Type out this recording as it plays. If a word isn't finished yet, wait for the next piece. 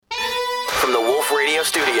from the Wolf Radio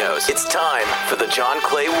Studios, it's time for the John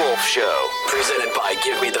Clay Wolf Show. Presented by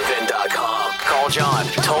GiveMeTheVin.com. Call John,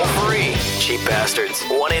 toll free. Cheap bastards.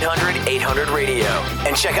 1-800-800-RADIO.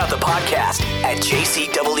 And check out the podcast at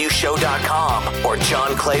jcwshow.com or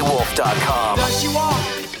johnclaywolf.com. Does she walk?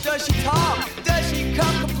 Does she talk? Does she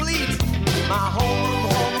come complete? My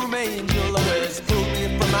homeroom angel always pulled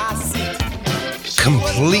me from my seat.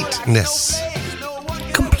 Completeness.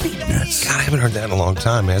 Completeness. God, I haven't heard that in a long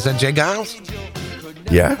time, man. Is that Jay Giles?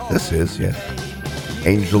 Yeah, this is, yeah.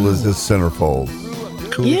 Angel is his centerfold.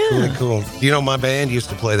 Cool, Yeah. cool. You know, my band used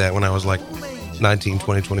to play that when I was like 19,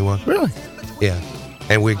 20, 21. Really? Yeah.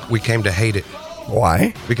 And we came to hate it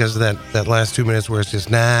Why? because of that last 2 minutes where it's just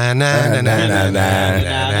na na na na na na na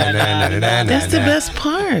na na na. That's the best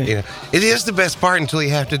part. You know, it is the best part until you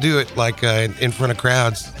have to do it like in front of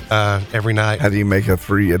crowds every night. How do you make a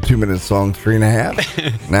 2-minute song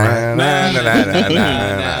 3.5? Na, na, na, na, na,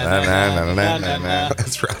 na, na, na, na, na.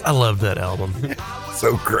 That's right. I love that album.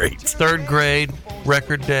 So great. Third grade,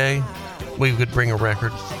 record day. We could bring a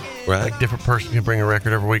record. Right. Like different person could bring a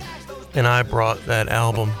record every week. And I brought that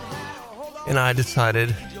album. And I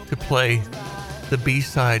decided to play the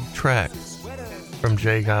B-side track from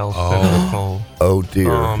Jay Giles' Centerfold. Oh, dear.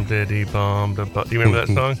 Diddy bum. Do you remember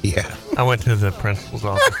that song? Yeah. I went to the principal's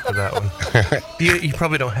office for that one. You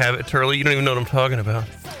probably don't have it, Turley. You don't even know what I'm talking about.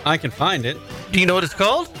 I can find it. Do you know what it's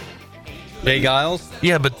called? Jay Giles?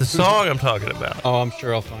 Yeah, but the song I'm talking about. Oh, I'm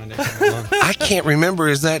sure I'll find it. Hold on. I can't remember.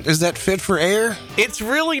 Is that Fit for Air? It's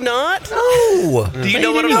really not. No. Do you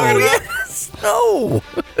know what I'm talking about? Yes. No.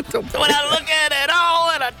 When I look at it all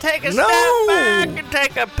and I take a No. step back and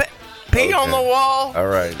take a pee on the wall. All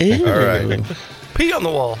right. Ew. All right. Pee on the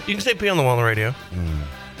wall. You can say pee on the wall on the radio.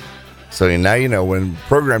 So now you know when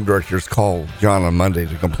program directors call John on Monday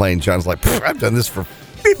to complain, John's like, I've done this for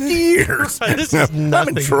 50 years. This is I'm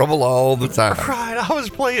nothing. in trouble all the time. Right, I was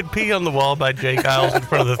playing Pee on the Wall by Jay Giles in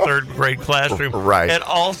front of the third grade classroom Right. at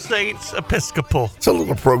All Saints Episcopal. So,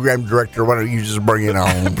 little program director, why don't you just bring it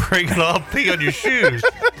on? Bring it all, pee on your shoes.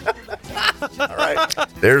 All right.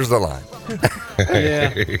 There's the line.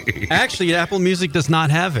 Yeah. Actually, Apple Music does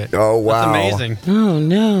not have it. Oh, wow. That's amazing. Oh,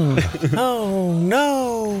 no. Oh,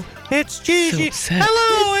 no. It's Gigi. So sad.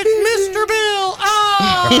 Hello, it's Mr. Bill.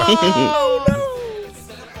 Oh, no.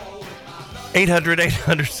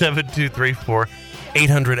 800-800-7234.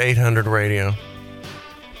 800-800-RADIO.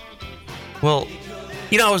 Well,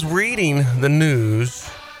 you know, I was reading the news,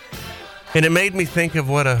 and it made me think of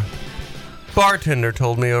what a bartender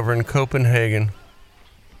told me over in Copenhagen,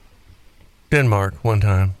 Denmark, one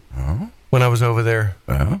time. When I was over there.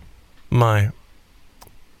 My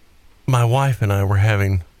wife and I were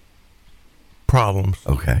having problems.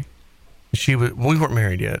 Okay. We weren't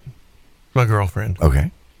married yet. My girlfriend.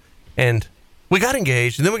 Okay. And we got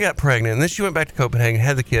engaged, and then we got pregnant, and then she went back to Copenhagen,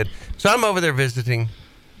 had the kid. So I'm over there visiting,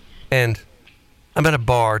 and I'm at a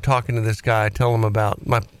bar talking to this guy, telling him about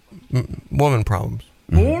my woman problems.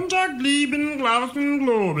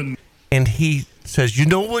 And he says, you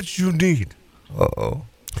know what you need? Uh-oh.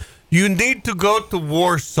 You need to go to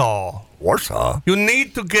Warsaw. Warsaw? You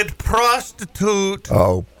need to get prostitute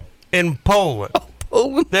Oh. in Poland.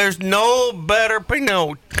 Poland? There's no better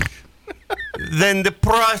pinot than the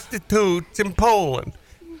prostitutes in Poland.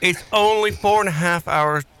 It's only 4.5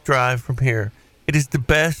 hours drive from here. It is the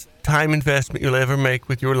best time investment you'll ever make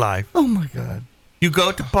with your life. Oh, my God. You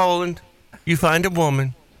go to Poland, you find a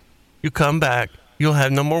woman, you come back, you'll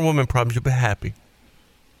have no more woman problems, you'll be happy.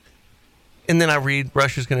 And then I read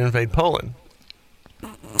Russia's going to invade Poland.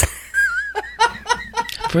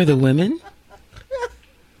 For the women?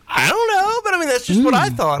 I don't know, but I mean, that's just what I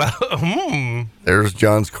thought. There's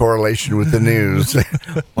John's correlation with the news.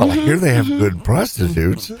 Well, I hear they have good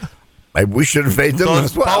prostitutes. Maybe we should invade them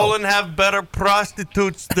Does as well. Poland have better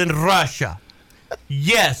prostitutes than Russia?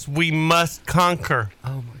 Yes, we must conquer.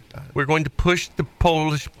 Oh, my God. We're going to push the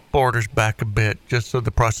Polish borders back a bit just so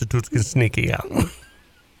the prostitutes can sneaky out.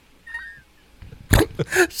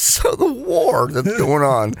 So the war that's going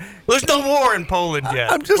on, There's no war in Poland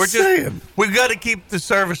yet. I'm just saying. We've got to keep the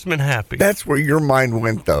servicemen happy. that's where your mind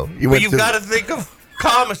went, though. You But went you've to got to think of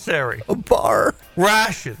commissary, a bar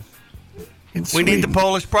rations. in We need the Sweden.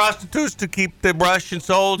 Polish prostitutes to keep the Russian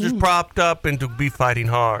soldiers propped up and to be fighting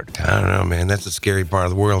hard. I don't know, man. That's a scary part of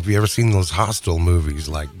the world. Have you ever seen those Hostel movies?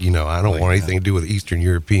 Like, you know, I don't want anything to do with Eastern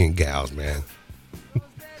European gals, man.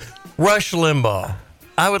 Rush Limbaugh.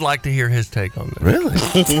 I would like to hear his take on this. Really?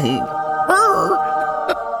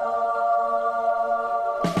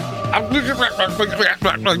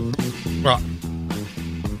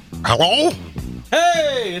 Hello?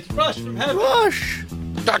 Hey, it's Rush from Heaven. Rush.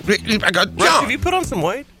 I got Rush, have you put on some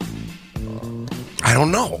weight? I don't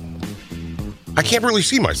know. I can't really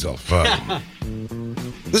see myself.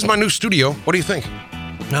 This is my new studio. What do you think?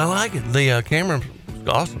 I like it. The camera's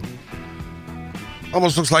awesome.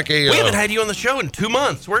 Almost looks like a... We haven't had you on the show in 2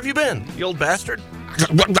 months. Where have you been, you old bastard?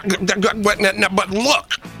 But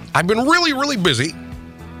look, I've been really, really busy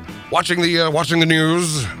watching the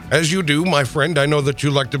news, as you do, my friend. I know that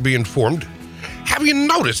you like to be informed. Have you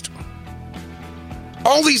noticed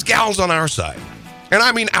all these gals on our side? And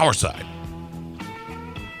I mean our side.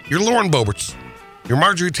 Your Lauren Boeberts, your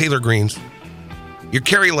Marjorie Taylor Greens, your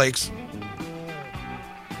Carrie Lakes,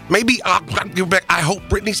 maybe, I hope,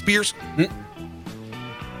 Britney Spears.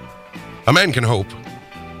 A man can hope.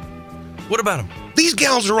 What about them? These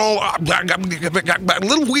gals are all a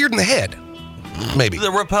little weird in the head, maybe.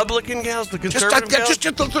 The Republican gals, the conservative gals?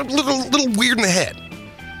 Just a little weird in the head.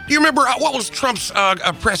 Do you remember, what was Trump's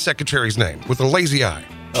press secretary's name with the lazy eye?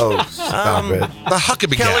 Oh, stop it. The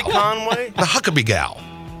Huckabee Kelly gal. Conway? The Huckabee gal.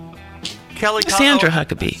 Sandra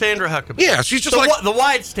Huckabee. Sandra Huckabee. Yeah, she's just like... The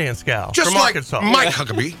wide stance gal Just from like Arkansas. Mike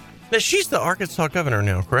Huckabee. Now, she's the Arkansas governor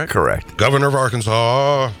now, correct? Correct. Governor of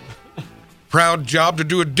Arkansas. Proud job to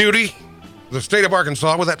do a duty. The state of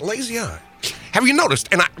Arkansas with that lazy eye. Have you noticed?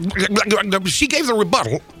 And she gave the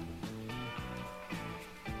rebuttal.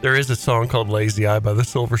 There is a song called Lazy Eye by the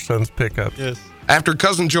Silver Sons Pickups. Yes. After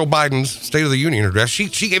cousin Joe Biden's State of the Union address, she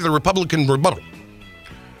gave the Republican rebuttal.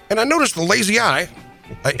 And I noticed the lazy eye,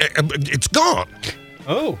 it's gone.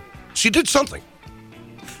 Oh. She did something.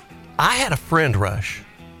 I had a friend, Rush,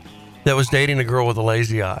 that was dating a girl with a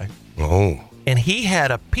lazy eye. Oh. And he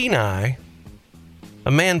had a peni,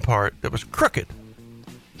 a man part, that was crooked.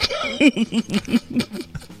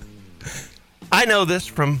 I know this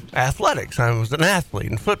from athletics. I was an athlete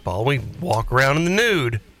in football. We walk around in the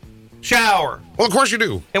nude, shower. Well, of course you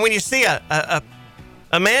do. And when you see a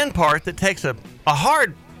man part that takes a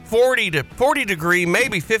hard 40 degree,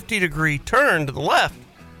 maybe 50 degree turn to the left,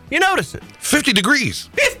 you notice it. 50 degrees.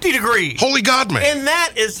 50 degrees. Holy God, man. And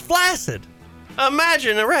that is flaccid.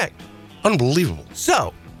 Imagine erect. Unbelievable.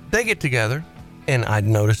 So they get together, and I'd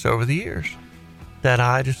noticed over the years that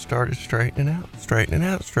eye just started straightening out,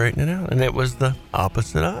 and it was the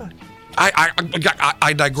opposite eye.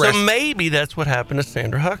 I digress. So maybe that's what happened to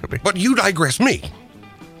Sandra Huckabee. But you digress me.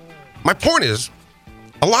 My point is,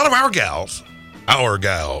 a lot of our gals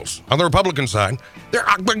on the Republican side, they're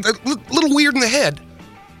a little weird in the head,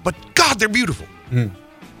 but God, they're beautiful.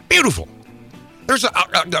 Beautiful. There's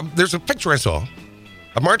a picture I saw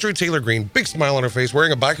of Marjorie Taylor Greene, big smile on her face,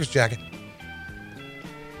 wearing a biker's jacket.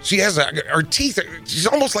 She has her teeth. She's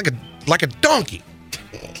almost like a donkey.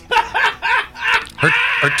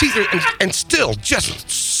 Her teeth are and still just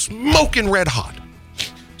smoking red hot.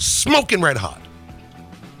 Smoking red hot.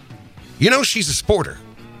 You know, she's a sporter.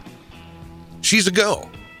 She's a go.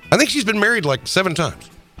 I think she's been married like 7 times.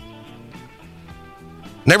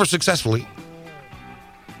 Never successfully.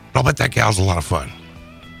 I'll bet that gal's a lot of fun.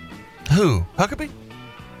 Who? Huckabee?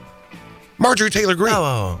 Marjorie Taylor Greene.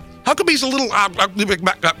 Oh. Huckabee's a little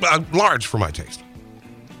large for my taste.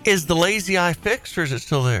 Is the lazy eye fixed, or is it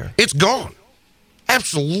still there? It's gone.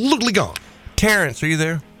 Absolutely gone. Terrence, are you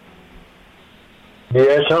there?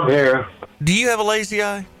 Yes, I'm here. Do you have a lazy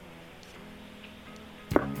eye?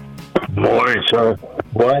 Morning, sir.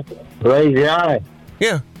 What? Lazy eye?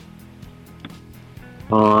 Yeah.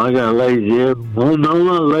 Oh, I got a lazy eye. Oh, no, I'm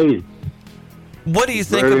not lazy. What do you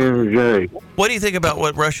think? Very energetic. What do you think about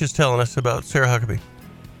what Rush is telling us about Sarah Huckabee?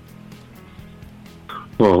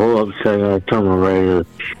 Well, hold up a second. I'll turn my radio.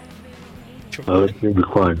 Let me be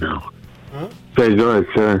quiet now. Huh? Okay, go ahead,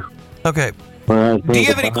 sir. Okay. Do you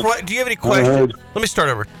have any questions? Let me start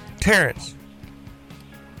over. Terrence,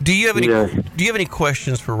 do you have any? Yes. Do you have any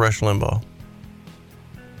questions for Rush Limbaugh?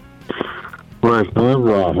 Rush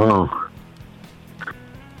Limbaugh, huh?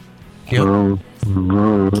 Yep.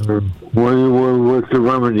 What's the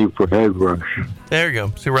remedy for head rush? There you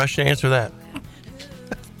go. See, Rush, answer that.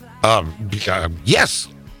 Yes.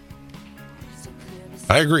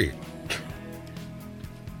 I agree.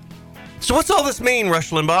 So what's all this mean,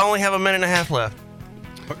 Rush Limbaugh? I only have a minute and a half left.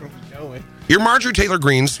 Your Marjorie Taylor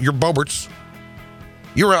Greenes, your Boeberts,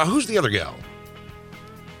 your, who's the other gal?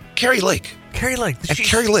 Carrie Lake. Carrie Lake.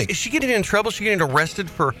 Carrie Lake. Is she getting in trouble? Is she getting arrested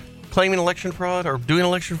for claiming election fraud or doing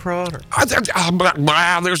election fraud? Or?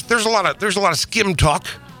 There's a lot of skim talk,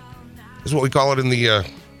 is what we call it in the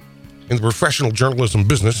professional journalism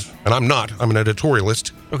business, and I'm not. I'm an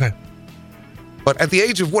editorialist. Okay. But at the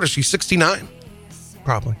age of, what is she, 69?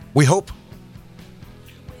 Probably. We hope.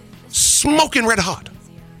 Smoking red hot.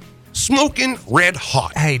 Smoking red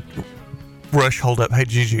hot. Hey, Rush, hold up. Hey,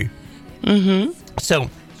 Gigi. Mm-hmm. So,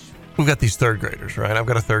 we've got these third graders, right? I've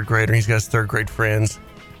got a third grader, and he's got his third grade friends,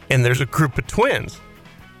 and there's a group of twins,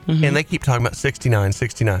 and they keep talking about 69.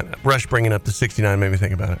 Rush bringing up the 69 made me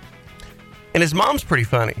think about it. And his mom's pretty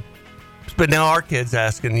funny. But now our kid's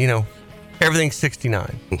asking, everything's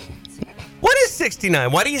 69. What is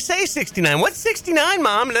 69? Why do you say 69? What's 69,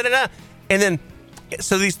 Mom? Da, da, da. And then,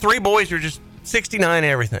 so these three boys are just 69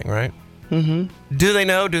 everything, right? Mm-hmm. Do they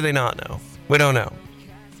know? Do they not know? We don't know.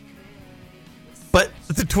 But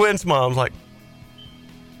the twins' mom's like,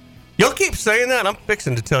 you'll keep saying that? I'm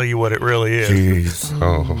fixing to tell you what it really is. Jeez.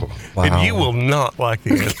 Oh, wow. And you will not like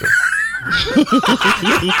the answer.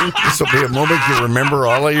 This will be a moment you remember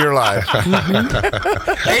all of your life.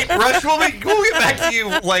 Hey, Rush, we'll get back to you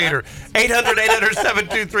later.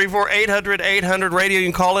 800-800-7234, 800-800-radio. You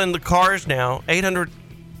can call in the cars now. 800.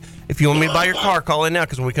 If you want me to buy your car, call in now,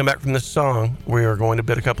 because when we come back from this song, we are going to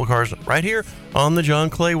bid a couple of cars right here on the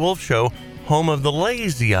John Clay Wolf Show, home of the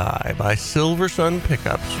Lazy Eye by Silver Sun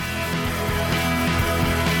Pickups.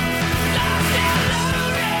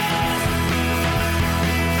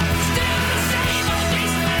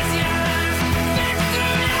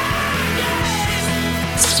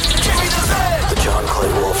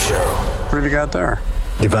 What have you got there?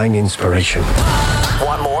 Divine inspiration.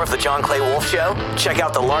 Want more of The John Clay Wolf Show? Check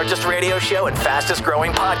out the largest radio show and fastest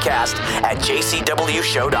growing podcast at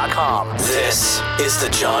jcwshow.com. This is The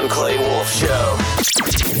John Clay Wolf Show.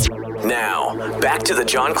 Now, back to The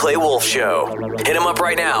John Clay Wolf Show. Hit him up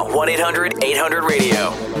right now,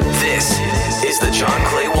 1-800-800-radio. This is The John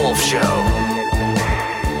Clay Wolf Show.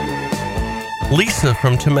 Lisa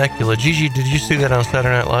from Temecula. Gigi, did you see that on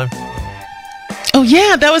Saturday Night Live? Oh,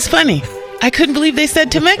 yeah, that was funny. I couldn't believe they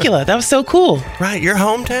said Temecula. That was so cool. Right, your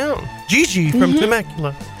hometown. Gigi from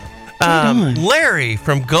Temecula. Larry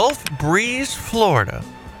from Gulf Breeze, Florida.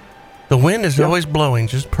 The wind is always blowing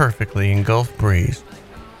just perfectly in Gulf Breeze.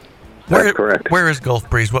 That's correct. Where is Gulf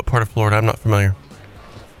Breeze? What part of Florida? I'm not familiar.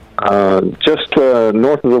 Just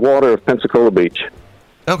north of the water of Pensacola Beach.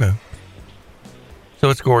 Okay. So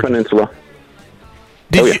it's gorgeous. Peninsula.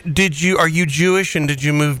 Are you Jewish, and did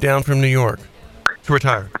you move down from New York to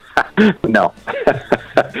retire? No.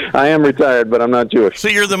 I am retired, but I'm not Jewish. So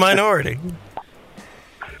you're the minority.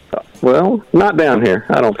 Well, not down here,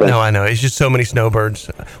 I don't think. No, I know. It's just so many snowbirds.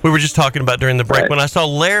 We were just talking about during the break when I saw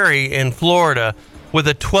Larry in Florida with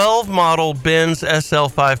a 12 model Benz SL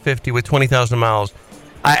 550 with 20,000 miles.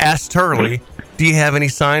 I asked Turley, do you have any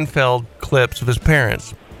Seinfeld clips of his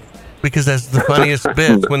parents? Because that's the funniest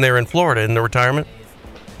bits when they were in Florida in the retirement.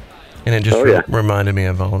 And it just reminded me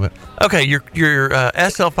of all of it. Okay, your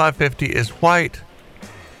SL 550 is white.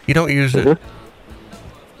 You don't use it.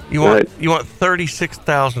 You want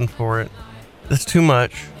 $36,000 for it. That's too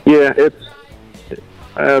much. Yeah, it's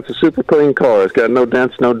a super clean car. It's got no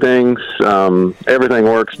dents, no dings. Everything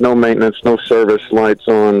works. No maintenance, no service. Lights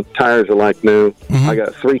on. Tires are like new. I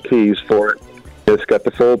got 3 keys for it. It's got the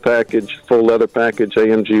full package, full leather package,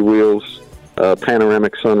 AMG wheels,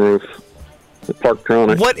 panoramic sunroof,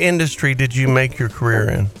 Parktronic. What industry did you make your career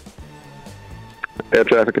in? Air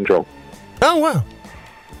traffic control. Oh, wow.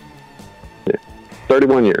 Yeah.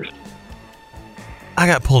 31 years. I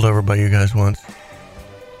got pulled over by you guys once.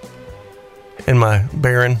 In my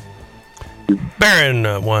Baron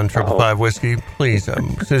 1-555 whiskey. Please,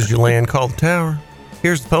 as soon as you land, call the tower.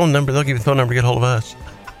 Here's the phone number. They'll give you the phone number to get hold of us.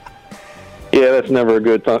 Yeah, that's never a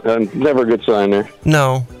good sign there.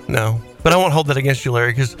 No. But I won't hold that against you,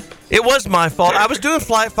 Larry, because it was my fault. I was doing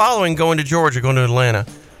flight following going to Georgia, going to Atlanta,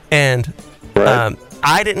 and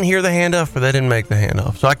I didn't hear the handoff, or they didn't make the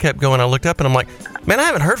handoff. So I kept going. I looked up, and I'm like, man, I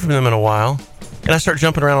haven't heard from them in a while. And I start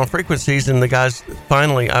jumping around on frequencies, and the guys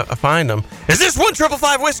finally, I find them. Is this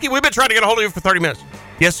 1-555 whiskey? We've been trying to get a hold of you for 30 minutes.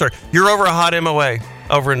 Yes, sir. You're over a hot MOA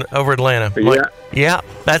over Atlanta. Yeah,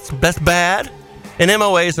 that's bad. An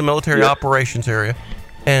MOA is a military operations area,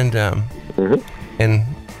 and and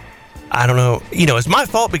I don't know. It's my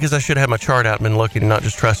fault because I should have my chart out and been looking and not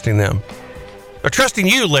just trusting them. Or trusting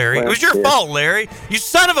you, Larry. It was your fault, Larry. You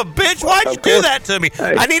son of a bitch. Why'd you do that to me?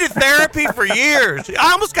 I needed therapy for years.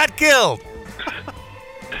 I almost got killed.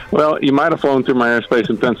 Well, you might have flown through my airspace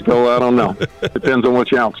in Pensacola. I don't know. Depends on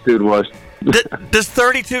what your altitude was. Does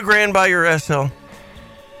 $32,000 buy your SL?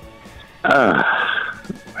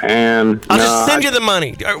 And I'll just send you the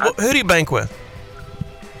money. Who do you bank with?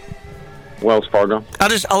 Wells Fargo. I'll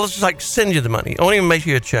just send you the money. I won't even make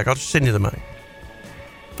you a check. I'll just send you the money.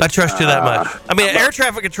 I trust you that much. I mean, an air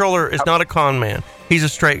traffic controller is not a con man. He's a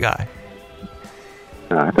straight guy.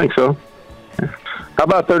 I think so. How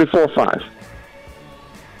about 34.5?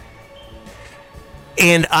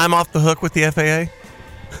 And I'm off the hook with the FAA?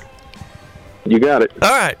 You got it. All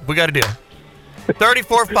right, we got a deal.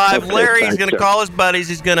 34.5. Larry's Thanks, going to Chuck. call his buddies.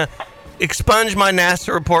 He's going to expunge my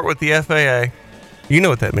NASA report with the FAA. You know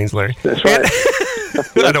what that means, Larry. That's right.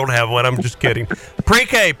 I don't have one. I'm just kidding.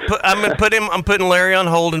 Pre-K, I'm putting Larry on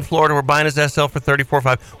hold in Florida. We're buying his SL for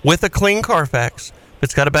 34.5 with a clean Carfax. If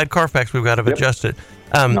it's got a bad Carfax, we've got to adjust it.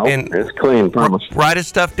 No, And it's clean, promise. write his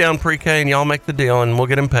stuff down, Pre-K, and y'all make the deal, and we'll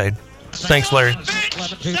get him paid. Thanks, Larry.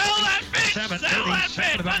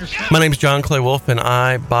 My name's John Clay Wolf, and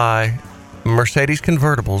I buy Mercedes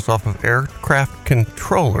convertibles off of aircraft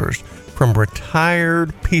controllers from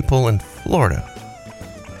retired people in Florida.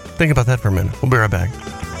 Think about that for a minute. We'll be right back.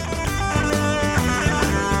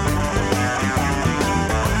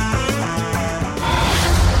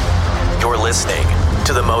 You're listening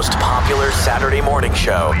to the most popular Saturday morning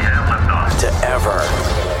show to ever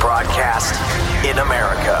broadcast in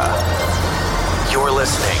America. You're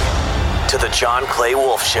listening to the John Clay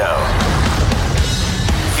Wolf Show.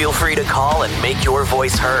 Feel free to call and make your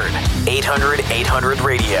voice heard.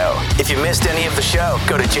 800-800-RADIO. If you missed any of the show,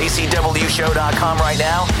 go to jcwshow.com right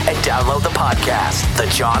now and download the podcast, The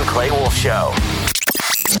John Clay Wolf Show.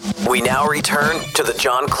 We now return to the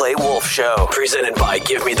John Clay Wolf Show, presented by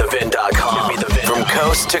GiveMeTheVin.com. From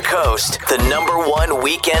coast to coast, the #1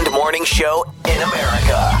 weekend morning show in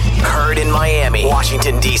America. Heard in Miami,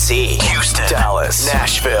 Washington, D.C., Houston, Dallas,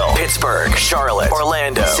 Nashville, Pittsburgh, Charlotte,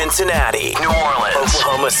 Orlando, Cincinnati, New Orleans,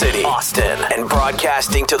 Oklahoma City, Austin, and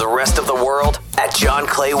broadcasting to the rest of the world at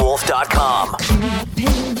JohnClayWolf.com.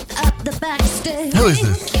 Who is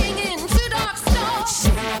this?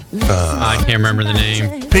 I can't remember the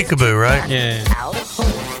name. Peekaboo, right? Yeah.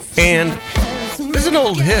 And this is an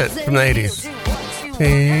old hit from the 80s.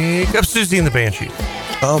 Pick up Susie and the Banshee.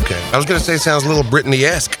 Okay. I was going to say it sounds a little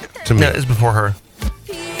Britney-esque to me. No, it's before her.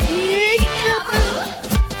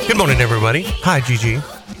 Good morning, everybody. Hi, Gigi.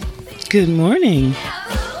 Good morning.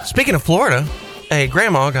 Speaking of Florida, a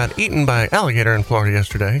grandma got eaten by an alligator in Florida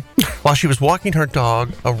yesterday while she was walking her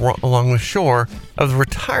dog along the shore of the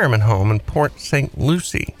retirement home in Port St.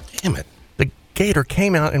 Lucie. Damn it. The gator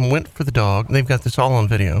came out and went for the dog. They've got this all on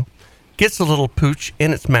video. Gets the little pooch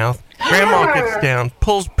in its mouth. Grandma gets down,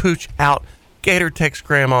 pulls pooch out. Gator takes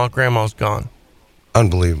grandma. Grandma's gone.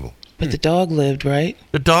 Unbelievable. But the dog lived, right?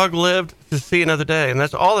 The dog lived to see another day, and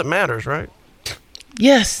that's all that matters, right?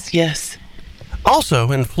 Yes, yes.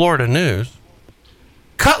 Also in Florida news,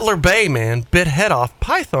 Cutler Bay man bit head off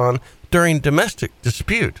python during domestic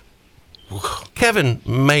dispute. Kevin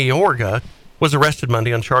Mayorga was arrested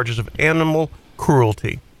Monday on charges of animal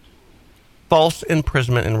cruelty, false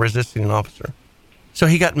imprisonment, and resisting an officer. So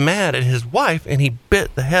he got mad at his wife and he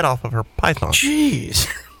bit the head off of her python. Jeez.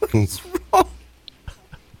 What's wrong?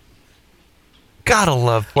 Gotta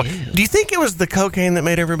love Florida. Do you think it was the cocaine that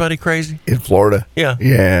made everybody crazy? In Florida? Yeah.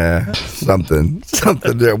 Yeah, something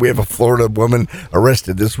there. We have a Florida woman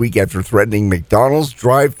arrested this week after threatening McDonald's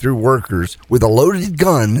drive-through workers with a loaded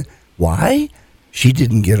gun. Why? She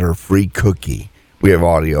didn't get her free cookie. We have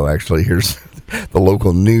audio, actually. Here's the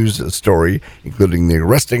local news story, including the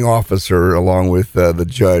arresting officer along with the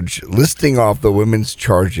judge listing off the women's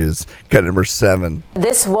charges. Cut number 7.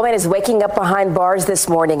 This woman is waking up behind bars this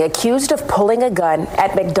morning, accused of pulling a gun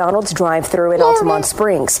at McDonald's drive-thru in Altamont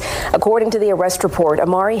Springs. According to the arrest report,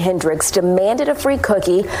 Amari Hendricks demanded a free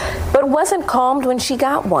cookie, but wasn't calmed when she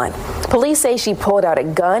got one. Police say she pulled out a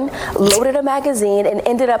gun, loaded a magazine, and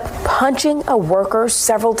ended up punching a worker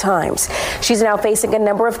several times. She's now facing a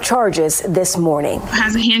number of charges this morning.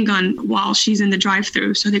 Has a handgun while she's in the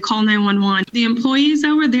drive-thru, so they call 911. The employees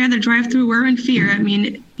that were there, the drive-thru, were in fear. I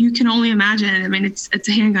mean, you can only imagine. I mean, it's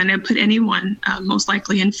a handgun. It put anyone most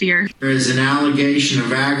likely in fear. There is an allegation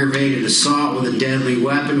of aggravated assault with a deadly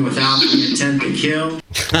weapon without the intent to kill.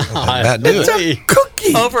 That dude. It's a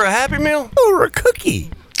cookie. Over a Happy Meal? Over a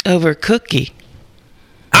cookie. Over cookie.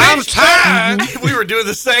 I'm tired. We were doing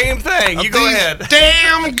the same thing. You go These ahead.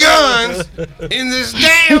 damn guns in this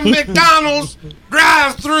damn McDonald's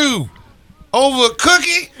drive-through over a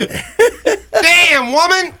cookie. Damn,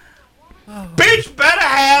 woman. Bitch better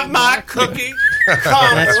have my cookie.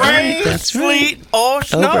 Come That's rain, right, that's sleet, or Over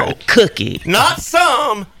snow. a cookie. Not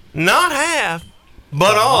some, not half,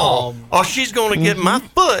 but all. Or she's going to get my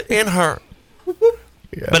foot in her.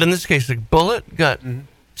 Yeah. But in this case, a bullet got.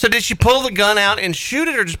 So did she pull the gun out and shoot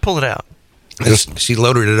it, or just pull it out? She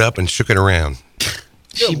loaded it up and shook it around.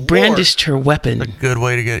 She brandished her weapon. A good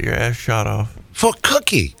way to get your ass shot off. For a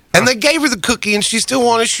cookie. And they gave her the cookie and she still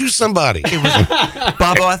wanted to shoot somebody.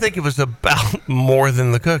 Bobo, I think it was about more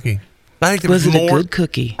than the cookie. I think there Was was it a more. good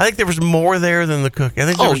cookie? I think there was more there than the cookie. I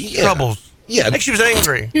think there Oh, was yeah. troubles. Yeah. I think she was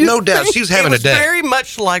angry. No doubt. She was having it a was day. very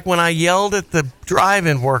much like when I yelled at the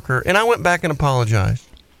drive-in worker, and I went back and apologized.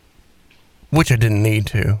 which I didn't need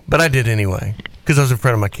to, but I did anyway because I was in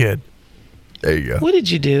front of my kid. There you go. What did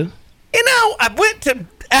you do? You know, I went to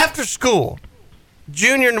after school.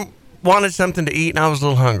 Junior wanted something to eat, and I was a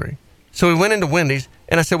little hungry. So we went into Wendy's,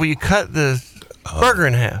 and I said, will you cut this burger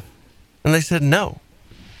in half? And they said, no.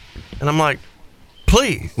 And I'm like,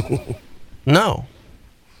 please, no.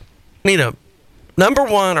 Need a number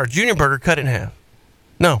one or junior burger cut in half.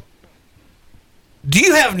 No. Do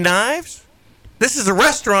you have knives? This is a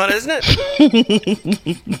restaurant, isn't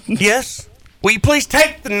it? Yes. Will you please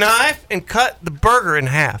take the knife and cut the burger in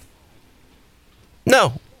half?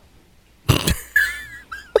 No.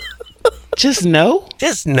 Just no?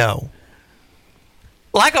 Just no.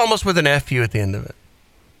 Like almost with an FU at the end of it.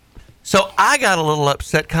 So I got a little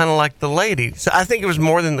upset, kind of like the lady. So I think it was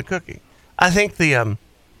more than the cookie. I think the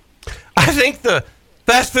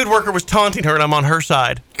fast food worker was taunting her, and I'm on her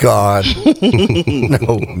side. God.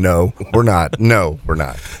 No, we're not. No, we're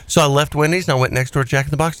not. So I left Wendy's, and I went next door to Jack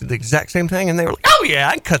in the Box, did the exact same thing, and they were like, oh, yeah,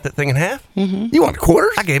 I can cut that thing in half. Mm-hmm. You want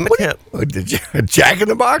quarters? I gave him a tip. Did you Jack in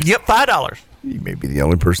the Box? Yep, $5. You may be the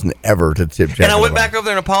only person ever to tip Jack And I in went the Box. back over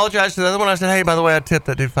there and apologized to the other one. I said, hey, by the way, I tipped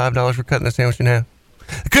that dude $5 for cutting the sandwich in half.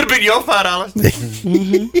 It could have been your $5.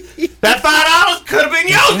 That $5 could have been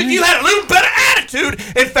yours if you had a little better attitude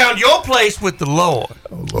and found your place with the Lord.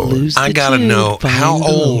 Oh, Lord. I gotta know how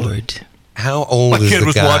old My is kid the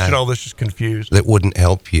was guy watching all this just confused. that wouldn't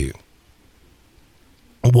help you?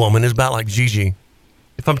 A woman is about like Gigi.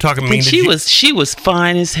 If I'm talking mean And to she was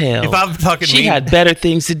fine as hell. If I'm talking she mean- had better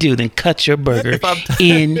things to do than cut your burger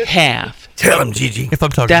in half. Tell him, Gigi. If I'm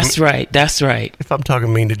talking That's right. That's right. If I'm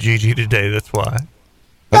talking mean to Gigi today, that's why.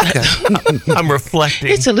 Okay. I'm reflecting.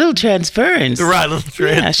 It's a little transference. Right, a little transfer.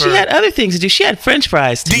 Yeah, she had other things to do. She had French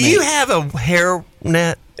fries to Do make. you have a hair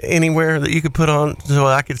net anywhere that you could put on so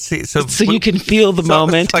I could see? So you can feel the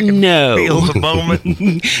moment? So I can No. Feel the moment?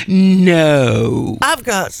 No. I've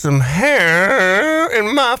got some hair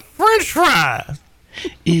in my French fries.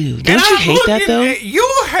 Ew. Don't you hate that, though? At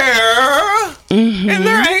your hair, and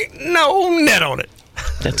there ain't no net on it.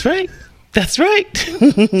 That's right. That's right.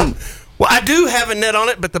 Well, I do have a net on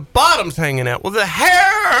it, but the bottom's hanging out. Well, the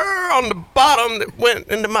hair on the bottom that went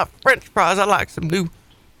into my French fries, I like some new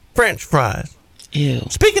French fries. Ew.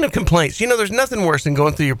 Speaking of complaints, there's nothing worse than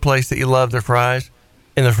going through your place that you love their fries,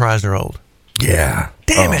 and the fries are old. Yeah.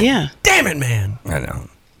 Damn it. Yeah. Damn it, man. I know.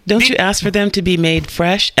 Don't you ask for them to be made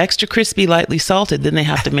fresh, extra crispy, lightly salted? Then they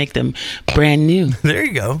have to make them brand new. There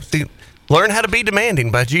you go. See, Learn How to Be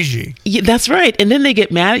Demanding by Gigi. Yeah, that's right. And then they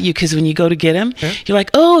get mad at you because when you go to get them, you're like,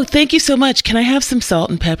 oh, thank you so much. Can I have some salt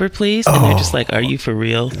and pepper, please? And they're just like, are you for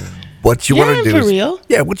real? What you want to do for is, real.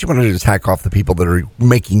 Yeah, what you want to do is hack off the people that are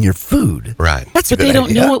making your food. Right. That's a But good they don't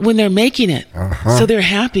idea. know it when they're making it. So they're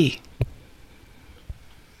happy.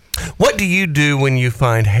 What do you do when you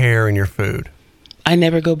find hair in your food? I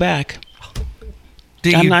never go back.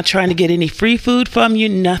 I'm not trying to get any free food from you,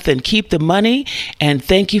 nothing. Keep the money and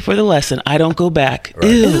thank you for the lesson. I don't go back.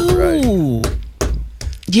 Right. Ew.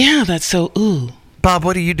 Yeah, that's so ooh. Bob,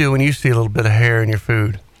 what do you do when you see a little bit of hair in your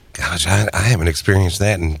food? Gosh, I haven't experienced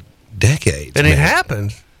that in decades. And man. it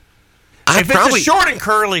happens. If it's a short and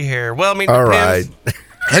curly hair, well, I mean, All depends. right.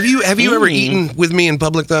 Have you ever eaten with me in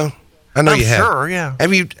public though? I know I'm you have. sure, yeah.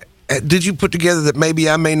 Have you? Did you put together that maybe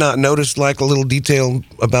I may not notice like a little detail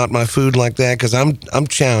about my food like that? Because I'm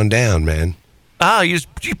chowing down, man. Oh, you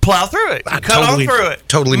plow through it. You cut on through it.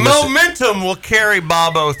 Totally miss it. Momentum will carry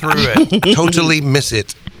Bobo through it. Totally miss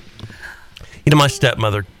it. My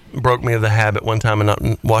stepmother broke me of the habit one time of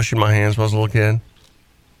not washing my hands when I was a little kid.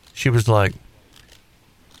 She was like,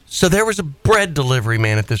 so there was a bread delivery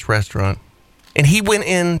man at this restaurant, and he went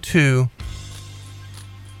into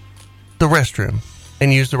the restroom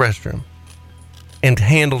and used the restroom and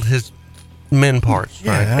handled his men parts,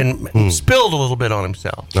 right? And spilled a little bit on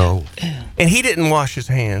himself. No. And he didn't wash his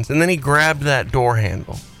hands. And then he grabbed that door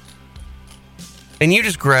handle. And you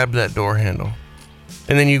just grabbed that door handle.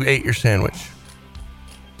 And then you ate your sandwich.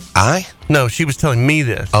 No, she was telling me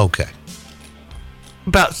this. Okay.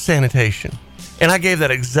 About sanitation. And I gave that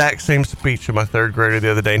exact same speech to my third grader the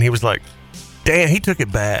other day. And he was like, damn, he took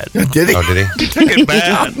it bad. Did he? Oh, did he? He took it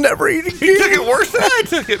bad. I'll never eat again. He took it worse than I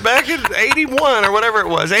took it back in 81 or whatever it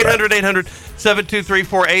was.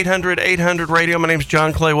 800-800-7234, 800-800-radio. My name's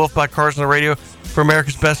John Clay Wolf by Cars on the Radio for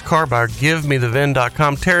America's Best Car Buyer.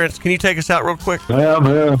 GiveMeTheVin.com. Terrence, can you take us out real quick? Yeah, I'm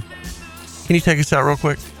here. Can you take us out real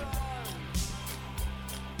quick?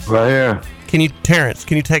 Right here. Terrence,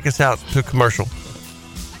 can you take us out to a commercial?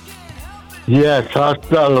 Yes,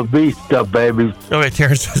 hasta la vista, baby. Okay,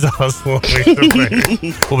 Terrence says awesome. We'll be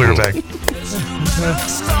right back.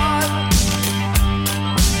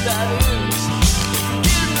 That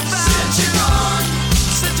is,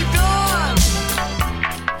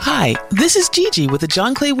 Hi, this is Gigi with the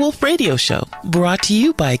John Clay Wolf Radio Show, brought to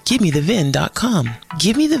you by GiveMeTheVIN.com.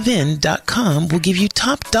 GiveMeTheVIN.com will give you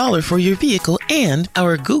top dollar for your vehicle, and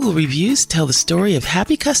our Google reviews tell the story of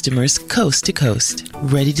happy customers coast to coast.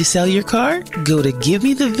 Ready to sell your car? Go to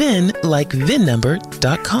GiveMeTheVIN, like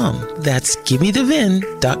VINnumber.com. That's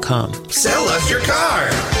GiveMeTheVIN.com. Sell us your car.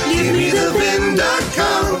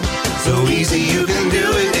 GiveMeTheVIN.com. So easy you can do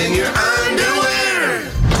it in your underwear.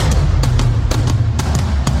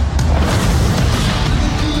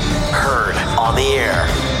 Heard on the air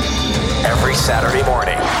every Saturday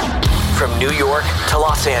morning from New York to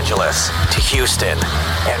Los Angeles to Houston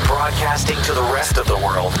and broadcasting to the rest of the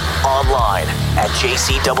world online at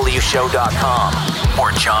jcwshow.com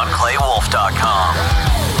or johnclaywolf.com.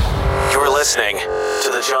 You're listening to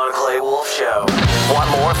The John Clay Wolf Show. Want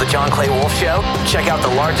more of The John Clay Wolf Show? Check out the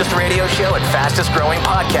largest radio show and fastest growing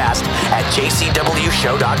podcast at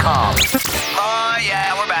jcwshow.com. Oh,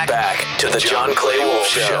 yeah, we're back. Back to The John Clay Wolf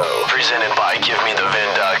Show. Presented by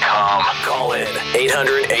GiveMeTheVin.com. Call in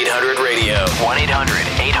 800-800-RADIO.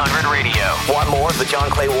 1-800-800-RADIO. Want more of The John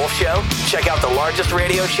Clay Wolf Show? Check out the largest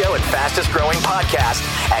radio show and fastest growing podcast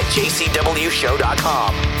at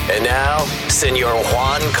jcwshow.com. And now, Senor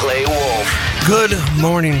Juan Clay Wolf. Good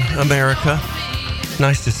morning, America.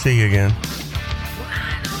 Nice to see you again.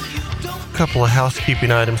 A couple of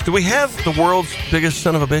housekeeping items. Do we have the world's biggest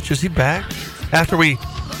son of a bitch? Is he back? After we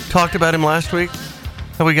talked about him last week,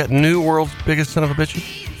 have we got new world's biggest son of a bitches?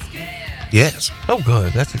 Yes. Oh,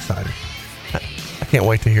 good. That's exciting. I can't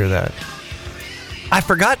wait to hear that. I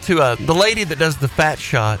forgot to, the lady that does the fat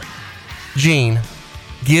shot, Jean,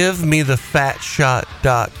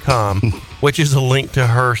 GiveMeTheFatShot.com, which is a link to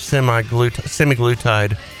her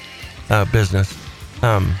semaglutide business.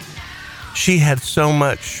 She had so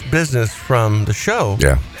much business from the show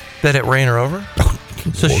that it ran her over.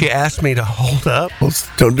 So she asked me to hold up. Well,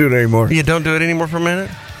 don't do it anymore. Yeah, don't do it anymore for a minute.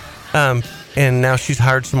 And now she's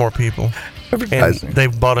hired some more people. Advertising. And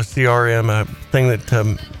they've bought a CRM, thing that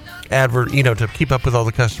to keep up with all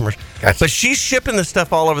the customers. Gotcha. But she's shipping the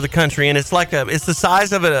stuff all over the country, and it's like it's the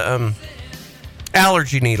size of an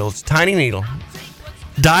allergy needle. It's a tiny needle.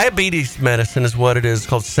 Diabetes medicine is what it is. It's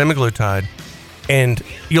called semaglutide, and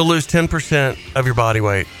you'll lose 10% of your body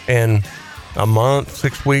weight in a month,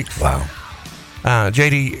 6 weeks. Wow.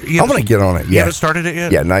 JD, I'm going to get on it. You haven't started it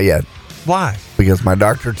yet? Yeah, not yet. Why? Because my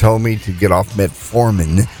doctor told me to get off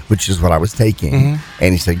metformin, which is what I was taking. Mm-hmm.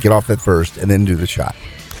 And he said, get off that first and then do the shot.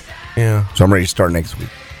 Yeah. So I'm ready to start next week.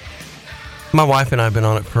 My wife and I have been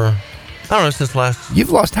on it for, I don't know, since last...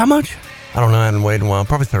 You've lost how much? I don't know. I haven't weighed in a while.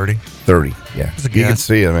 Probably 30. 30, yeah. You can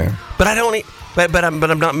see it, man. But I don't eat... But I'm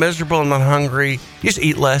not miserable. I'm not hungry. You just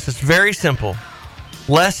eat less. It's very simple.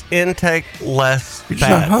 Less intake, less You're fat.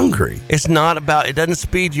 just not hungry. It's not about... It doesn't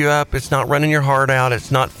speed you up. It's not running your heart out. It's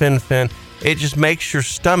not fin. It just makes your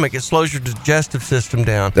stomach... It slows your digestive system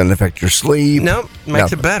down. Doesn't affect your sleep. No,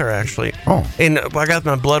 makes it better, actually. Oh. And I got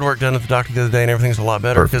my blood work done at the doctor the other day, and everything's a lot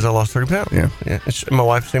better because I lost 30 pounds. Yeah. My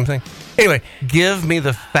wife, same thing. Anyway,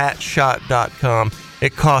 GiveMeTheFatShot.com.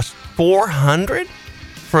 It costs $400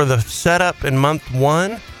 for the setup in month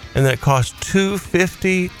 1, and then it costs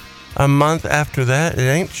 $250 a month after that. It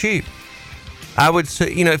ain't cheap. I would say,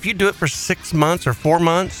 if you do it for 6 months or 4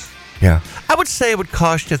 months, I would say it would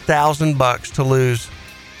cost you $1,000 to lose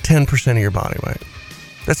 10% of your body weight.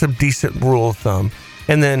 That's a decent rule of thumb.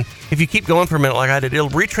 And then if you keep going for a minute like I did, it'll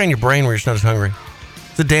retrain your brain where you're not as hungry.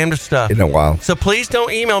 It's the damnedest stuff. Isn't it wild? So please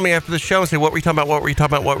don't email me after the show and say, what were you talking about? What were you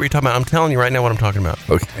talking about? What were you talking about? I'm telling you right now what I'm talking about.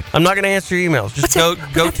 Okay. I'm not going to answer your emails. Just go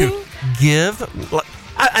to Give.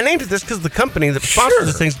 I named it this because the company that sponsors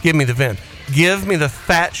this thing is Give Me The Vin.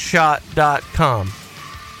 GiveMeTheFatShot.com.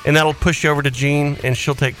 And that'll push you over to Jean, and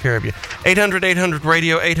she'll take care of you.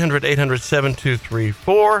 800-800-RADIO,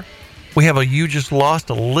 800-800-7234. We have you just lost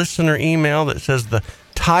a listener email that says the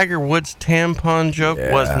Tiger Woods tampon joke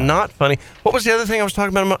was not funny. What was the other thing I was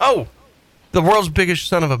talking about? Oh, the world's biggest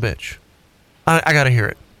son of a bitch. I got to hear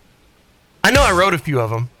it. I know I wrote a few of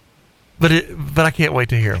them, but I can't wait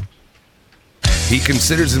to hear them. He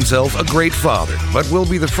considers himself a great father, but will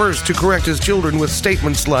be the first to correct his children with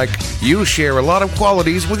statements like, you share a lot of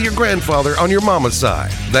qualities with your grandfather on your mama's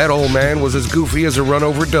side. That old man was as goofy as a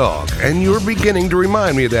run-over dog, and you're beginning to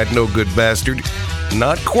remind me of that no-good bastard.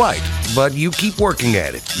 Not quite, but you keep working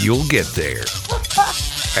at it. You'll get there.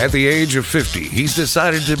 At the age of 50, he's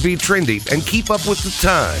decided to be trendy and keep up with the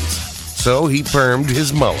times. So he permed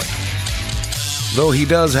his mullet. Though he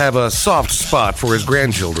does have a soft spot for his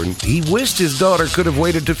grandchildren, he wished his daughter could have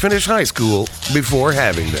waited to finish high school before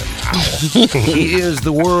having them. He is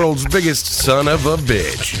the world's biggest son of a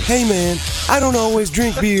bitch. Hey man, I don't always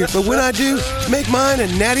drink beer, but when I do, make mine a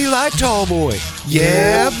Natty Light Tall Boy.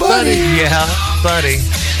 Yeah, buddy. Yeah, buddy.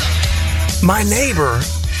 My neighbor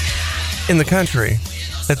in the country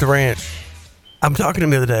at the ranch, I'm talking to him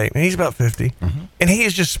the other day, and he's about 50, and he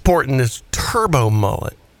is just sporting this turbo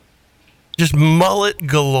mullet. Just mullet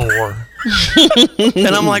galore. And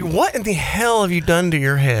I'm like, what in the hell have you done to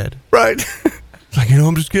your head? Right. It's like,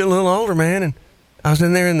 I'm just getting a little older, man. And I was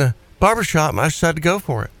in there in the barbershop, and I decided to go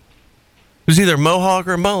for it. It was either a mohawk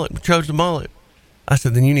or a mullet. I chose the mullet. I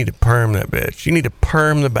said, then you need to perm that bitch. You need to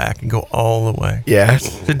perm the back and go all the way.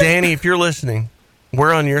 Yes. So, Danny, if you're listening,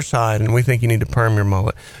 we're on your side, and we think you need to perm your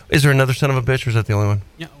mullet. Is there another son of a bitch, or is that the only one?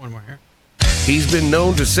 Yeah, one more here. He's been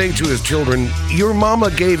known to say to his children, your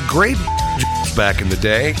mama gave great back in the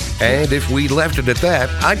day, and if we left it at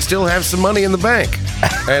that, I'd still have some money in the bank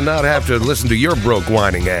and not have to listen to your broke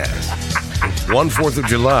whining ass. One 4th of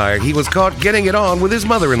July, he was caught getting it on with his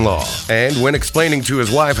mother-in-law, and when explaining to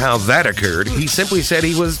his wife how that occurred, he simply said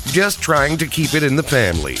he was just trying to keep it in the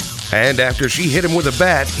family. And after she hit him with a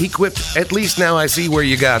bat, he quipped, at least now I see where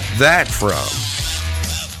you got that from.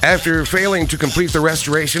 After failing to complete the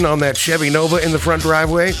restoration on that Chevy Nova in the front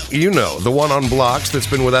driveway, you know, the one on blocks that's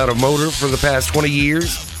been without a motor for the past 20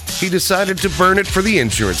 years, he decided to burn it for the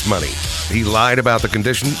insurance money. He lied about the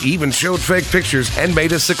condition, even showed fake pictures, and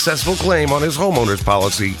made a successful claim on his homeowner's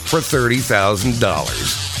policy for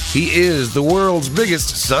 $30,000. He is the world's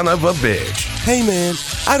biggest son of a bitch. Hey man,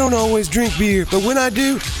 I don't always drink beer, but when I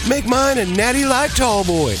do, make mine a Natty Light Tall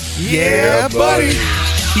Boy. Yeah, buddy.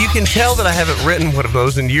 You can tell that I haven't written one of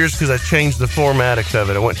those in years because I changed the formatics of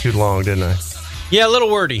it. I went too long, didn't I? Yeah, a little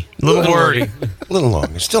wordy. A little wordy. A little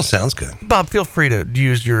long. It still sounds good. Bob, feel free to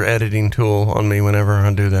use your editing tool on me whenever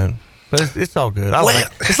I do that. But it's all good.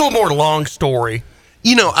 It's a little more long story.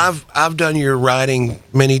 You know, I've done your writing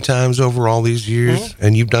many times over all these years,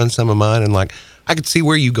 and you've done some of mine, and like I could see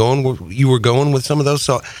where you were going with some of those.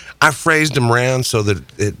 So I phrased them around so that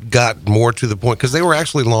it got more to the point because they were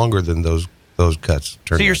actually longer than those cuts.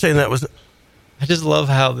 So you're saying that was... I just love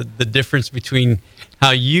how the difference between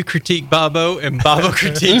how you critique Bobo and Bobo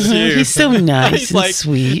critiques you. He's so nice He's and like,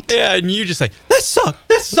 sweet. Yeah, and you just like, that sucked.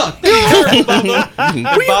 Bobo. And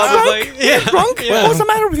Were you Bobo's drunk? like, yeah. Drunk? Yeah. What's the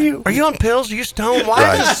matter with you? Are you on pills? Are you stoned?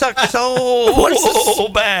 Why does it suck so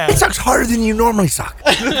bad? It sucks harder than you normally suck.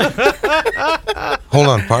 Hold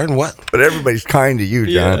on, pardon, what? But everybody's kind to you,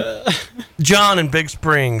 John. Yeah. John in Big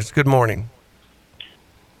Springs, good morning.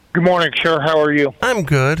 Good morning, sir. How are you? I'm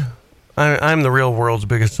good. I'm the real world's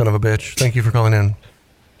biggest son of a bitch. Thank you for calling in.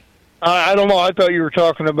 I don't know. I thought you were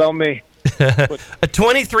talking about me. A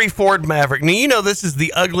 23 Ford Maverick. Now, you know this is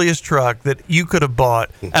the ugliest truck that you could have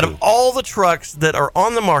bought. Out of all the trucks that are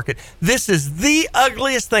on the market, this is the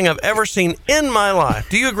ugliest thing I've ever seen in my life.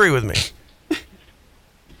 Do you agree with me?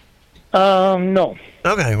 No.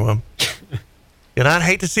 Okay, well. And I'd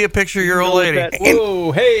hate to see a picture of your old lady.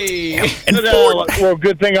 Whoa, hey. Well,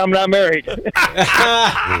 good thing I'm not married.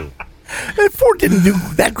 And Ford didn't do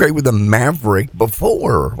that great with the Maverick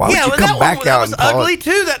before. Why would you come back out and that call was ugly it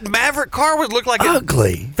too. That Maverick car would look like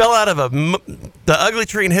ugly? It fell out of the ugly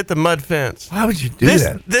tree and hit the mud fence. Why would you do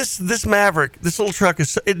that? This Maverick, this little truck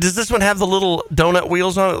does this one have the little donut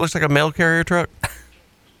wheels on it? It looks like a mail carrier truck.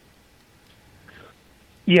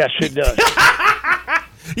 Yes, it does.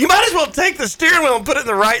 You might as well take the steering wheel and put it in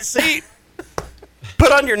the right seat.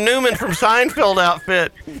 Put on your Newman from Seinfeld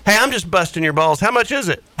outfit. Hey, I'm just busting your balls. How much is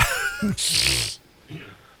it?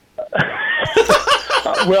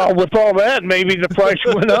 Well, with all that, maybe the price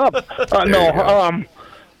went up.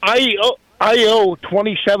 I owe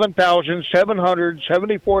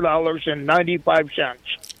 $27,774.95.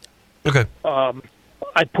 Okay.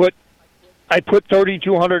 I put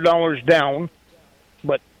 $3,200 down,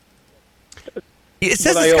 but it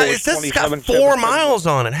says it's got 4 miles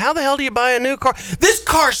on it. How the hell do you buy a new car? This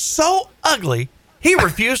car's so ugly. He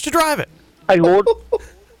refused to drive it. I ordered.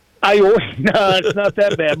 No, it's not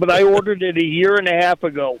that bad. But I ordered it a year and a half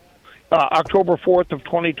ago, October 4th of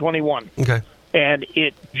 2021. Okay. And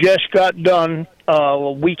it just got done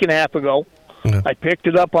a week and a half ago. Okay. I picked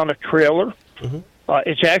it up on a trailer. Mm-hmm.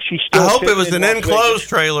 It's actually still. I hope it was sitting an in Las enclosed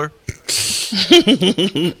trailer.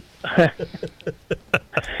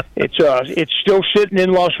 It's still sitting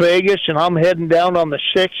in Las Vegas, and I'm heading down on the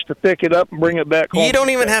 6th to pick it up and bring it back home. You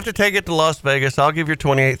don't even have to take it to Las Vegas. I'll give you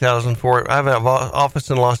 $28,000 for it. I have an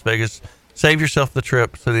office in Las Vegas. Save yourself the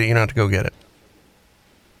trip so that you don't have to go get it.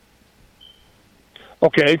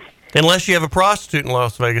 Okay. Unless you have a prostitute in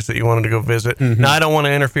Las Vegas that you wanted to go visit. Mm-hmm. Now, I don't want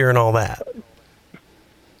to interfere in all that.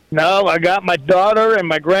 No, I got my daughter and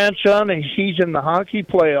my grandson, and he's in the hockey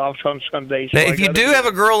playoffs on Sunday. So Now, if you do have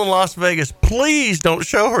a girl in Las Vegas, please don't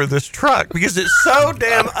show her this truck because it's so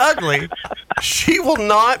damn ugly. She will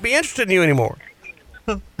not be interested in you anymore.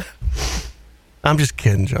 I'm just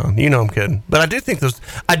kidding, John. You know I'm kidding, but I do think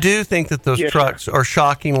that those Yes, trucks are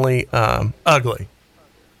shockingly ugly.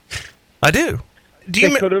 I do.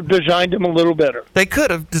 They could have designed him a little better. They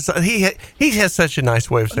could have designed. He has such a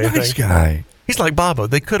nice way of saying Nice things. guy. He's like Bobo.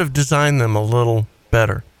 They could have designed them a little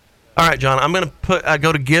better. All right, John. I'm going to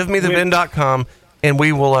go to givemethevin.com, and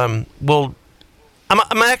we will I'm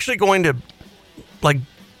actually going to, like,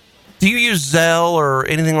 do you use Zelle or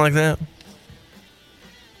anything like that?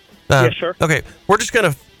 Yes, sir. Okay,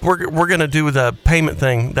 we're gonna do the payment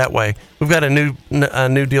thing that way. We've got a new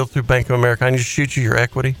deal through Bank of America. I need to shoot you your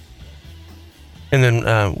equity, and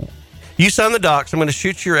then you sign the docs. I'm going to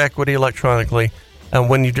shoot you your equity electronically.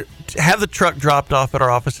 When you have the truck dropped off at our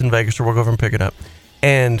office in Vegas, or we'll go over and pick it up,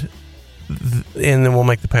 and then we'll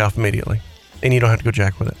make the payoff immediately, and you don't have to go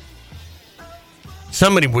jack with it.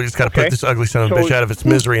 Somebody just got to put this ugly son of a bitch out of its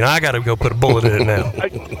misery, and I got to go put a bullet in it now.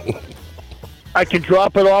 I can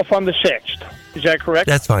drop it off on the 6th. Is that correct?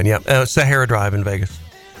 That's fine, yeah. Sahara Drive in Vegas.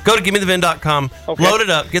 Go to givemethevin.com, load it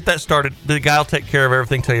up, get that started. The guy will take care of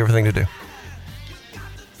everything, tell you everything to do.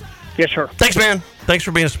 Yes, sir. Thanks, man. Thanks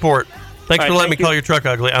for being a sport. Thanks for letting me call your truck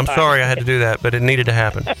ugly. I'm sorry I had to do that, but it needed to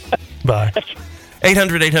happen. Bye.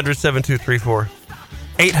 800-800-7234.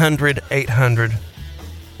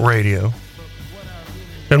 800-800-RADIO.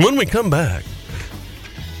 And when we come back,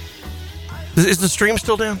 is the stream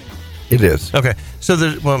still down? It is. Okay. So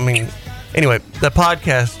anyway, the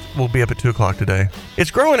podcast will be up at 2 o'clock today.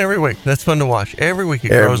 It's growing every week. That's fun to watch. Every week it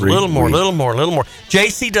grows a little more.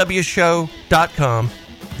 JCWshow.com,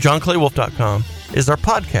 JohnClayWolf.com is our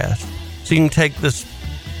podcast. So you can take this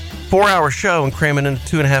 4-hour show and cram it into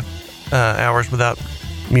 2.5 hours without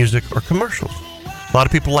music or commercials. A lot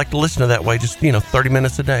of people like to listen to that way, just 30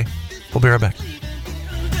 minutes a day. We'll be right back.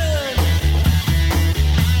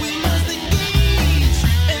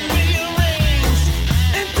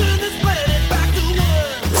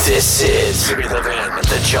 This is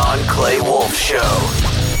the John Clay Wolf Show.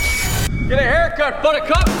 Get a haircut,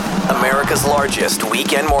 buttercup. America's largest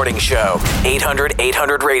weekend morning show.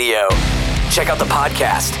 800-800-RADIO. Check out the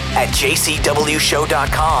podcast at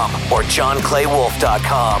jcwshow.com or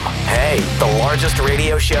johnclaywolf.com. Hey, the largest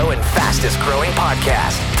radio show and fastest growing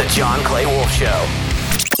podcast, The John Clay Wolf Show.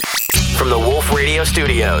 From the Wolf Radio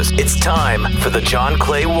Studios, it's time for the John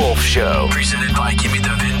Clay Wolf Show. Presented by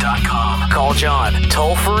GiveMeTheVin.com. Call John,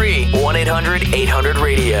 toll free,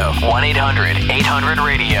 1-800-800-RADIO.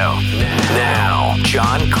 1-800-800-RADIO. Now,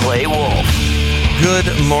 John Clay Wolf. Good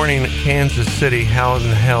morning, Kansas City. How in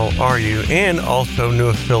the hell are you? And also new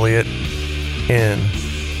affiliate in,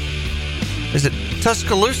 is it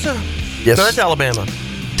Tuscaloosa? Yes. No, that's Alabama.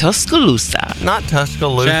 Tuscaloosa. Not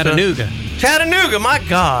Tuscaloosa. Chattanooga, my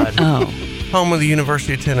God. Oh. Home of the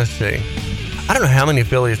University of Tennessee. I don't know how many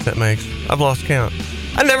affiliates that makes. I've lost count.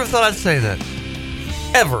 I never thought I'd say that.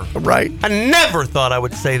 Ever. Right. I never thought I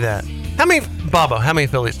would say that. How many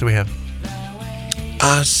affiliates do we have?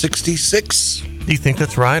 66. Do you think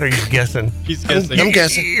that's right, or are you guessing? He's guessing. I'm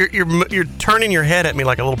guessing. You're turning your head at me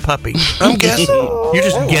like a little puppy. I'm guessing. You're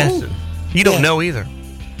just guessing. You don't know either.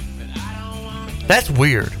 That's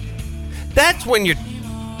weird. That's when you're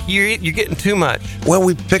getting too much. Well,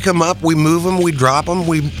 we pick them up, we move them, we drop them,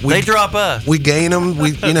 they drop us. We gain them.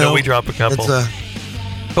 We No, we drop a couple. It's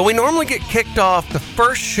But we normally get kicked off. The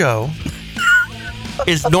first show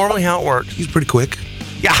is normally how it works. He's pretty quick.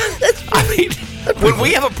 Yeah, I mean, when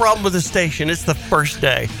we have a problem with the station, it's the first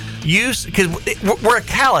day. Because we're a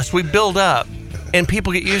callous, we build up, and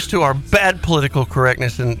people get used to our bad political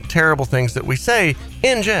correctness and terrible things that we say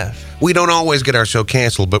in jest. We don't always get our show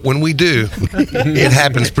canceled, but when we do, it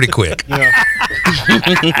happens pretty quick.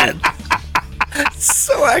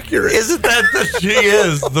 So accurate. Isn't that she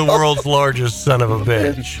is the world's largest son of a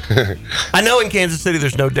bitch? I know in Kansas City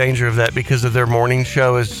there's no danger of that because of their morning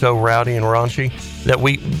show is so rowdy and raunchy that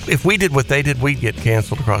if we did what they did, we'd get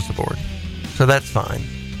canceled across the board. So that's fine.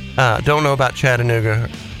 Don't know about Chattanooga.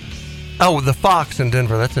 Oh, the Fox in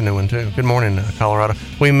Denver. That's a new one too. Good morning, Colorado.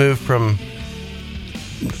 We moved from...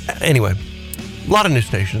 Anyway, a lot of new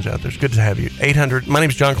stations out there. It's good to have you. 800. My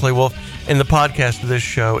name is John Clay Wolf, and the podcast of this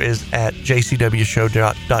show is at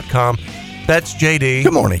jcwshow.com. That's JD.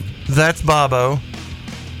 Good morning. That's Bobo.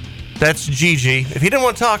 That's Gigi. If he didn't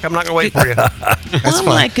want to talk, I'm not going to wait for you. That's fine.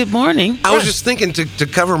 Like, good morning. I was just thinking to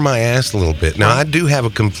cover my ass a little bit. Now, I do have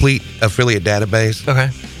a complete affiliate database.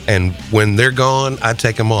 Okay. And when they're gone, I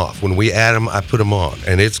take them off. When we add them, I put them on.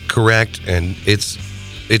 And it's correct, and it's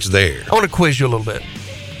there. I want to quiz you a little bit.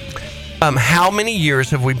 How many years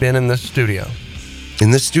have we been in this studio?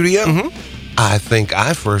 In this studio? Mm-hmm. I think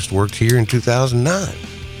I first worked here in 2009.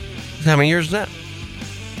 How many years is that?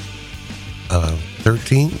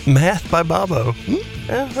 13. Math by Bobo.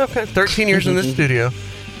 Yeah, okay. 13 years in this studio.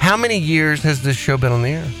 How many years has this show been on the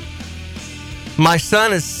air? My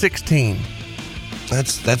son is 16.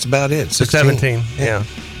 That's about it. 17. Yeah.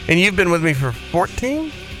 And you've been with me for 14?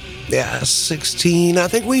 Yeah, 16. I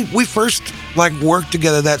think we first worked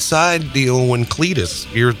together that side deal when Cletus,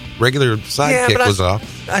 your regular sidekick, was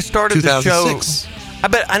off. I started the show.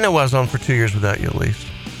 I know I was on for 2 years without you at least.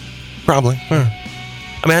 Probably.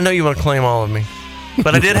 I mean, I know you want to claim all of me,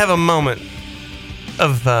 but I did have a moment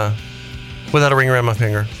of without a ring around my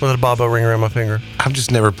finger, without a Bobo ring around my finger. I've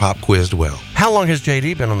just never pop quizzed well. How long has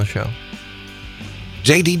JD been on the show?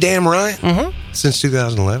 JD Damn Right? Mm-hmm. Since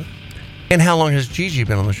 2011. And how long has Gigi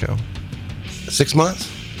been on the show? 6 months.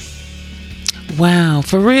 Wow,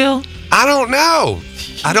 for real? I don't know.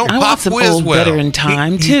 I don't pop want some quiz old well. veteran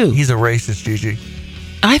time too. He's a racist, Gigi.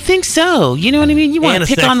 I think so. You know what I mean? You want And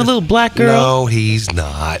to a pick on the sexist. little black girl No, he's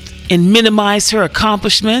not. and minimize her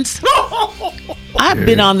accomplishments? I've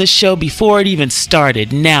been on the show before it even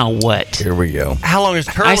started. Now what? Here we go. How long has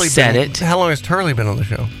Turley I said been? it. How long has Turley been on the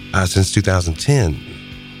show? Since 2010.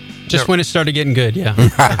 Just when it started getting good, yeah.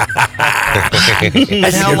 And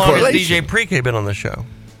how long has DJ Pre-K been on the show?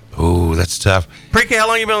 Ooh, that's tough. Pre-K, how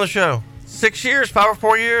long you been on the show? 6 years? 5 or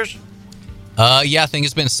 4 years? Yeah, I think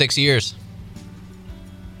it's been 6 years.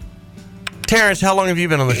 Terrence, how long have you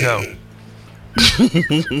been on the show?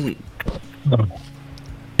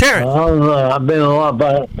 Terrence. I've been a lot,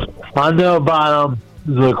 but I know about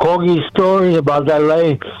the corgi story about that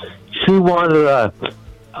lady. She wanted a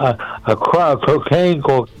cocaine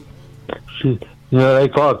corgi. They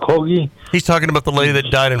call it corgi. He's talking about the lady that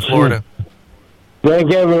died in Florida. They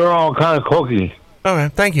gave her all kind of corgi. Okay,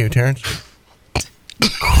 thank you, Terrence.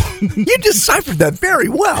 You deciphered that very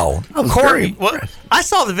well. That was very Corgi. Well, I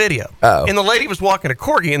saw the video. Oh. And the lady was walking a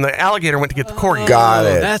corgi, and the alligator went to get the corgi. Got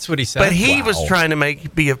it. That's what he said. But he was trying to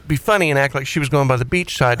be funny and act like she was going by the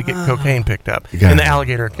beach side to get cocaine picked up, and the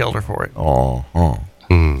alligator killed her for it.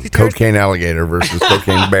 Cocaine alligator versus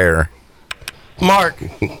cocaine bear. Mark,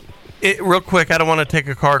 real quick, I don't want to take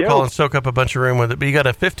a car call and soak up a bunch of room with it, but you got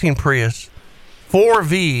a 15 Prius,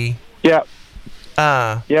 4V. Yeah.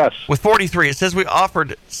 Yes. With 43. It says we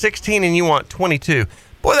offered 16 and you want 22.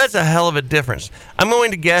 Boy, that's a hell of a difference. I'm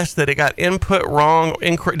going to guess that it got input wrong.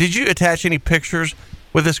 Did you attach any pictures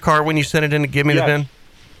with this car when you sent it in to give me the VIN?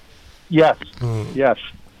 Yes. Yes.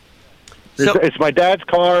 It's my dad's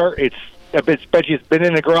car. It's been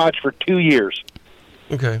in the garage for 2 years.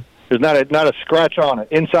 Okay. There's not a scratch on it,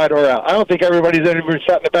 inside or out. I don't think everybody's ever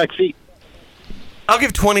sat in the back seat. I'll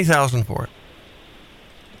give $20,000 for it.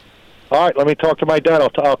 All right, let me talk to my dad.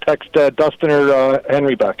 I'll text Dustin or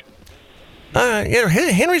Henry back. Yeah,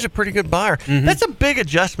 Henry's a pretty good buyer. Mm-hmm. That's a big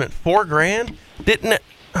adjustment. $4,000.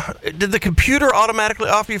 Did the computer automatically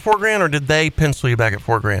offer you $4,000, or did they pencil you back at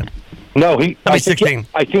 $4,000? No, I 16.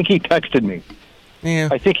 I think he texted me. Yeah.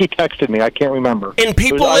 I think he texted me. I can't remember. And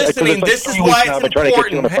people listening, this is why it's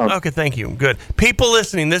important. Okay, thank you. Good. People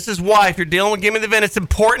listening, this is why, if you're dealing with Give Me the VIN, it's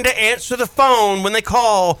important to answer the phone when they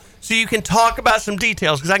call so you can talk about some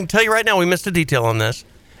details. Because I can tell you right now, we missed a detail on this.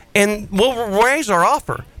 And we'll raise our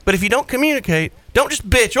offer. But if you don't communicate, don't just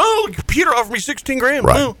bitch. Oh, the computer offered me $16,000.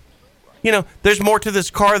 Right. No. You know, there's more to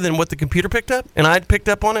this car than what the computer picked up, and I picked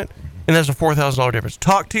up on it, and there's a $4,000 difference.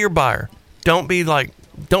 Talk to your buyer. Don't be like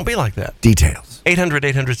that. Details.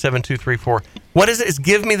 800-800-7234. What is it? It's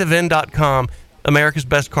GiveMeTheVin.com, America's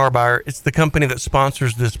Best Car Buyer. It's the company that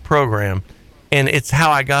sponsors this program. And it's how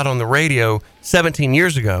I got on the radio 17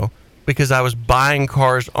 years ago, because I was buying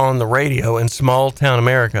cars on the radio in small town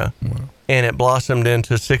America. Wow. And it blossomed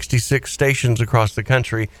into 66 stations across the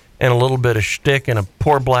country and a little bit of shtick and a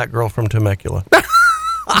poor black girl from Temecula.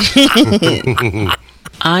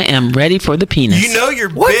 I am ready for the penis. You know you're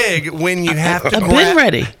big when you have to I've been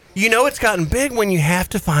ready. You know it's gotten big when you have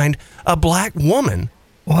to find a black woman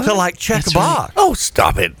to check That's a box. Oh,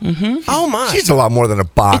 stop it. Mm-hmm. Oh, my. She's a lot more than a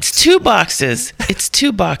box. It's 2 boxes. It's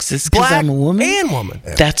 2 boxes because Black I'm a woman. and woman.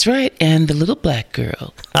 That's right. And the little black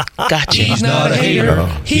girl. Gotcha. He's not a hater.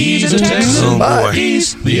 He's a Texan. boy.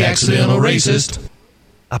 He's the accidental racist.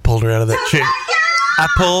 I pulled her out of that chick. I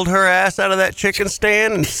pulled her ass out of that chicken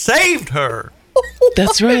stand and saved her.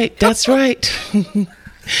 That's right. That's right.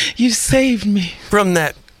 You saved me. From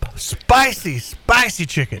that spicy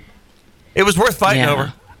chicken. It was worth fighting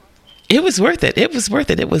over. It was worth it. It was worth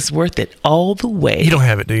it. It was worth it all the way. You don't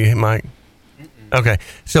have it, do you, Mike? Okay,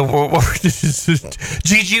 so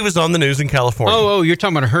Gigi was on the news in California. Oh, you're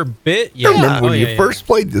talking about her bit? I remember when you first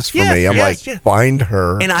played this for me. I'm find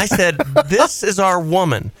her. And I said, this is our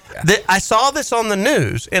woman. I saw this on the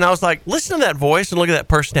news, and I was like, listen to that voice and look at that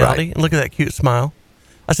personality and look at that cute smile.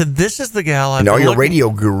 I said, this is the gal And all your radio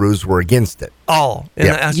gurus were against it. All. And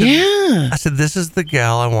I said, this is the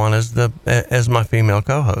gal I want as my female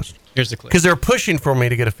co-host. Here's the clip. Because they're pushing for me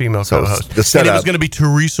to get a female co-host. the setup- And it was going to be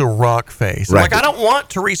Teresa Rockface. I'm Right. like, I don't want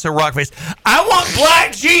Teresa Rockface. I want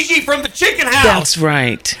Black Gigi from the Chicken House. That's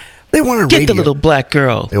right. They wanted Get radio. the little black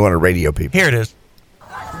girl. They wanted radio people. Here it is.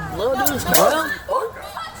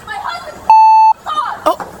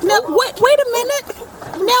 Oh, now wait a minute.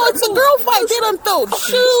 Now it's a girl fight. They done throw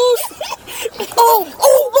shoes. Oh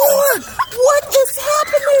Lord! What is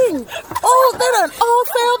happening? Oh, they done all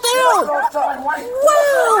fell down.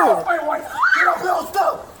 Wow!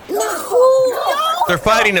 No. They're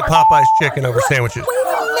fighting at Popeye's Chicken over sandwiches. Wait a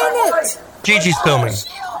minute. Gigi's filming.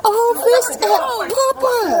 All this at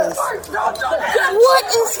Papa's. What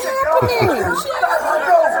is happening?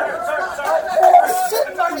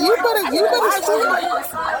 You better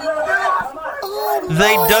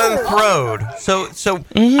They done throwed. So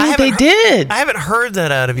they did. I haven't heard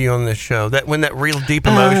that out of you on this show. That when that real deep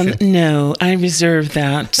emotion. No, I reserve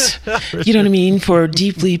that. You know what I mean? For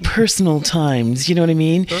deeply personal times. You know what I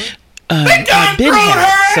mean? I've been here,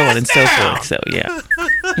 so on and so forth. So yeah.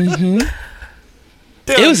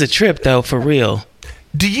 It was a trip, though, for real.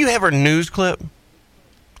 Do you have her news clip?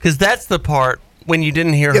 Because that's the part when you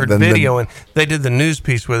didn't hear her video, and they did the news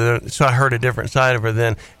piece with her, so I heard a different side of her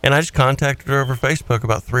then. And I just contacted her over Facebook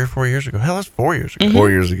about 3 or 4 years ago. Hell, that's 4 years ago. 4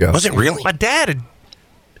 years ago. Was it really? My dad had...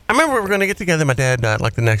 I remember we were going to get together. My dad died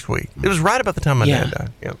like the next week. It was right about the time my dad died.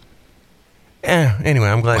 Yep. Anyway,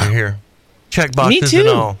 I'm glad you're here. Check boxes and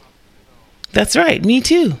all. That's right. Me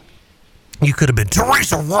too. You could have been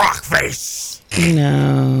Teresa Rockface.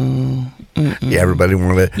 No. Yeah, everybody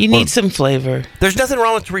wanted. You need some flavor. There's nothing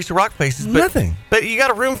wrong with Teresa Rockfaces. But, Nothing. But you got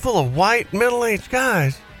a room full of white, middle-aged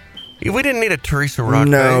guys. We didn't need a Teresa Rockface.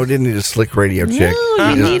 No, didn't need a slick radio chick.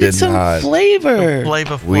 No, you needed some flavor.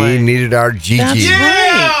 We needed our Gigi.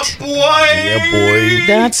 That's right. Yeah, boy.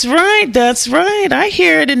 That's right. That's right. I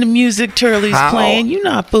hear it in the music Turley's playing. You're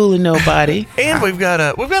not fooling nobody. And we've got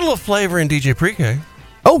a little flavor in DJ Pre-K.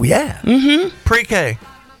 Oh yeah. Mm-hmm. Pre-K.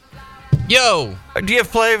 Yo. Do you have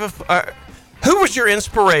flavor? Who was your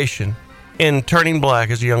inspiration in turning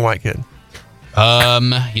black as a young white kid?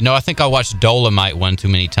 I think I watched Dolomite one too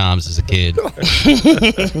many times as a kid.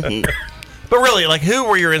 But really, like, who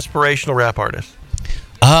were your inspirational rap artists?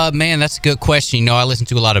 Man, that's a good question. I listened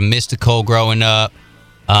to a lot of Mystical growing up.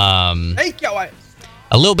 A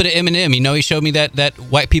little bit of Eminem. He showed me that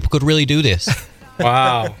white people could really do this.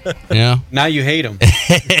 Wow. Yeah. Now you hate him.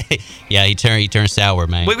 Yeah, he turned sour,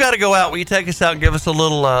 man. We've got to go out. Will you take us out and give us a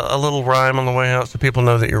little rhyme on the way out so people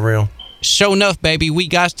know that you're real? Sure enough, baby, we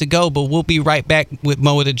got to go, but we'll be right back with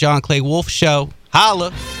more of the John Clay Wolf Show.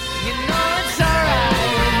 Holla.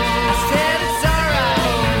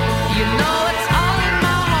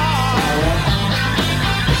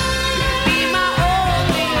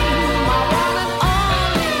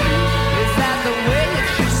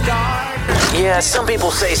 Yeah, some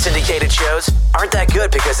people say syndicated shows aren't that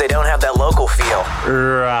good because they don't have that local feel.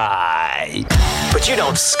 Right. But you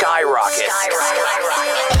don't skyrocket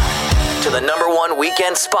to the #1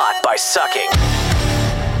 weekend spot by sucking.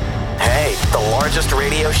 Hey, the largest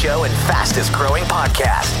radio show and fastest growing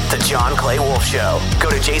podcast, The John Clay Wolf Show. Go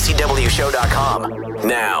to jcwshow.com.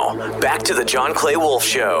 Now, back to The John Clay Wolf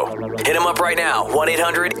Show. Hit him up right now,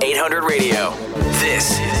 1-800-800-RADIO.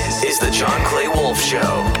 This is The John Clay Wolf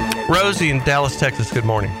Show. Rosie in Dallas, Texas, good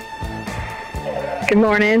morning. Good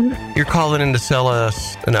morning. You're calling in to sell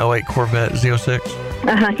us an 08 Corvette Z06?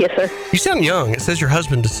 Yes, sir. You sound young. It says your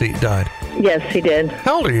husband died. Yes, he did.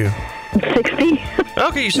 How old are you? 60.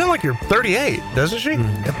 Okay, you sound like you're 38, doesn't she?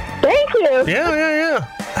 Thank you. Yeah.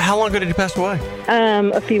 How long ago did he pass away?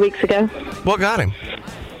 A few weeks ago. What got him?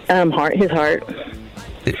 His heart.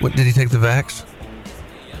 Did he take the vax?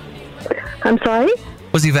 I'm sorry?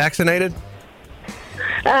 Was he vaccinated?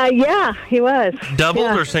 Yeah, he was.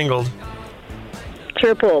 Doubled or singled?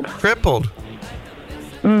 Tripled.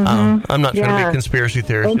 I'm not trying to be conspiracy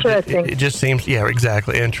theorist. Interesting. It just seems,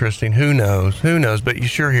 exactly. Interesting. Who knows? But you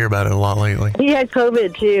sure hear about it a lot lately. He had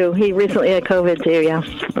COVID, too. He recently had COVID, too, yeah.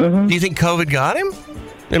 Mm-hmm. Do you think COVID got him?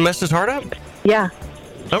 And messed his heart up? Yeah.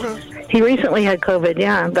 Okay. He recently had COVID,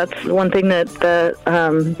 yeah. That's one thing that the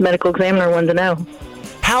medical examiner wanted to know.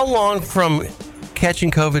 How long from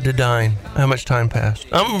catching COVID to dying, how much time passed?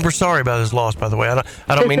 We're sorry about his loss, by the way. I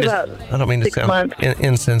don't mean to sound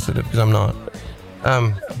insensitive, because I'm not.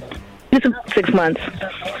 Just 6 months.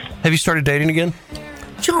 Have you started dating again?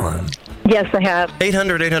 John. Yes, I have.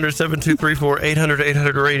 800-800-7234,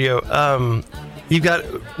 800-800-radio. You've got,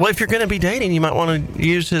 well, if you're going to be dating, you might want to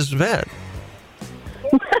use his vet.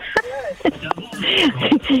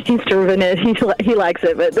 He's driven it. He likes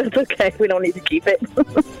it, but that's okay. We don't need to keep it.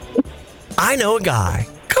 I know a guy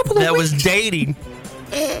that was dating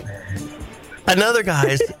another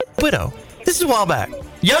guy's widow. This is a while back.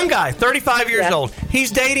 Young guy, 35 years old. He's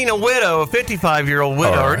dating a widow, a 55-year-old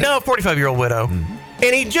widow, or no, a 45-year-old widow.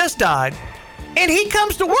 And he just died. And he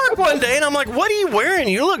comes to work one day, and I'm like, what are you wearing?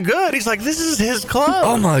 You look good. He's like, this is his clothes.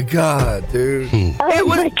 Oh, my God, dude. I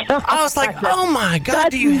was like, oh, my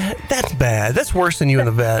God. That's bad. That's worse than you in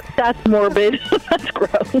the vet. That's morbid. That's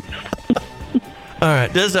gross. All right.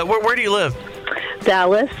 Where do you live?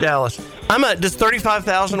 Dallas. Does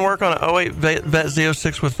 35,000 work on an 08 Vet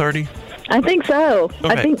Z06 with 30? I think so.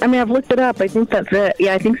 Okay. I've looked it up. I think that's it.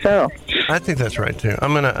 Yeah, I think so. I think that's right, too.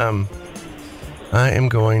 I am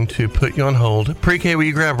going to put you on hold. Pre-K, will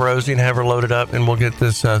you grab Rosie and have her loaded up, and we'll get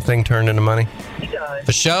this thing turned into money?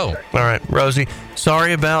 For sure. All right, Rosie,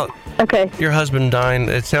 sorry about your husband dying.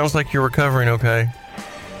 It sounds like you're recovering okay.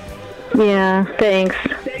 Yeah, thanks.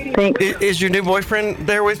 Is your new boyfriend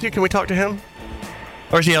there with you? Can we talk to him?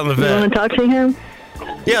 Or is he out in the vet? You want to talk to him?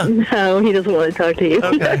 Yeah. No, he doesn't want to talk to you.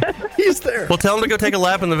 Okay. He's there. Well, tell him to go take a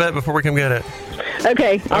lap in the vet before we come get it.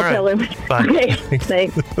 Okay, I'll tell him. Bye. Okay,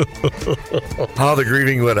 thanks. Oh, the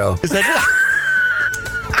grieving widow. Is that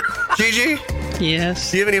Gigi?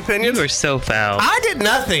 Yes. Do you have any opinions? You were so foul. I did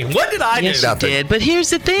nothing. What did I do? Yes, you did. But here's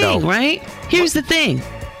the thing, right? Here's the thing.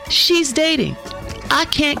 She's dating. I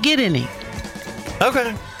can't get any.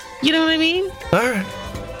 Okay. You know what I mean? All right.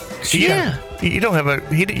 Yeah. You don't have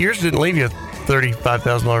yours didn't leave you a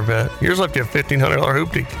 $35,000 vet. Yours left you a $1,500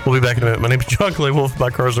 hoopty. We'll be back in a minute. My name is John Clay Wolf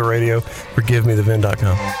by Carza Radio for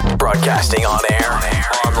GiveMeTheVin.com. Broadcasting on air,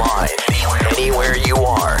 online, anywhere you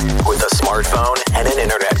are with a smartphone and an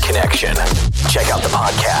internet connection. Check out the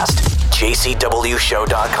podcast,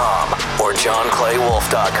 jcwshow.com or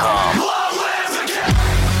johnclaywolf.com.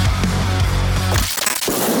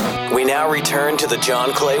 We now return to the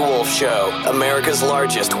John Clay Wolf Show, America's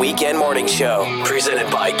largest weekend morning show, presented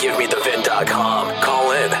by GiveMeTheVin.com.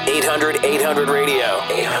 Call in 800-800-RADIO,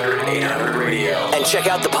 800-800-RADIO, and check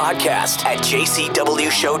out the podcast at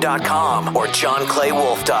jcwshow.com or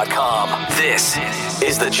johnclaywolf.com. This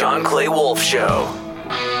is the John Clay Wolf Show.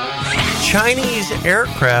 Chinese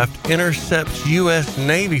aircraft intercepts U.S.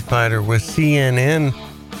 Navy fighter with CNN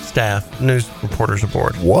staff, news reporters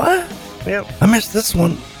aboard. What? Yep. I missed this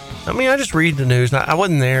one. I mean, I just read the news. I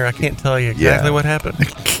wasn't there. I can't tell you exactly what happened.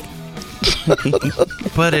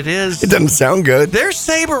 But it doesn't sound good. They're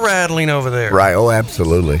saber rattling over there. Right. Oh,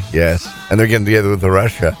 absolutely. Yes. And they're getting together with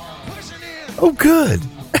Russia. Oh, good.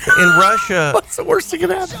 In Russia. What's the worst that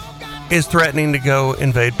could happen? Is threatening to go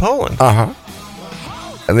invade Poland. Uh-huh.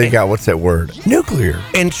 And they got, what's that word? Nuclear.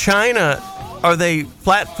 In China, are they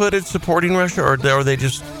flat-footed supporting Russia, or are they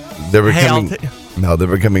just... They're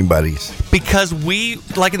becoming buddies. Because we,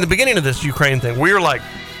 like in the beginning of this Ukraine thing, we were like,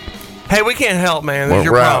 hey, we can't help, man. These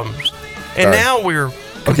are problems. And now we're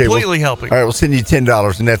completely helping. All right, we'll send you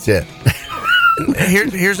 $10 and that's it.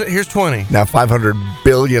 Here's 20. Now $500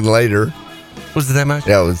 billion later. Was it that much?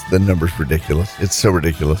 Yeah, the number's ridiculous. It's so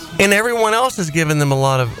ridiculous. And everyone else has given them a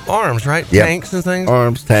lot of arms, right? Yep. Tanks and things?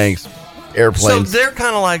 Arms, tanks, airplanes. So they're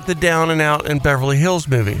kind of like the Down and Out in Beverly Hills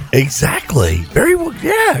movie. Exactly. Very well.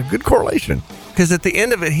 Yeah, good correlation. Because at the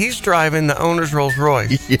end of it, he's driving the owner's Rolls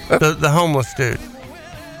Royce, the homeless dude.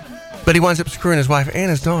 But he winds up screwing his wife and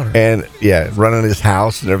his daughter. And, running his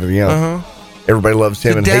house and everything else. Uh-huh. Everybody loves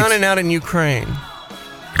him. So Down and Out in Ukraine.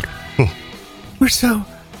 We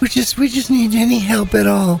just need any help at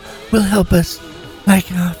all. Will help us. Like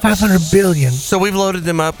 $500 billion. So we've loaded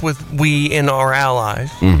them up with, we and our allies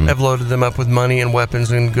have loaded them up with money and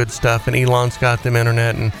weapons and good stuff. And Elon's got them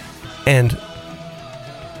internet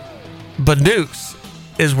but nukes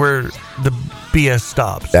is where the BS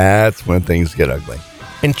stops. That's when things get ugly.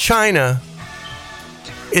 And China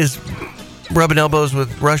is rubbing elbows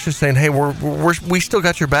with Russia, saying, "Hey, we still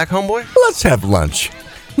got your back, homeboy. Let's have lunch."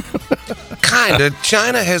 Kinda.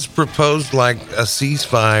 China has proposed like a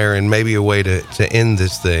ceasefire and maybe a way to end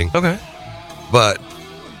this thing. Okay. But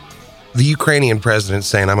the Ukrainian president's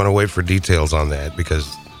saying, "I'm going to wait for details on that because."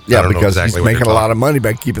 Because he's making a lot of money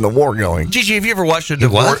by keeping the war going. Gigi, have you ever watched a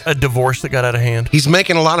divorce that got out of hand? He's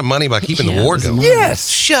making a lot of money by keeping the war going. Yes.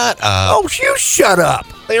 Shut up. Oh, you shut up.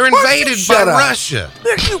 They're invaded by Shut up. Russia.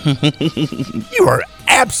 You are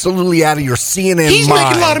absolutely out of your CNN He's mind.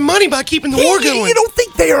 making a lot of money by keeping the war going. You don't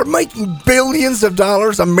think they are making billions of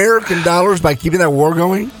dollars, American dollars, by keeping that war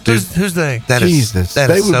going? Who's they? That is- Jesus, that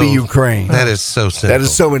they is would so- be Ukraine. That is so simple. That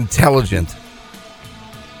is so intelligent.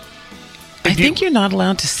 I think you're not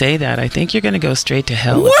allowed to say that. I think you're going to go straight to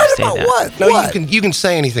hell What if you say about that. what? No, What? you can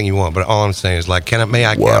say anything you want, but all I'm saying is like, may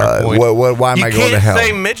I counterpoint? Why am You I going to can't hell?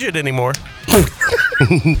 say midget anymore.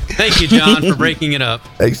 Thank you, John, for breaking it up.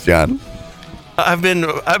 Thanks, John. I've been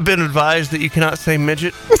advised that you cannot say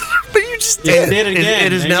midget. But you just You did it again.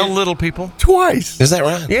 It is dang now it. little people. Twice. Is that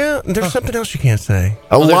right? Yeah, there's something else you can't say.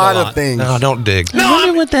 A there's lot a of lot. things. No, don't dig. I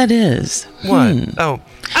wonder what that is. What? Oh,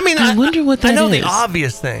 I mean, I wonder what I that know is. the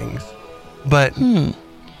obvious things, but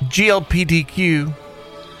GLPDQ.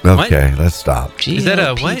 Okay, let's stop. Is that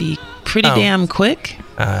a what? Pretty Oh. damn quick.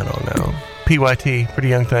 I don't know. PYT, pretty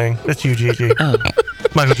young thing. That's you, Gigi. Oh.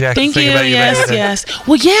 Michael Jackson. Thank you. singing about Yes, baby. yes.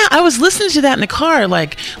 Well, yeah, I was listening to that in the car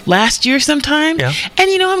like last year sometime. Yeah. And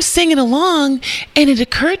I'm singing along, and it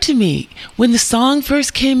occurred to me when the song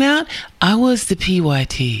first came out, I was the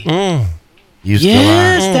PYT. You still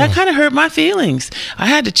Yes, are. that kind of hurt my feelings. I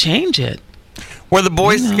had to change it. Were the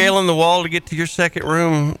boys scaling the wall to get to your second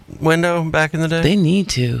room window back in the day? They need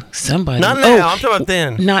to. Somebody. Not now. I'm talking about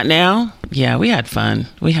then. Not now. Yeah, we had fun.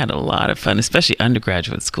 We had a lot of fun, especially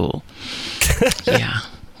undergraduate school. Yeah,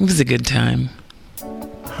 it was a good time.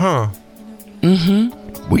 Huh.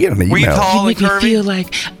 Mm-hmm. We got an Were you email. tall You and make me curvy? feel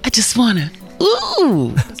like I just wanna.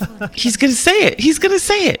 Ooh, he's gonna say it. He's gonna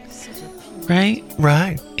say it. Right.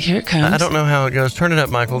 Right. Here it comes. I don't know how it goes. Turn it up,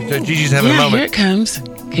 Michael. Gigi's having a Yeah, here moment. it comes.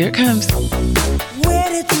 Here it comes. Where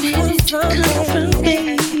did you come from,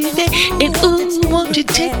 baby? And ooh, won't you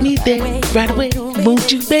take me there right away?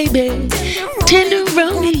 Won't you, baby?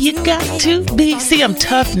 Tenderoni, you got to be. See, I'm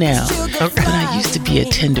tough now, but I used to be a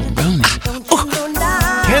tenderoni.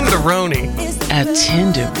 Tenderoni. A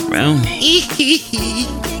tenderoni.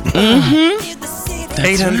 Mm-hmm.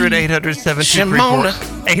 800-800-7234.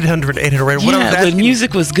 800-800. What I was Yeah, asking, when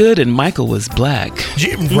music was good and Michael was black.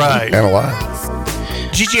 right. And a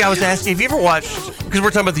lot. Gigi, I was asking, have you ever watched, because we're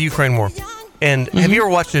talking about the Ukraine war, and have you ever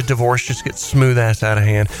watched a divorce just get smooth ass out of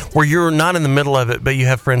hand, where you're not in the middle of it, but you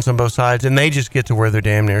have friends on both sides, and they just get to where they're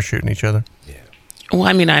damn near shooting each other? Well,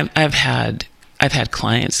 I mean, I've had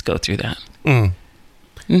clients go through that. Mm.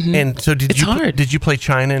 Mhm. And so It's hard. did you play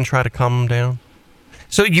China and try to calm them down?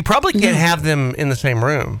 So you probably can't No. have them in the same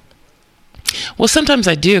room. Well, sometimes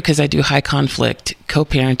I do because I do high conflict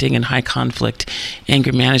co-parenting and high conflict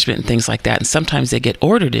anger management and things like that. And sometimes they get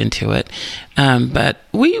ordered into it. But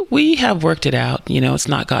we have worked it out. It's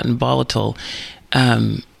not gotten volatile.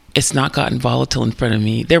 It's not gotten volatile in front of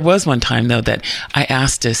me. There was one time though that I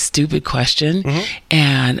asked a stupid question,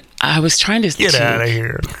 and I was trying to Get out of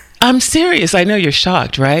here. I'm serious. I know you're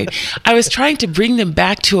shocked, right? I was trying to bring them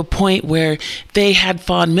back to a point where they had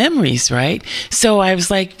fond memories, right? So I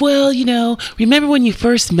was like, well, remember when you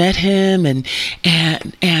first met him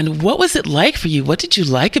and what was it like for you? What did you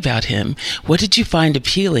like about him? What did you find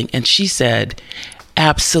appealing? And she said,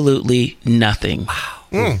 absolutely nothing.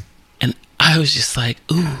 Wow. And I was just like,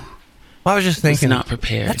 ooh. Well, I was just thinking. not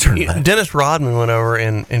prepared. Dennis Rodman went over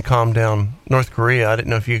and calmed down North Korea. I didn't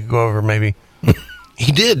know if you could go over maybe.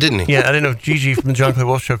 He did, didn't he? Yeah, I didn't know if Gigi from the John Clay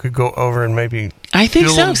Wolf Show could go over and maybe I think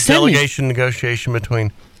do a so. little Send me. delegation negotiation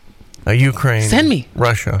between Ukraine, Send me.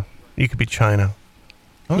 Russia. You could be China.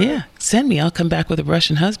 Yeah, send me. I'll come back with a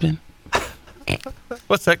Russian husband.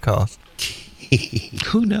 What's that cost?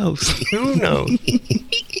 Who knows? Who knows?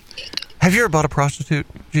 Have you ever bought a prostitute,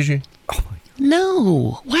 Gigi?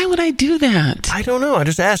 No. Why would I do that? I don't know. I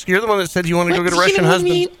just asked. You're the one that said you wanted to go get a Russian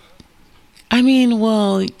husband. I mean,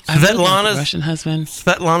 well, I would like a Svetlana's Russian husband.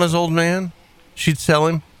 Svetlana's old man. She'd sell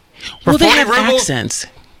him. For Well, they 40 have rubles? accents.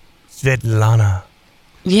 Svetlana.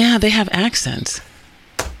 Yeah, they have accents.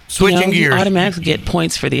 Switching You gears. automatically get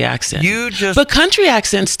points for the accent. You just But country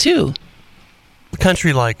accents too.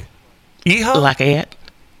 country like. Yeehaw. Like it.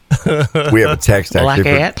 We have a text Like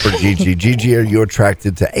actually it. for Gigi. Gigi, are you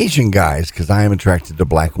attracted to Asian guys? Because I am attracted to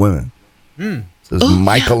black women. Says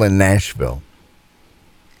Michael in Nashville.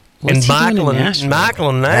 What's and he doing in Michael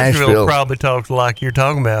in Nashville? Nashville probably talks like you're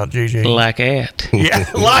talking about, Gigi. Like it. Yeah,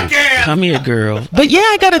 like it. Come here, girl. But yeah,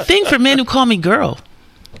 I got a thing for men who call me girl.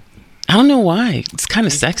 I don't know why. It's kind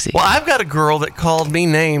of sexy. Well, I've got a girl that called me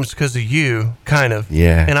names because of you, kind of.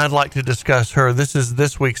 Yeah. And I'd like to discuss her. This is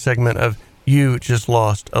this week's segment of You just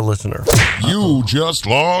lost a listener. You just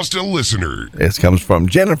lost a listener. This comes from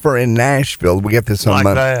Jennifer in Nashville. We get this on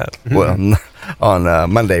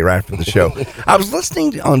Monday right after the show. I was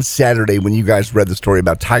listening on Saturday when you guys read the story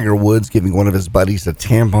about Tiger Woods giving one of his buddies a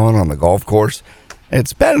tampon on the golf course.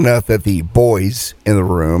 It's bad enough that the boys in the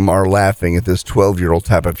room are laughing at this 12-year-old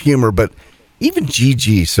type of humor, but even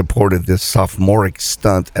Gigi supported this sophomoric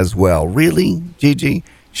stunt as well. Really, Gigi?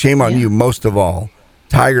 Shame on you most of all.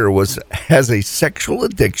 Tiger has a sexual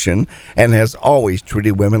addiction and has always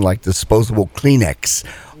treated women like disposable Kleenex.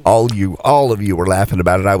 All of you were laughing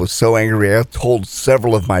about it. I was so angry. I told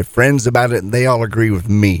several of my friends about it, and they all agree with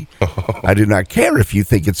me. I do not care if you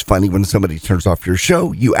think it's funny when somebody turns off your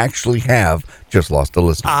show. You actually have just lost a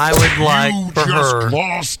listener. I would like for her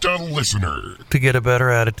lost a listener to get a better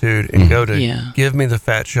attitude and go to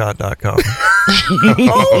givemethefatshot.com.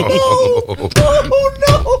 Oh,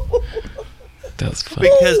 no. That's funny.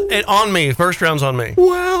 Because on me, first round's on me.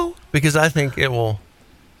 Wow. Because I think it will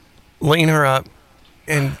lean her up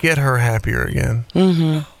and get her happier again.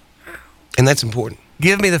 Mm-hmm. And that's important.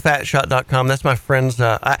 GiveMeTheFatShot.com. That's my friend's.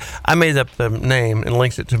 I made up the name and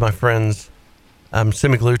links it to my friend's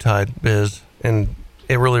semi-glutide biz, and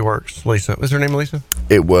it really works. Lisa. Was her name Lisa?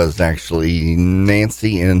 It was actually Jennifer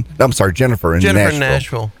in Jennifer Nashville. in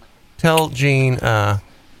Nashville. Tell Gene I'm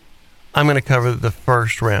going to cover the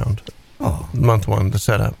first round. Month one, the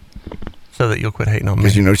setup, so that you'll quit hating on me.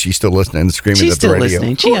 Because you know she's still listening and screaming She's at the still radio.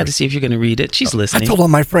 listening. She had to see if you're going to read it. She's listening. I told all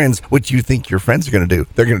my friends, what do you think your friends are going to do?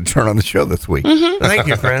 They're going to turn on the show this week. Mm-hmm. Thank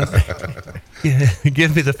you, friends.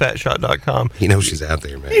 GiveMeTheFatShot.com. You know she's out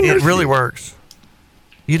there, man. It really works.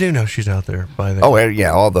 You do know she's out there, by the way. Oh,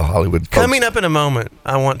 yeah, all the Hollywood folks. Coming up in a moment,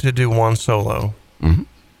 I want to do Juan Solo. Mm-hmm.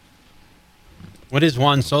 What is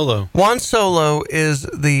Juan Solo? Juan Solo is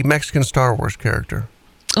the Mexican Star Wars character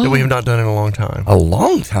that we have not done in a long time. A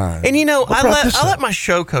long time? And you know, I let my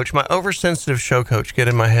show coach, my oversensitive show coach, get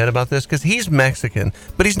in my head about this because he's Mexican,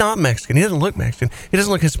 but he's not Mexican. He doesn't look Mexican. He doesn't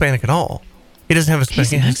look Hispanic at all. He doesn't have a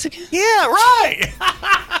Hispanic. He's Mexican? Yeah, right.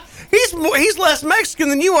 He's less Mexican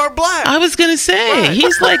than you are black. I was going to say, Right.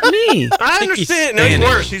 he's like me. I understand. No, he's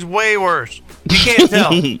worse. He's way worse. You can't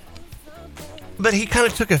tell. But he kind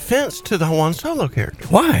of took offense to the Juan Solo character.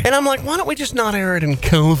 Why? And I'm like, why don't we just not air it in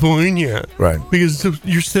California? Right. Because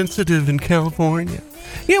you're sensitive in California.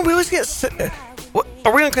 Yeah, we always get...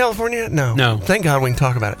 Are we in California? No. No. Thank God we can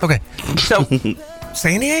talk about it. Okay. So,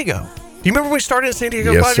 San Diego. Do you remember when we started in San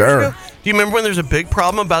Diego Yes, 5 sir. years ago? Do you remember when there's a big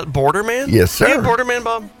problem about Border Man? Yes, sir. Do you have Border Man,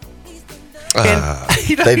 Bob?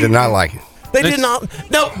 They did not like it. They did not.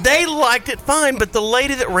 No, they liked it fine, but the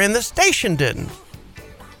lady that ran the station didn't.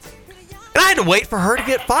 And I had to wait for her to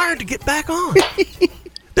get fired to get back on.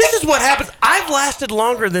 This is what happens. I've lasted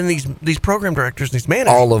longer than these program directors, these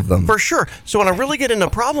managers. All of them. For sure. So when I really get in a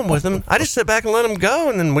problem with them, I just sit back and let them go,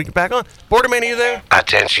 and then we get back on. Borderman, are you there?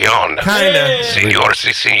 Atención. Kinda. Señores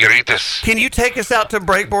y señoritas. Can you take us out to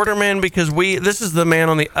break, Borderman? Because this is the man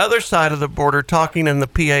on the other side of the border talking in the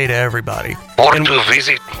PA to everybody. Por tu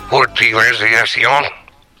visit, por tu investigación,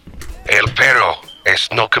 el perro es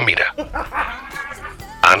no comida.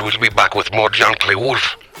 And we'll be back with more John Clay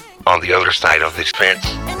Wolf on the other side of this fence.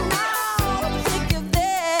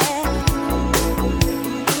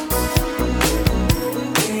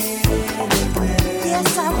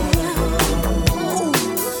 Yes, I will.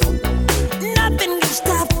 Nothing can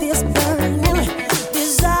stop this burning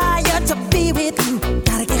desire to be with you.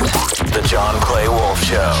 Gotta get The John Clay Wolf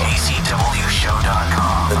Show.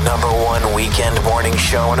 JCWShow.com. The #1 weekend morning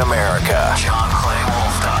show in America.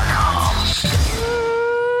 JohnClayWolf.com.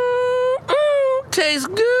 tastes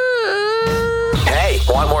good. Hey,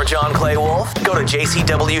 want more John Clay Wolf? Go to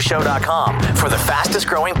JCWShow.com for the fastest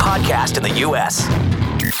growing podcast in the U.S.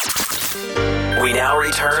 We now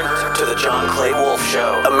return to the John Clay Wolf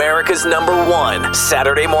Show, America's #1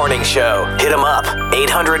 Saturday morning show. Hit 'em up,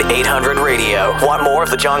 800-800-RADIO. Want more of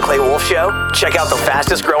the John Clay Wolf Show? Check out the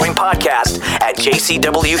fastest growing podcast at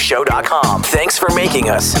JCWShow.com. Thanks for making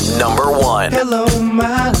us #1. Hello,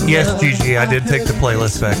 my Yes, Gigi, I did take the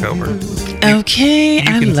playlist back over. Okay,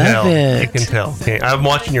 I love it. You can tell. Okay, I'm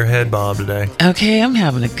watching your head, Bob, today. Okay, I'm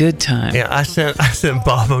having a good time. Yeah, I sent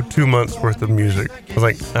Bobo 2 months worth of music. I was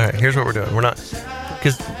like, all right, here's what we're doing. We're not,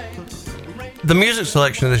 because the music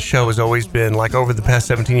selection of this show has always been like over the past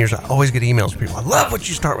 17 years. I always get emails from people. I love what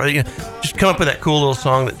you start with. You know, just come up with that cool little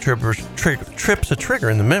song that trips a trigger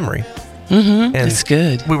in the memory. Mm-hmm. And it's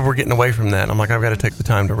good. We were getting away from that. I'm like, I've got to take the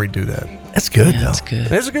time to redo that. That's good, though. That's good.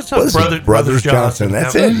 It's a good song. Brothers Johnson.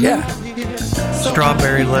 That's it, yeah.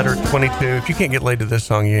 Strawberry Letter 22. If you can't get laid to this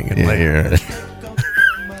song, you ain't getting laid. Yeah.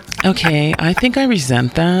 Okay, I think I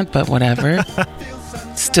resent that, but whatever.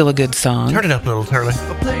 Still a good song. Turn it up a little, Turley.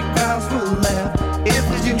 Playgrounds will laugh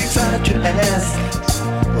if you decide to ask.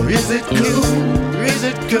 Or is it cool? Or is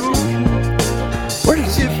it cool? Where did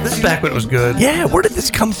This is back when it was good. Yeah, where did this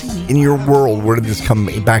come in your world? Where did this come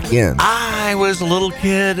back in? I was a little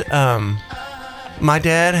kid. My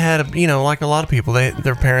dad had, like a lot of people,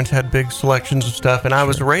 their parents had big selections of stuff, and I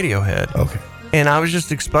was a Radiohead. Okay. And I was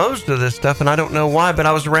just exposed to this stuff, and I don't know why, but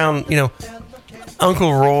I was around,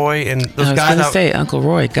 Uncle Roy and those I was guys. going to say, Uncle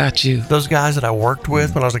Roy got you. Those guys that I worked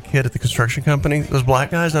with when I was a kid at the construction company, those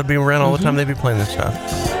black guys, I'd be around all the time. They'd be playing this stuff.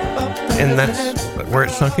 And that's where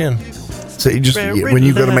it sunk in. So you just, when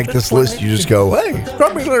you go to make this list, you just go, hey,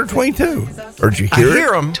 Strawberry Letter 22. Or did you hear it? I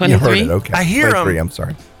hear them. You heard it, okay. I hear 23, them. I'm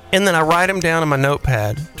sorry. And then I write them down on my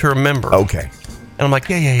notepad to remember. Okay. And I'm like,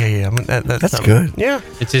 yeah. That's good. Yeah.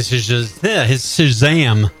 It's his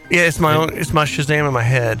Shazam. Yeah, it's my Shazam in my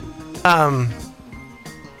head.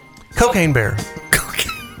 Cocaine Bear.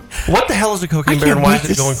 What the hell is a cocaine bear and why is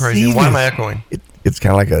it going crazy? And why am I echoing? It's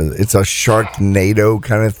kind of like it's a Sharknado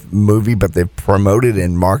kind of movie, but they've promoted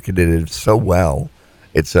and marketed it so well.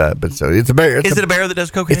 It's a bear. Is it a bear that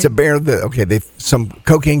does cocaine? It's a bear that some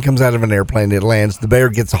cocaine comes out of an airplane, it lands, the bear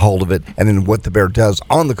gets a hold of it, and then what the bear does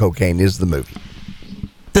on the cocaine is the movie.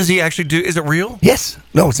 Does he actually do? Is it real? Yes.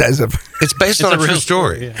 No, it's based on a true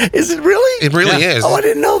story. Yeah. Is it really? It really is. Oh, I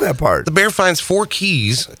didn't know that part. The bear finds 4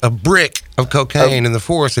 keys, a brick of cocaine in the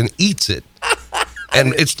forest, and eats it.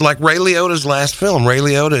 And it's like Ray Liotta's last film. Ray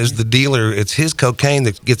Liotta is the dealer. It's his cocaine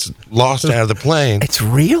that gets lost out of the plane. It's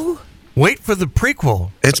real? Wait for the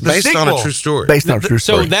prequel. It's based on a true story. Based on a true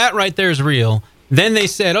story. So that right there is real. Then they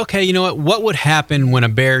said, okay, you know what? What would happen when a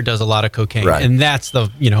bear does a lot of cocaine? Right. And that's the,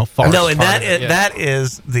 farce. No, and part that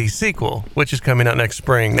is the sequel, which is coming out next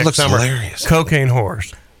spring, next looks summer. hilarious. Cocaine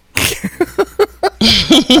Horse.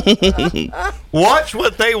 Watch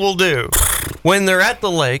what they will do when they're at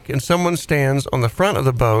the lake and someone stands on the front of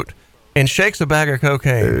the boat and shakes a bag of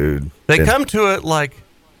cocaine. Dude, they come to it like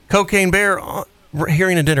Cocaine Bear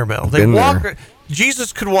hearing a dinner bell. They walk. There.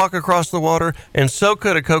 Jesus could walk across the water, and so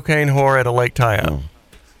could a cocaine whore at a lake tie-up.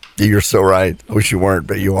 You're so right. I wish you weren't,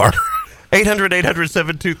 but you are.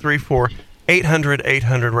 800-800-7234.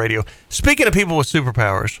 800-800-radio. Speaking of people with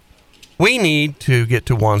superpowers, we need to get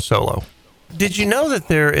to Juan Solo. Did you know that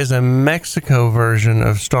there is a Mexico version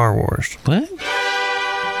of Star Wars? What?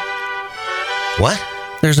 What?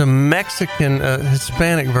 There's a Mexican,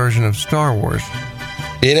 Hispanic version of Star Wars.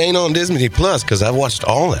 It ain't on Disney Plus because I've watched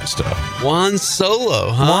all that stuff. Juan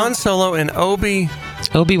Solo, huh? Juan Solo and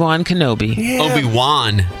Obi-Wan Kenobi. Yeah.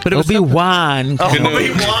 Obi-Wan. But it was Obi-Wan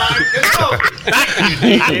Kenobi.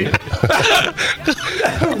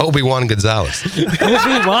 Obi-Wan Gonzalez.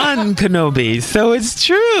 Obi-Wan Kenobi. So it's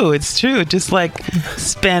true. It's true. Just like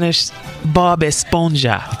Spanish Bob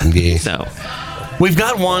Esponja. Yeah. So we've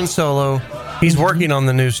got Juan Solo. He's working on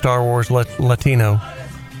the new Star Wars Latino.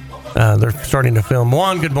 They're starting to film.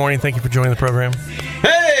 Juan, good morning. Thank you for joining the program.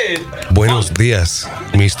 Hey! Buenos dias,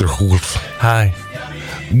 Mr. Wolf. Hi.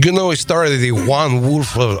 You know, it started the Juan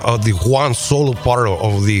Wolf of the Juan Solo part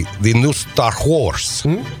of the new Star Wars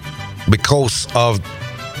because of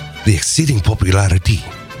the exceeding popularity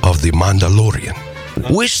of the Mandalorian,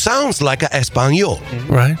 which sounds like a Espanol.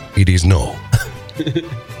 Right. It is no.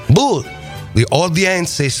 But the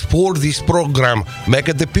audiences for this program make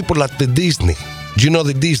it the people at the Disney. Do you know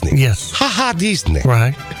the Disney? Yes. Haha, Disney.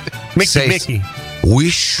 Right. Mickey. We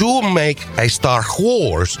should make a Star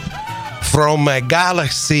Wars from a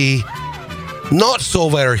galaxy not so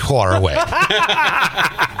very far away.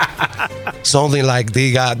 Something like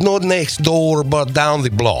they got not next door, but down the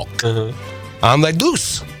block. And they do.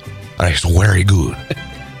 And it's very good.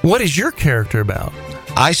 What is your character about?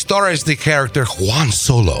 I star as the character Juan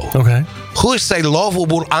Solo. Okay. Who is a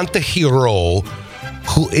lovable anti-hero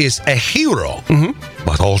who is a hero,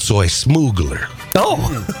 but also a smuggler.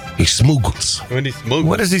 Oh. He smuggles.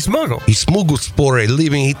 What does he smuggle? He smuggles for a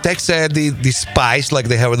living. He takes the spice like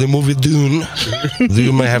they have in the movie Dune.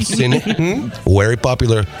 You may have seen it. Very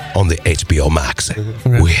popular on the HBO Max.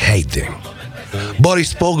 We hate them. But he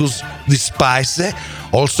smuggles the spice.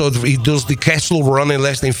 Also, he does the castle run in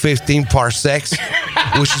less than 15 parsecs,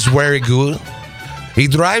 which is very good. He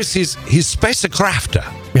drives his spacecraft.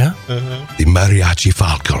 Yeah. The Mariachi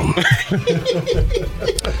Falcon.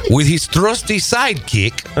 With his trusty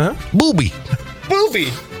sidekick, Booby.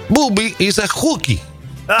 Booby is a Wookiee.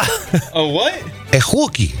 A what? A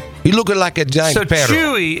Wookiee. He looking like a giant So parrot.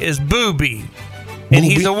 Chewie is Booby. And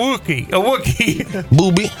he's a Wookiee. A Wookiee.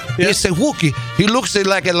 Booby. He's a Wookiee. He looks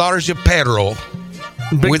like a large parrot.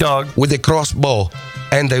 Big dog. With a crossbow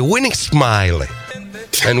and a winning smile.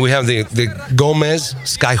 And we have the Gomez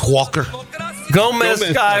Skywalker. Gomez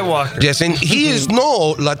Skywalker. Yes, and he is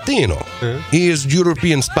no Latino. He is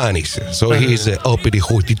European Spanish. So he is uppity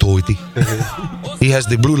hoity-toity. He has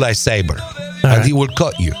the blue lightsaber, and he will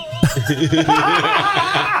cut you.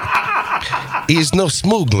 He is no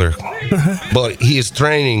smuggler, but he is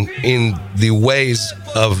training in the ways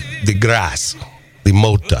of the grass, the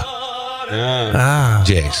mota.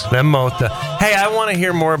 Yes. That mota. Hey, I want to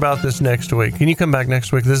hear more about this next week. Can you come back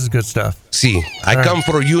next week? This is good stuff. See, I come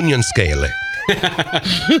for a union scale.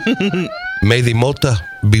 May the mota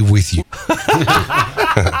be with you.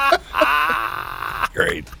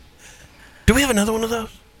 Great. Do we have another one of those?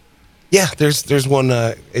 Yeah, there's one.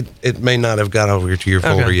 It may not have got over to your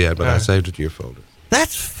folder yet, but I saved it to your folder.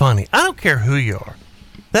 That's funny. I don't care who you are.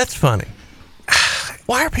 That's funny.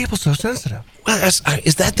 Why are people so sensitive? Well,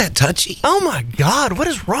 is that touchy? Oh my God! What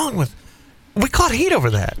is wrong with? We caught heat over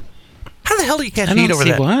that. How the hell do you catch heat over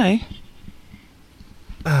that? Why?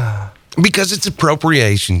 Because it's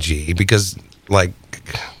appropriation, G. Because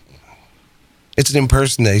it's an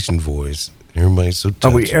impersonation voice. Everybody's so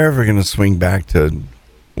touchy. Are we ever going to swing back to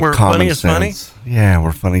where common funny is sense? funny? Yeah,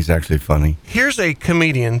 where funny's actually funny. Here's a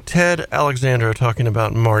comedian, Ted Alexandra, talking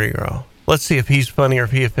about Mardi Gras. Let's see if he's funny or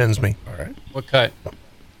if he offends me. All right. What cut?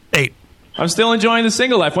 8. I'm still enjoying the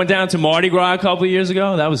single life. Went down to Mardi Gras a couple of years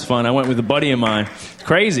ago. That was fun. I went with a buddy of mine.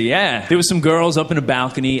 Crazy, yeah. There was some girls up in a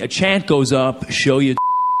balcony. A chant goes up, show you.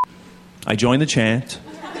 I joined the chant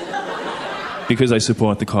because I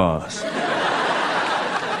support the cause.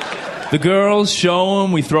 The girls show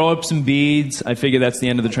them. We throw up some beads. I figure that's the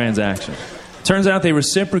end of the transaction. Turns out they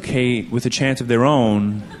reciprocate with a chant of their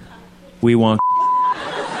own. We want.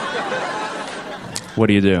 What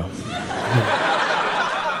do you do?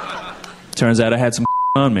 Turns out I had some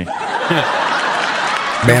on me.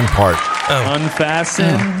 Man part.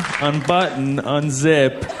 Unfasten, unbutton,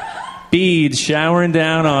 unzip. Beads showering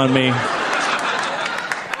down on me.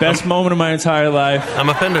 Best moment of my entire life. I'm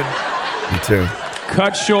offended. Me too.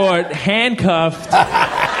 Cut short, handcuffed,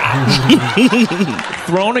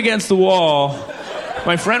 thrown against the wall.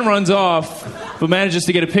 My friend runs off, but manages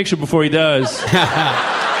to get a picture before he does.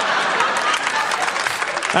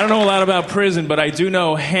 I don't know a lot about prison, but I do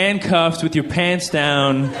know handcuffed with your pants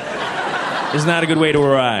down is not a good way to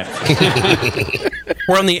arrive.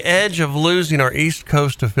 We're on the edge of losing our East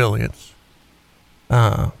Coast affiliates.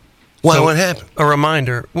 What happened? A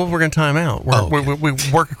reminder. Well, we're going to time out. We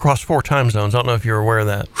work across 4 time zones. I don't know if you're aware of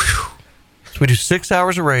that. So we do 6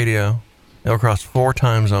 hours of radio and across 4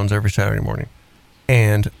 time zones every Saturday morning.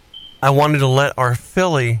 And I wanted to let our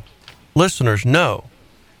Philly listeners know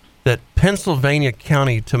that Pennsylvania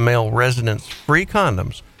County to mail residents free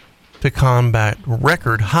condoms to combat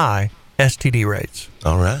record high STD rates.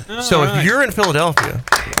 All right. So if you're in Philadelphia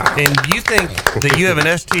and you think that you have an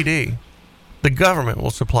STD, the government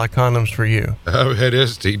will supply condoms for you. I've had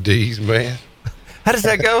STDs, man. How does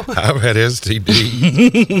that go? I've had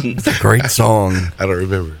STDs. It's a great song. I don't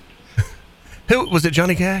remember. Who was it?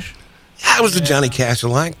 Johnny Cash? Yeah, it was the Johnny Cash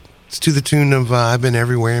alike. It's to the tune of I've Been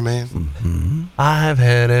Everywhere, man. Mm-hmm. I've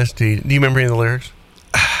had STD. Do you remember any of the lyrics?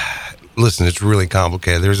 Listen, it's really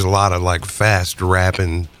complicated. There's a lot of fast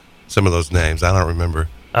rapping some of those names. I don't remember.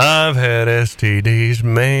 I've had STDs,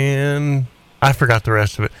 man. I forgot the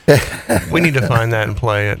rest of it. We need to find that and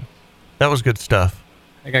play it. That was good stuff.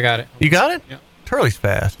 I think I got it. You got it? Yeah. Turley's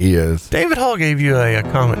fast. He is. David Hall gave you a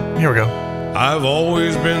comment. Here we go. I've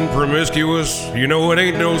always been promiscuous. You know it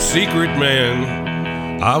ain't no secret,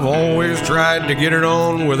 man. I've always tried to get it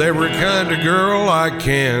on with every kind of girl I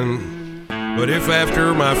can. But if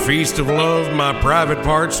after my feast of love my private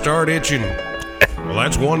parts start itching, well,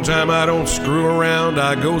 that's one time I don't screw around.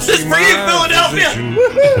 I go see my physician.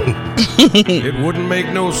 It wouldn't make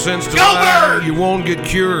no sense to lie. You won't get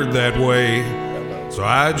cured that way. So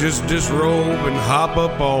I just disrobe and hop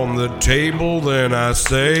up on the table. Then I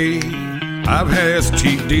say, I've had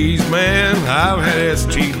STDs, man. I've had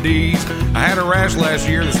STDs. I had a rash last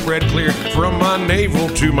year that spread clear from my navel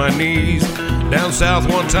to my knees. Down south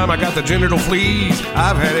one time I got the genital fleas.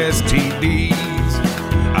 I've had STDs.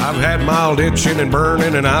 I've had mild itching and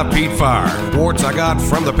burning and I peed fire. Warts I got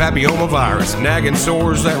from the papillomavirus. Nagging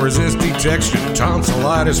sores that resist detection.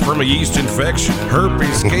 Tonsillitis from a yeast infection.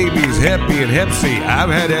 Herpes, scabies, Hep B, and Hep C. I've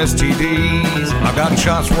had STDs. I've gotten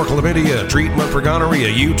shots for chlamydia. Treatment for gonorrhea.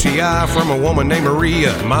 UTI from a woman named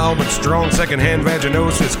Maria. Mild but strong secondhand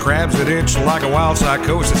vaginosis. Crabs that itch like a wild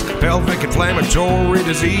psychosis. Pelvic inflammatory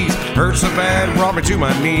disease. Hurt so bad, brought me to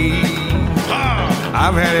my knees.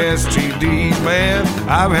 I've had STDs, man.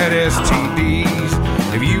 I've had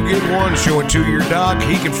STDs. If you get one, show it to your doc.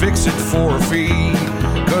 He can fix it for a fee.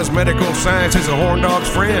 Cause medical science is a horn dog's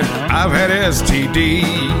friend. I've had STDs.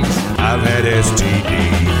 I've had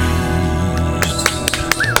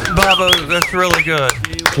Bobo, that's really good.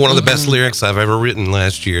 One of the best lyrics I've ever written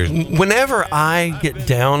last year. Whenever I get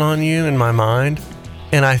down on you in my mind,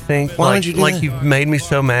 and I think Why would you do that? you've made me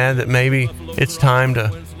so mad that maybe it's time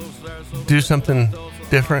to do something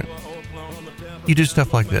different, you do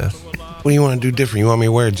stuff like this. What do you want to do different? You want me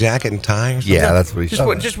to wear a jacket and tie or something? Yeah, that's what he's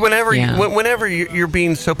Just whenever whenever you're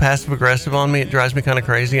being so passive aggressive on me, it drives me kind of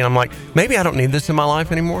crazy, and I'm like, maybe I don't need this in my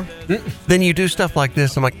life anymore. Then you do stuff like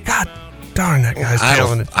this. I'm like, God darn, that guy's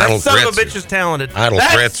talented. That son of a bitch is talented. Idle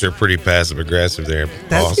threats are pretty passive aggressive there,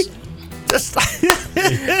 boss.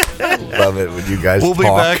 Love it when you guys We'll be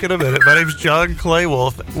talk. back in a minute. My name's John Clay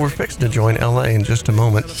Wolf. We're fixing to join LA in just a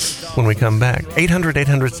moment when we come back.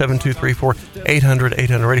 800-800-7234,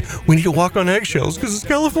 800-800-radio. We need to walk on eggshells because it's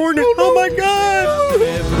California. Oh, my God.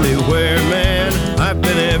 Everywhere, man. I've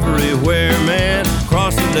been everywhere, man.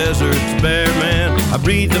 Crossing deserts bare, man. I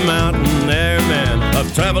breathe the mountain air, man.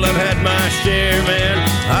 I've traveled, I've had my share, man.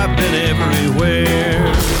 I've been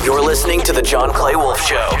everywhere. You're listening to The John Clay Wolf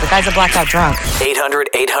Show. The guy's a blackout drunk.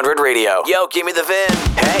 800-800-radio. Yo, give me the VIN.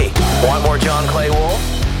 Hey, want more John Clay Wolf?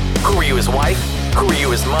 Who are you, his wife? Who are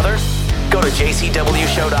you, his mother? Go to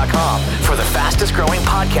jcwshow.com for the fastest growing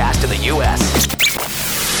podcast in the U.S.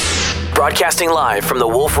 Broadcasting live from the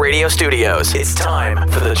Wolf Radio Studios, it's time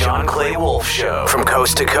for the John Clay Wolf Show. From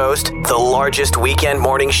coast to coast, the largest weekend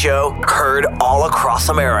morning show heard all across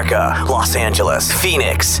America. Los Angeles,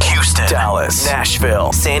 Phoenix, Houston, Dallas,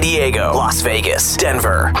 Nashville, San Diego, Las Vegas,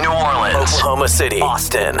 Denver, New Orleans, Oklahoma City,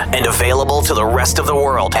 Austin, and available to the rest of the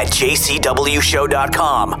world at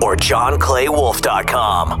jcwshow.com or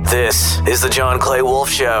johnclaywolf.com. This is the John Clay Wolf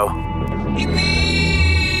Show.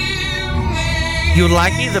 You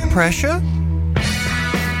like the pressure?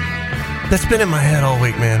 That's been in my head all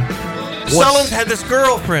week, man. Sullen's had this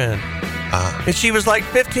girlfriend. And she was like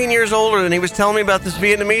 15 years older, and he was telling me about this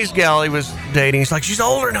Vietnamese gal he was dating. He's like, she's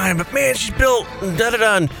older than I am, but man, she's built, and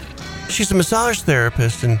da-da-da. And she's a massage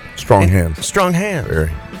therapist. And Strong hands. Strong hands.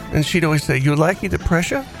 Very. And she'd always say, you like the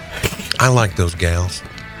pressure? I like those gals.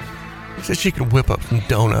 Said she could whip up some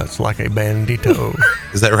donuts like a bandito.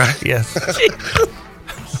 Is that right? Yes.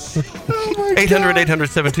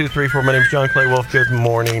 800-800-7234. My name's John Clay Wolf. Good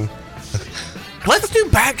morning. Let's do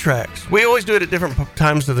backtracks. We always do it at different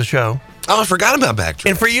times of the show. Oh, I forgot about backtracks.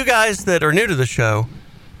 And for you guys that are new to the show,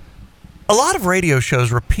 a lot of radio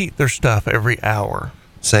shows repeat their stuff every hour.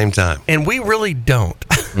 Same time. And we really don't.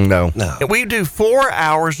 No. And we do 4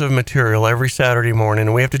 hours of material every Saturday morning,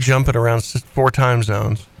 and we have to jump it around 4 time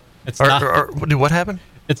zones. What happened?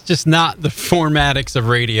 It's just not the formatics of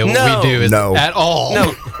radio. No. What we do is at all.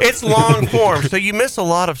 No, it's long form, so you miss a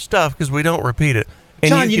lot of stuff because we don't repeat it.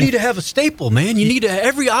 And John, you need to have a staple, man. You need to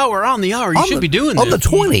every hour on the hour. You should be doing on this. the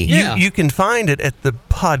 20. Yeah. You can find it at the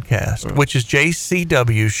podcast, which is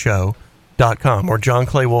jcwshow.com or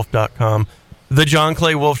johnclaywolf.com. The John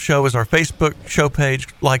Clay Wolf Show is our Facebook show page.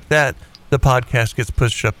 Like that, the podcast gets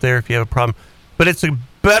pushed up there if you have a problem. But it's a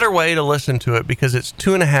better way to listen to it because it's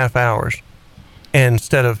 2.5 hours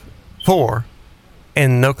instead of 4,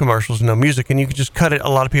 and no commercials, no music, and you can just cut it. A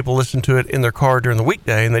lot of people listen to it in their car during the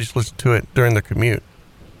weekday, and they just listen to it during their commute.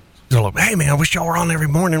 They're like, hey, man, I wish y'all were on every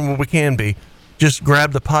morning. Well, we can be. Just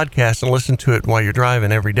grab the podcast and listen to it while you're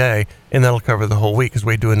driving every day, and that'll cover the whole week because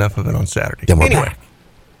we do enough of it on Saturday. Then we're Anyway, back.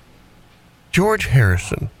 George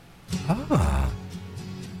Harrison.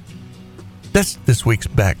 That's this week's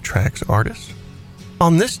Backtracks artist.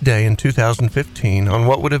 On this day in 2015, on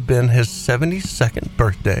what would have been his 72nd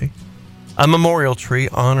birthday, a memorial tree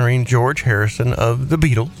honoring George Harrison of the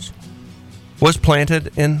Beatles was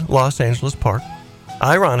planted in Los Angeles Park.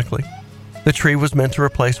 Ironically, the tree was meant to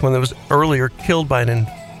replace one that was earlier killed by an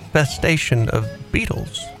infestation of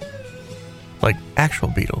beetles. Like actual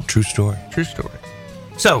beetles. True story. True story.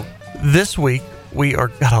 So, this week, we are...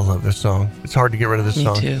 God, I love this song. It's hard to get rid of this Me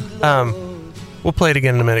song. too. We'll play it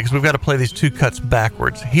again in a minute because we've got to play these 2 cuts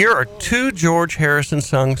backwards. Here are 2 George Harrison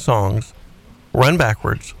sung songs run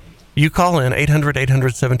backwards. You call in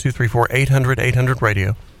 800-800-7234,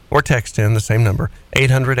 800-800-radio, or text in the same number,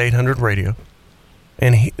 800-800-radio.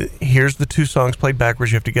 And here's the 2 songs played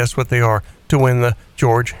backwards. You have to guess what they are to win the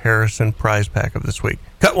George Harrison prize pack of this week.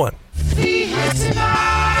 Cut 1.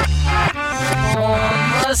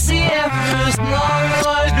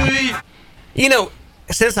 You know,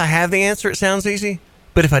 since I have the answer, it sounds easy.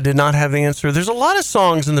 But if I did not have the answer, there's a lot of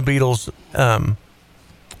songs in the Beatles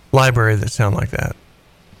library that sound like that.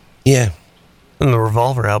 Yeah. And the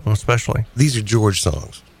Revolver album especially. These are George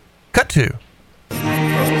songs. Cut 2.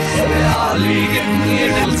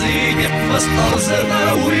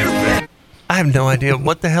 I have no idea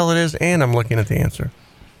what the hell it is, and I'm looking at the answer.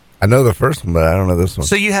 I know the first one, but I don't know this one.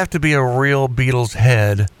 So you have to be a real Beatles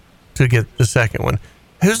head to get the second one.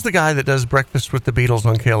 Who's the guy that does Breakfast with the Beatles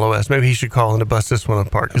on KLOS? Maybe he should call in to bust this one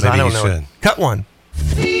apart because I don't know it. Cut one.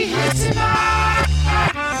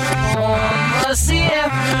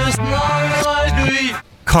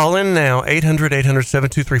 Call in now,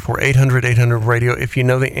 800-800-7234, 800-800-RADIO, if you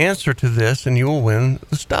know the answer to this, and you will win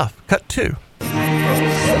the stuff. Cut two. Is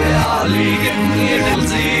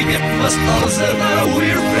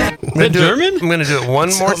that German? I'm going to do it one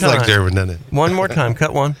more time. Sounds like German, doesn't it? One more time.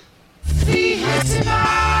 Cut one.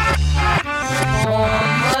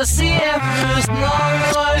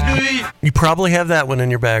 You probably have that one in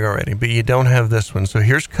your bag already, but you don't have this one. So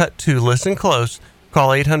here's cut two. Listen close. Call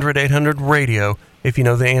 800-800-RADIO if you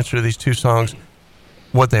know the answer to these two songs.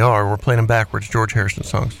 What they are, we're playing them backwards. George Harrison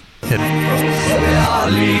songs. Hit it.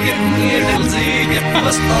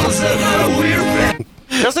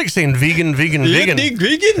 Sounds like saying vegan.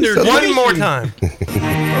 One more time.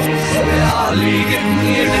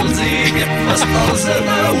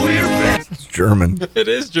 It's German. It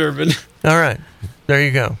is German. All right. There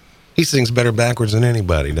you go. He sings better backwards than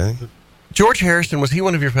anybody, doesn't he? George Harrison, was he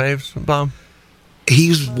one of your faves, Bob?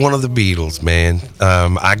 He's one of the Beatles, man.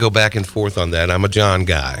 I go back and forth on that. I'm a John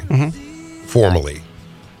guy, formally.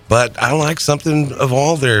 But I like something of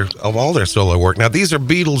all their solo work. Now, these are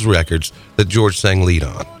Beatles records that George sang lead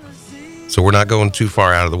on. So we're not going too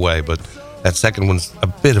far out of the way, but that second one's a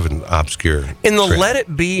bit of an obscure In the trip. Let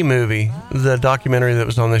It Be movie, the documentary that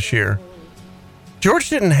was on this year, George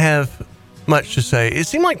didn't have much to say. It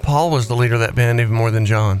seemed like Paul was the leader of that band even more than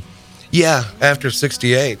John. Yeah, after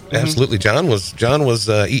 68, absolutely. John was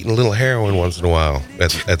eating a little heroin once in a while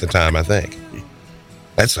at the time, I think.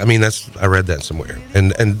 I read that somewhere.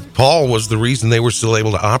 And Paul was the reason they were still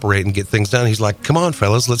able to operate and get things done. He's like, come on,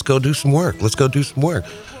 fellas, let's go do some work.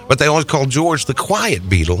 But they always called George the quiet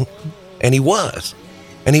Beatle, and he was.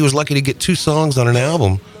 And he was lucky to get 2 songs on an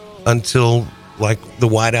album until, like, the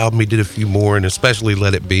White Album, he did a few more, and especially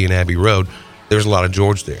Let It Be and Abbey Road. There's a lot of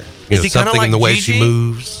George there. Is he something like in the way Gigi? she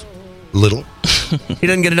moves. Little. He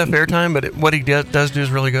doesn't get enough airtime, but what he does do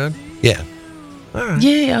is really good. Yeah. All right.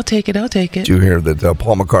 Yeah, I'll take it. Did you hear that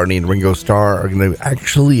Paul McCartney and Ringo Starr are going to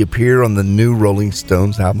actually appear on the new Rolling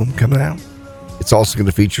Stones album coming out? It's also going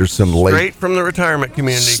to feature some Straight from the retirement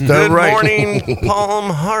community. Good morning,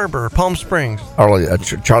 Palm Springs.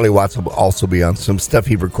 Charlie Watts will also be on some stuff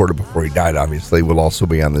he recorded before he died, obviously, will also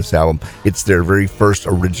be on this album. It's their very first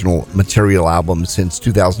original material album since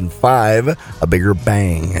 2005, A Bigger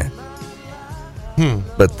Bang.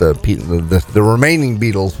 But the remaining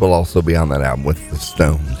Beatles will also be on that album with the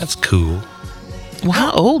Stones. That's cool. Well,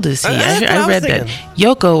 how old is he? I read that thinking.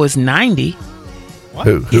 Yoko is 90.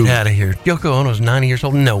 Get out of here. Yoko Ono's 90 years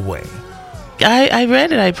old? No way. I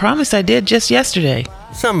read it. I promised I did just yesterday.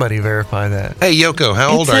 Somebody verify that. Hey, Yoko,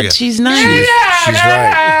 how old are you? She's 90. She's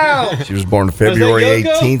right. She was born February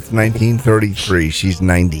 18th, 1933. She's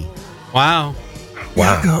 90. Wow.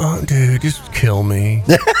 Yoko, dude, just kill me.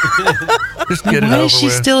 Just get it over Why is she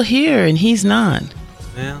with. still here and he's not?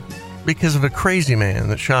 Yeah. Because of a crazy man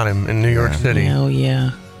that shot him in New York City. Oh,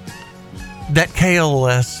 yeah. That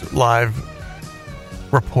KLS live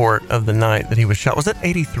report of the night that he was shot. Was that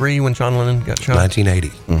 83 when John Lennon got shot? 1980.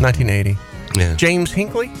 1980. Yeah. James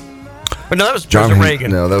Hinckley? But no, that was John President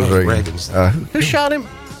Reagan. No, that was Reagan. Reagan's. Who shot him?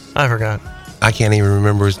 I forgot. I can't even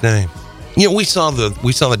remember his name. You know, we saw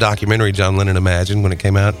the documentary John Lennon Imagined when it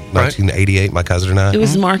came out, 1988. My cousin and I. It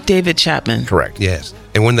was Mark David Chapman. Correct. Yes.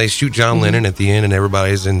 And when they shoot John Lennon at the end, and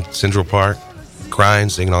everybody's in Central Park, crying,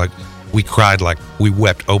 singing, like we cried, like we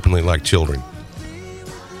wept openly like children.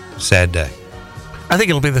 Sad day. I think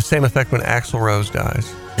it'll be the same effect when Axl Rose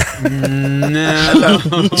dies. No.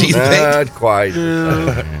 Do you think? Not quite.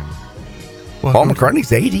 Paul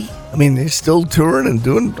McCartney's 80. I mean, they're still touring and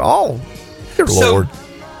doing all. Dear Lord.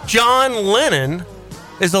 John Lennon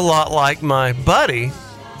is a lot like my buddy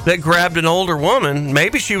that grabbed an older woman.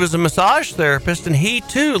 Maybe she was a massage therapist, and he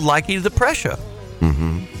too liked the pressure.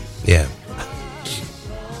 Mm-hmm. Yeah.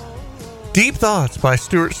 Deep Thoughts by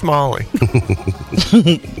Stuart Smalley.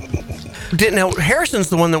 Didn't know Harrison's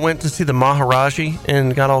the one that went to see the Maharaji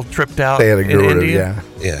and got all tripped out They had a in gorilla, India.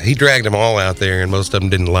 Yeah, he dragged them all out there, and most of them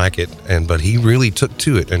didn't like it. But he really took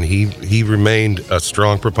to it, and he remained a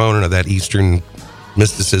strong proponent of that Eastern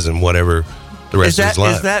mysticism, whatever the rest of his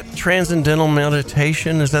life. Is that transcendental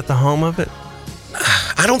meditation? Is that the home of it?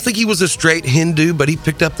 I don't think he was a straight Hindu, but he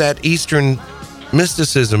picked up that Eastern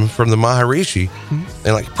mysticism from the Maharishi,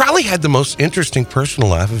 and like probably had the most interesting personal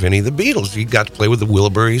life of any of the Beatles. He got to play with the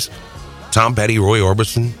Wilburys, Tom Petty, Roy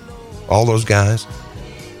Orbison, all those guys.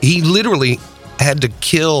 He literally had to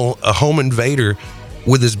kill a home invader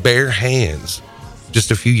with his bare hands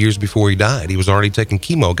just a few years before he died. He was already taking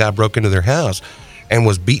chemo. A guy broke into their house and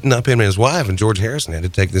was beating up him and his wife, and George Harrison had to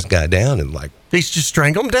take this guy down and He's just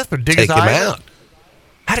strangled him to death or dig take his him eye out.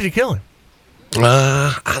 How did he kill him?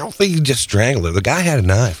 I don't think he just strangled him. The guy had a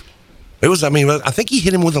knife. I think he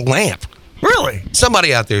hit him with a lamp. Really?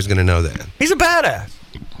 Somebody out there is going to know that. He's a badass.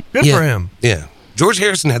 Good Yeah. for him. Yeah. George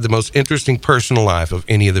Harrison had the most interesting personal life of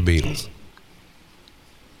any of the Beatles.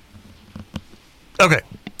 Okay.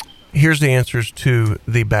 Here's the answers to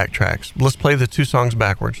the backtracks. Let's play the two songs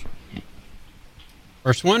backwards.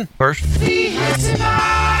 First one? First.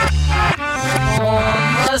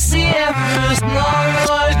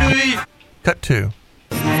 Cut two.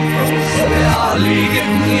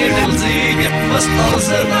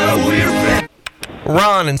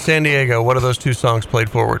 Ron in San Diego, what are those two songs played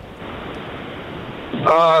forward?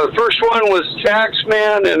 The first one was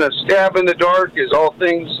Taxman, and A Stab in the Dark is All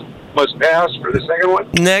Things Must Pass for the second one.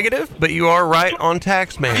 Negative, but you are right on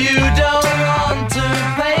Taxman. You don't want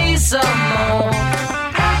to pay some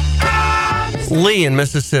more. Lee in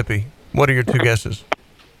Mississippi, what are your two guesses?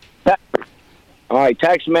 All right,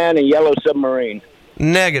 Taxman and Yellow Submarine.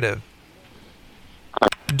 Negative.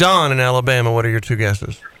 Don in Alabama, what are your two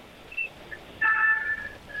guesses?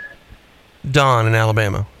 Don in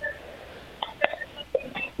Alabama.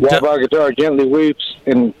 Wild Bar Guitar Gently Weeps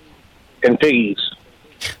and Piggies.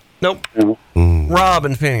 Nope. Rob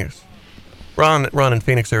in Phoenix. Ron in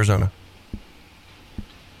Phoenix, Arizona.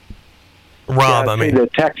 Rob, Yeah, I mean. The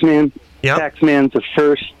Taxman. Yep. Taxman's the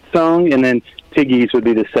first song, and then Piggies would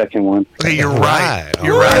be the second one. Okay, you're right.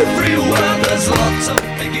 You're right. Everywhere there's lots of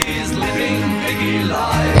piggies living piggy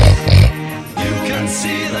lives. You can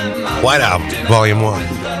see them out White Album, Volume 1.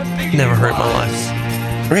 Never heard it in my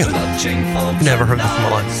life. Really? Never heard this in my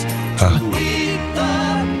life.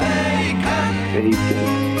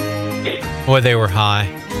 Boy, they were high.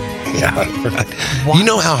 Yeah, right. You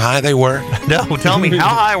know how high they were? No, tell me, how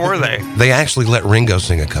high were they? They actually let Ringo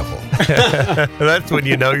sing a couple. That's when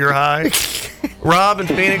you know you're high. Rob in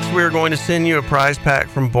Phoenix, we're going to send you a prize pack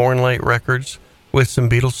from Born Late Records with some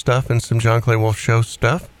Beatles stuff and some John Clay Wolf Show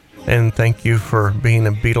stuff. And thank you for being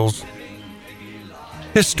a Beatles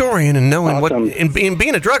historian and knowing what, and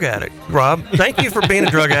being a drug addict, Rob. Thank you for being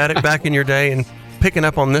a drug addict back in your day and picking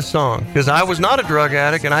up on this song, because I was not a drug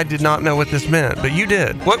addict and I did not know what this meant, but you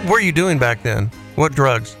did. What were you doing back then? What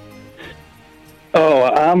drugs? Oh,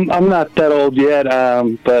 I'm not that old yet,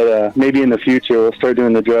 but maybe in the future we'll start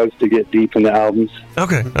doing the drugs to get deep into albums.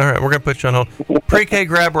 Okay, all right, we're going to put you on hold. Pre-K,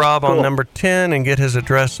 grab Rob on number 10 and get his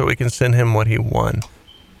address so we can send him what he won.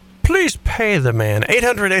 Please pay the man.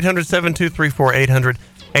 800-800-7234,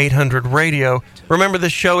 800-800-RADIO. Remember,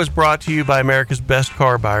 this show is brought to you by America's Best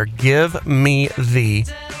Car Buyer. Give me the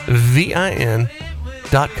VIN.com.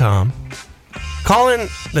 Call in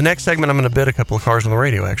the next segment. I'm going to bid a couple of cars on the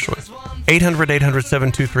radio, actually.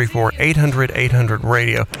 800-800-7234,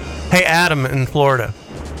 800-800-RADIO. Hey, Adam in Florida.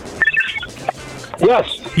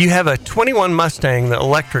 Yes. You have a 21 Mustang, the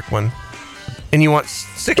electric one, and you want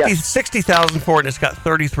 60,000 for it, and it's got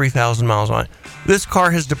 33,000 miles on it. This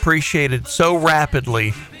car has depreciated so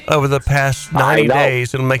rapidly over the past 90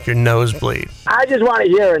 days, it'll make your nose bleed. I just want to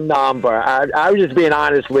hear a number. I was just being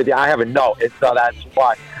honest with you. I haven't noticed, so that's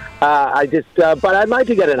why. But I'd like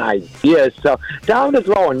to get an idea. So tell them to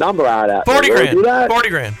throw a number out at 40 me. Will you grand. do that? 40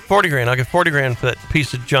 grand. 40 grand. I'll get 40 grand for that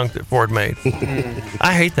piece of junk that Ford made.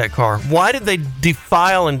 I hate that car. Why did they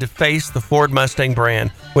defile and deface the Ford Mustang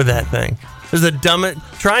brand with that thing? This is the dumbest,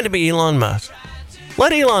 trying to be Elon Musk.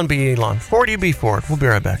 Let Elon be Elon. Ford, you be Ford. We'll be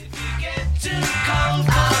right back.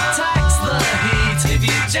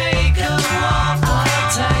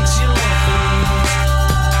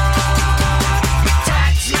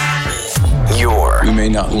 You may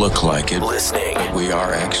not look like it. Listening. But we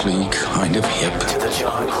are actually kind of hip. To the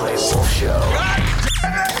John Clay Wolf Show.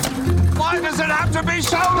 Why does it have to be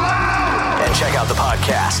so loud? And check out the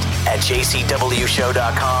podcast at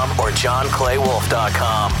jcwshow.com or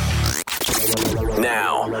johnclaywolf.com.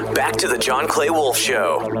 Now, back to the John Clay Wolf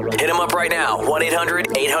Show. Hit him up right now,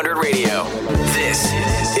 1-800-800-RADIO. This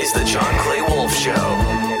is the John Clay Wolf Show.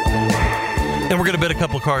 And we're going to bid a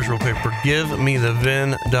couple of cars real quick for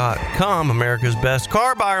GiveMeTheVin.com, America's Best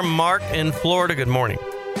Car Buyer. Mark in Florida, good morning.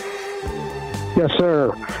 Yes,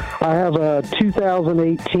 sir. I have a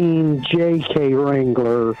 2018 JK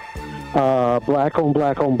Wrangler, black on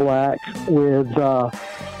black with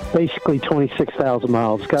basically 26,000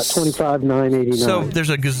 miles. Got 25,989. So there's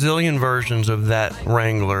a gazillion versions of that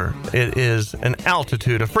Wrangler. It is an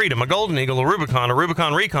Altitude, a Freedom, a Golden Eagle, a Rubicon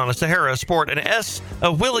Recon, a Sahara, a Sport, an S,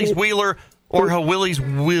 a Willys Wheeler, or a Willys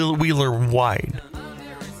Wheeler Wide.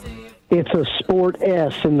 It's a Sport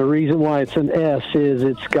S, and the reason why it's an S is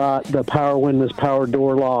it's got the power windows, power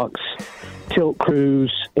door locks, tilt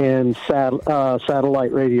cruise, and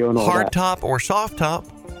satellite radio and all Hard that. top or soft top?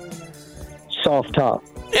 Soft top.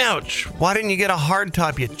 Ouch. Why didn't you get a hard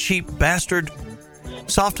top, you cheap bastard?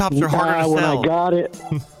 Soft tops are harder to When sell. I got it,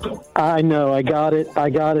 I know, I got it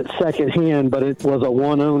secondhand, but it was a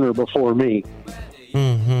one owner before me.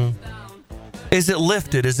 Mm-hmm. Is it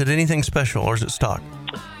lifted? Is it anything special, or is it stock?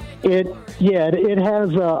 It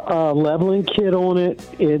has a leveling kit on it.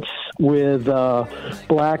 It's with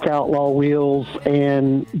black Outlaw wheels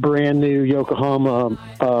and brand new Yokohama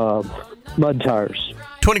mud tires.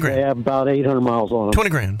 20 grand. They have about 800 miles on them. 20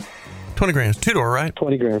 grand. 20 grand. It's 2-door, right?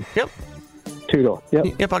 20 grand. Yep. 2-door. Yep.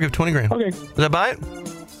 Yep, I'll give 20 grand. Okay. Does that buy it?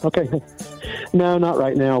 Okay. No, not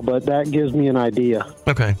right now, but that gives me an idea.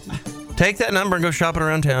 Okay. Take that number and go shopping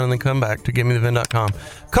around town and then come back to givemethevin.com.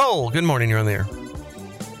 Cole, good morning. You're on the air.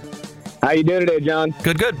 How you doing today, John?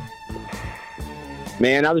 Good.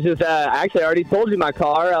 Man, I was just, actually, I already told you my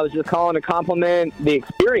car. I was just calling to compliment the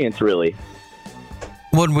experience, really.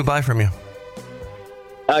 What did we buy from you?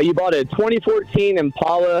 You bought a 2014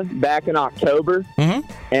 Impala back in October. Mm-hmm.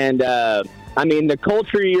 And, I mean, the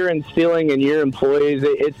culture you're instilling in your employees,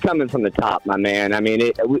 it's coming from the top, my man. I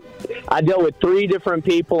mean, I dealt with 3 different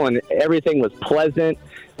people, and everything was pleasant.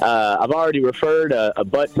 I've already referred a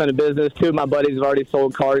butt ton of business. 2 of my buddies have already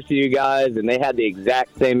sold cars to you guys, and they had the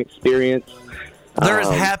exact same experience. They're as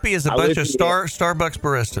happy as a I bunch of listened to Starbucks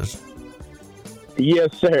baristas.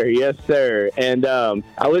 Yes, sir. Yes, sir. And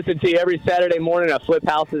I listen to you every Saturday morning. I flip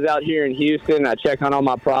houses out here in Houston. I check on all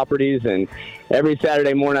my properties, and every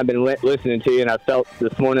Saturday morning I've been listening to you, and I felt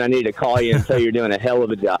this morning I needed to call you and tell you you're doing a hell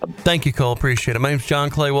of a job. Thank you, Cole. Appreciate it. My name's John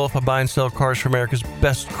Clay Wolf. I buy and sell cars for America's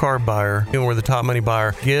best car buyer. And we're the top money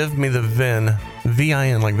buyer. Give me the VIN.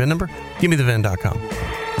 VIN, like VIN number? GiveMeTheVIN.com.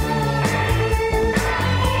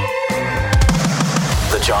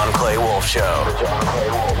 The John Clay Wolf Show.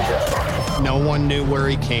 No one knew where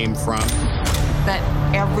he came from. But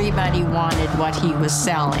everybody wanted what he was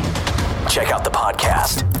selling. Check out the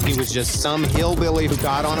podcast. He was just some hillbilly who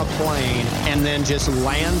got on a plane and then just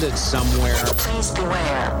landed somewhere. Please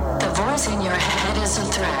beware. The voice in your head is a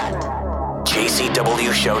threat.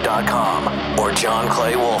 JCWShow.com or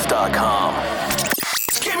JohnClayWolf.com.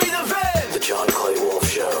 Give me the VIN! The John Clay Wolf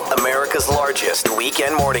Show. America's largest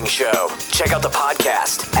weekend morning show. Check out the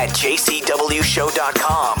podcast at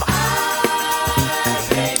JCWShow.com.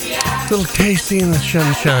 Little Casey and the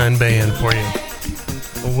Sunshine Band for you.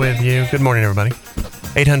 With you. Good morning, everybody.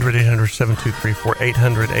 800-800-7234.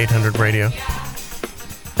 800-800-radio.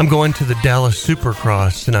 I'm going to the Dallas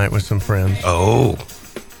Supercross tonight with some friends. Oh.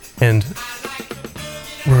 And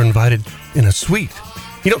we're invited in a suite.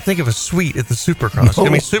 You don't think of a suite at the Supercross. No. I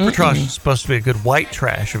mean, Supercross is supposed to be a good white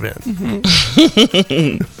trash event.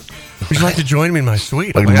 Would you like to join me in my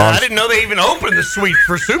suite? Like I didn't know they even opened the suite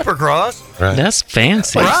for Supercross. Right. That's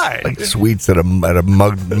fancy. Right. Like sweets at a mud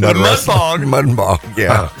bog. Mud bog,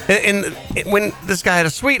 yeah. And when this guy had a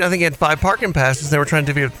suite, I think he had 5 parking passes. They were trying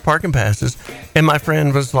to divvy up parking passes. And my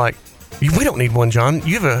friend was like, we don't need one, John.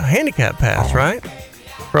 You have a handicap pass, right?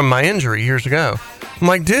 From my injury years ago. I'm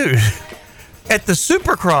like, dude, at the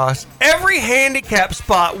Supercross, every handicap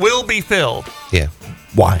spot will be filled. Yeah.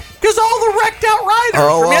 Why? Because all the wrecked out riders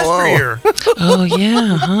from yesteryear. Oh,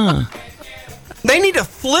 yeah, huh? They need to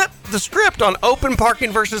flip the script on open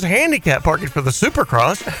parking versus handicap parking for the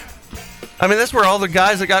Supercross. I mean, that's where all the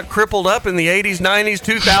guys that got crippled up in the 80s, 90s,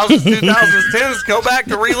 2000s, 2010s go back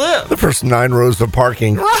to relive. The first 9 rows of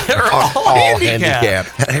parking are all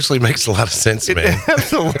handicapped. That actually makes a lot of sense, man.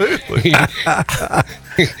 Absolutely.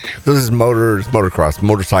 This is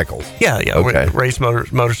motorcycles. Yeah. Okay. Race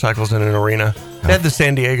motorcycles in an arena. They had the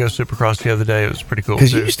San Diego Supercross the other day. It was pretty cool.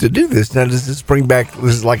 Because you used to do this. Now, does this bring back?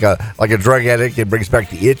 This is like a drug addict. It brings back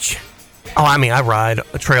the itch. Oh, I mean, I ride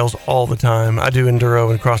trails all the time. I do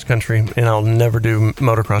enduro and cross country, and I'll never do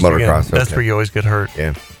motocross again. That's okay. where you always get hurt.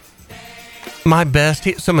 Yeah. My best.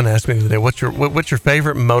 Someone asked me the other day, what's your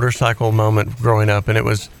favorite motorcycle moment growing up? And it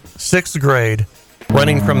was 6th grade,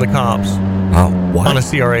 running from the cops on a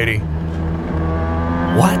CR80.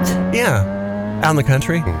 What? Yeah, out in the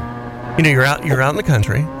country. You know, you're out in the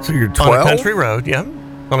country. So you're 12? On a country road, yeah,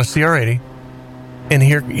 on a CR80. And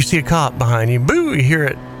here you see a cop behind you. Boo! You hear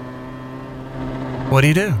it. What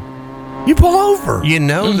do? You pull over. You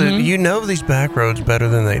know that you know these back roads better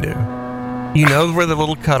than they do. You know where the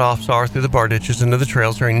little cutoffs are through the bar ditches into the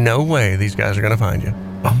trails. There ain't no way these guys are going to find you.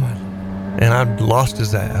 Oh my! And I lost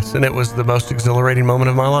his ass, and it was the most exhilarating moment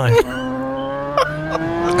of my life.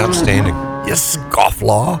 Outstanding. You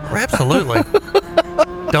scofflaw. Absolutely.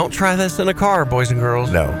 Don't try this in a car, boys and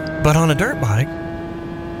girls. No. But on a dirt bike,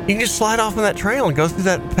 you can just slide off on that trail and go through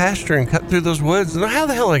that pasture and cut through those woods. And how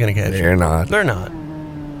the hell are they going to catch you? They're not. They're not.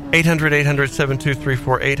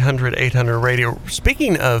 800-800-7234, 800-800-radio.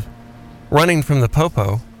 Speaking of running from the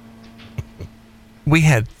popo, we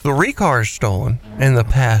had 3 cars stolen in the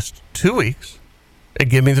past 2 weeks at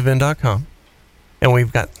GiveMeTheVin.com, and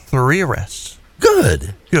we've got 3 arrests.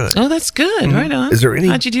 Good. Oh, that's good. Right on. Is there any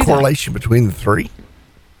How'd you do correlation between the 3?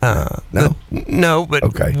 No. No,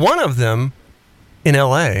 but one of them in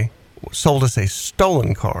L.A. sold us a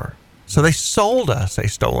stolen car. So they sold us a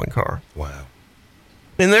stolen car. Wow.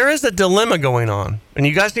 And there is a dilemma going on, and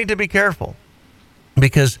you guys need to be careful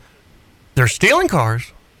because they're stealing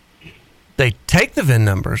cars. They take the VIN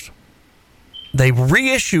numbers. They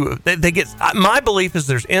reissue. They get. My belief is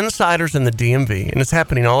there's insiders in the DMV, and it's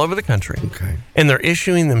happening all over the country. Okay. And they're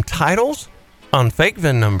issuing them titles on fake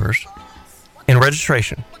VIN numbers and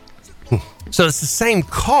registration. So it's the same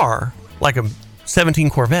car, like a 17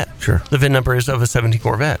 Corvette. Sure. The VIN number is of a 17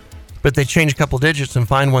 Corvette, but they change a couple digits and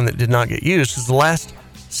find one that did not get used because the last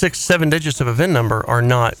 6-7 digits of a VIN number are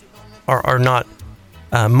not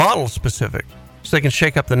model specific, so they can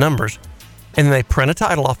shake up the numbers. And they print a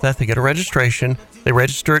title off that. They get a registration. They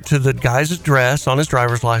register it to the guy's address on his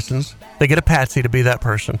driver's license. They get a patsy to be that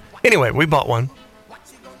person. Anyway, we bought one.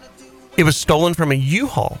 It was stolen from a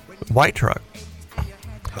U-Haul white truck.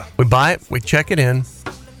 We buy it. We check it in.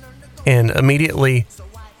 And immediately,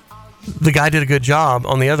 the guy did a good job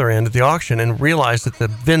on the other end at the auction and realized that the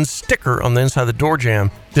VIN sticker on the inside of the door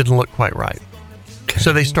jamb didn't look quite right.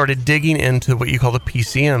 So they started digging into what you call the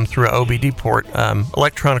PCM through an OBD port,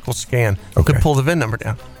 electronical scan, to pull the VIN number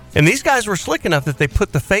down. And these guys were slick enough that they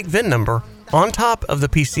put the fake VIN number on top of the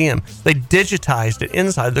PCM. They digitized it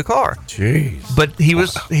inside the car. Jeez. But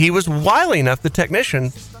he was wily enough, the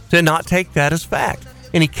technician, to not take that as fact.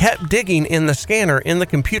 And he kept digging in the scanner, in the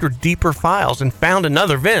computer, deeper files and found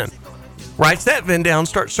another VIN. Writes that VIN down,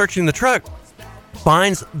 starts searching the truck,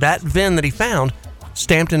 finds that VIN that he found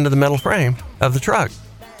stamped into the metal frame of the truck.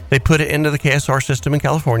 They put it into the KSR system in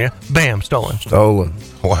California. Bam, stolen. Stolen.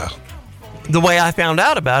 Wow. The way I found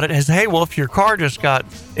out about it is, hey, Wolf, your car just got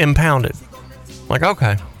impounded. I'm like,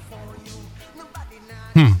 okay.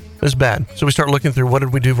 It's bad. So we start looking through, what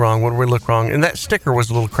did we do wrong? What did we look wrong? And that sticker was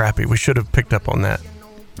a little crappy. We should have picked up on that.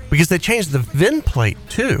 Because they changed the VIN plate,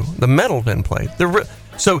 too. The metal VIN plate.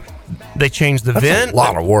 So they changed the That's VIN. a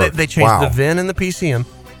lot of work. They changed Wow. the VIN and the PCM.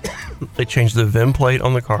 They changed the VIN plate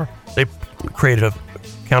on the car. They created a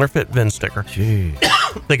counterfeit VIN sticker. Jeez.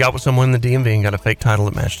 They got with someone in the DMV and got a fake title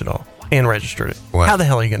that matched it all and registered it. Wow. How the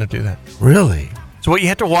hell are you going to do that? Really? So what you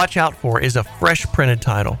have to watch out for is a fresh printed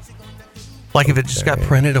title. Like if it just got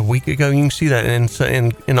printed a week ago, you can see that in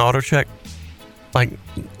AutoCheck. Like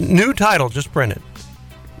new title just printed.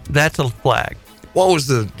 That's a flag.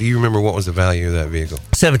 Do you remember what was the value of that vehicle?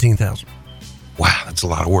 $17,000. Wow, that's a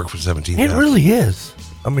lot of work for $17,000. It really is.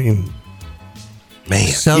 I mean, man.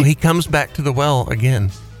 So he comes back to the well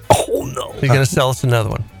again. Oh, no. He's going to sell us another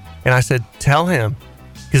one. And I said, tell him,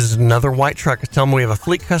 because it's another white truck. I tell him we have a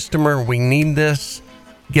fleet customer. We need this.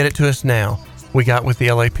 Get it to us now. We got with the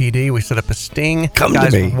LAPD. We set up a sting. Come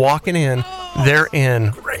Guys to me. walking in. They're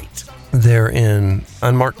in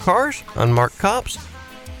unmarked cars, unmarked cops.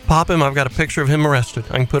 Pop him. I've got a picture of him arrested.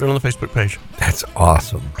 I can put it on the Facebook page. That's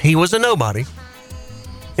awesome. He was a nobody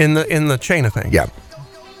in the chain of things. Yeah.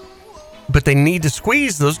 But they need to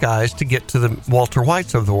squeeze those guys to get to the Walter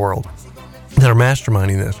Whites of the world that are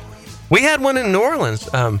masterminding this. We had one in New Orleans.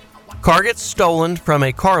 Car gets stolen from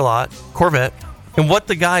a car lot, Corvette, and what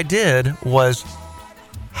the guy did was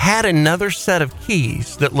had another set of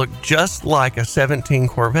keys that looked just like a 17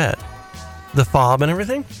 Corvette. The fob and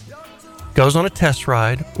everything. Goes on a test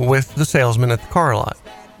ride with the salesman at the car lot.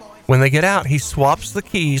 When they get out, he swaps the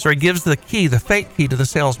keys, or he gives the fake key to the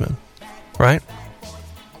salesman, right?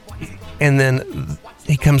 And then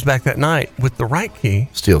he comes back that night with the right key.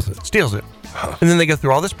 Steals it. And then they go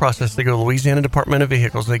through all this process. They go to the Louisiana Department of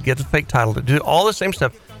Vehicles. They get the fake title to do all the same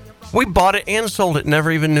stuff. We bought it and sold it,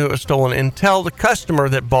 never even knew it was stolen until the customer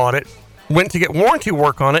that bought it went to get warranty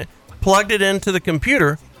work on it, plugged it into the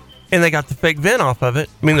computer, and they got the fake VIN off of it.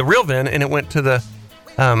 I mean, the real VIN, and it went to the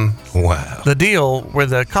the deal where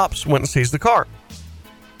the cops went and seized the car.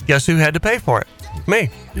 Guess who had to pay for it? Me.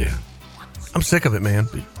 Yeah. I'm sick of it, man.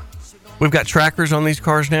 We've got trackers on these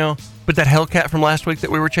cars now, but that Hellcat from last week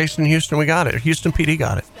that we were chasing in Houston, we got it. Houston PD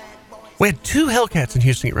got it. We had 2 Hellcats in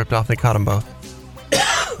Houston get ripped off. They caught them both.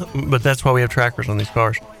 But that's why we have trackers on these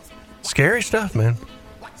cars. Scary stuff, man.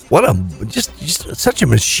 What just such a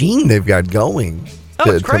machine they've got going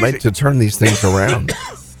it's crazy. to turn these things around.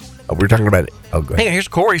 We're talking about Oh, good. Hey, here's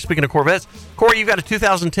Corey. Speaking of Corvettes, Corey, you've got a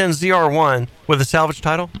 2010 ZR1 with a salvage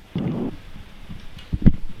title.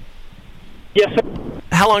 Yes, sir.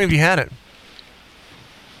 How long have you had it?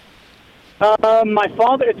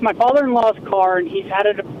 It's my father-in-law's car, and he's had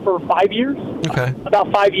it for 5 years. Okay.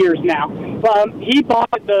 About 5 years now. He bought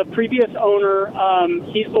the previous owner.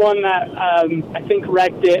 He's the one that I think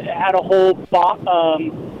wrecked it. It had a whole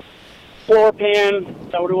floor pan.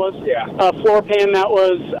 Is that what it was? Yeah. A floor pan that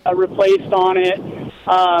was replaced on it.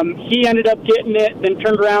 He ended up getting it, then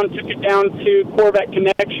turned around, took it down to Corvette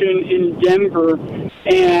Connection in Denver,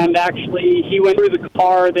 and actually he went through the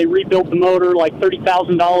car. They rebuilt the motor, like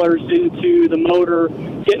 $30,000 into the motor,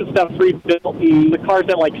 getting stuff rebuilt, and the car's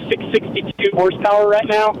at like 662 horsepower right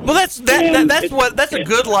now. Well, that's a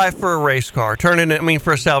good life for a race car.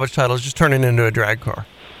 For a salvage title, is just turning it into a drag car.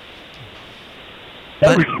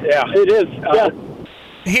 Yeah, it is.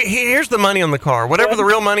 Here's the money on the car. Whatever the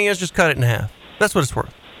real money is, just cut it in half. That's what it's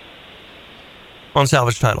worth on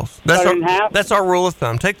salvage titles. That's our rule of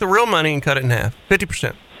thumb. Take the real money and cut it in half,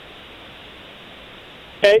 50%.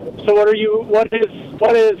 Okay, so what is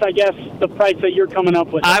I guess the price that you're coming up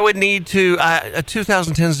with? I would need a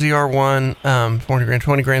 2010 ZR1, 40 grand,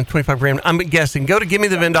 20 grand, 25 grand. I'm guessing. Go to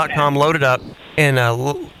GiveMeTheVin.com, load it up, and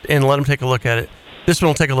let them take a look at it. This one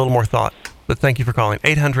will take a little more thought. But thank you for calling.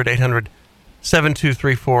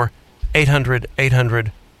 800-800-7234,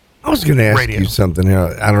 800-800. I was going to ask radio. you something.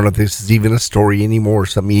 I don't know if this is even a story anymore,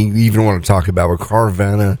 something you even want to talk about. With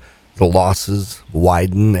Carvana, the losses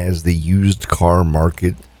widen as the used car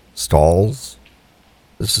market stalls.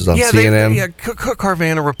 This is on CNN.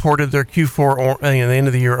 Carvana reported their Q4, the end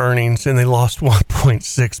of the year earnings, and they lost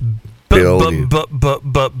 $1.6 billion.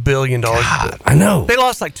 God, I know. They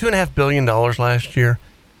lost like $2.5 billion last year.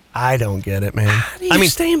 I don't get it, man. How do you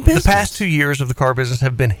stay in business? The past 2 years of the car business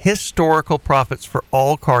have been historical profits for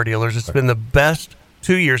all car dealers. It's been the best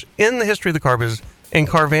 2 years in the history of the car business, and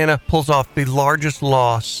Carvana pulls off the largest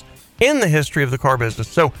loss in the history of the car business.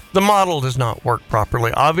 So the model does not work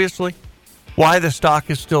properly. Obviously, why the stock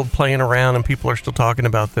is still playing around and people are still talking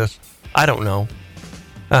about this, I don't know.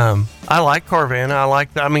 I like Carvana.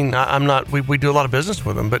 I'm not. We do a lot of business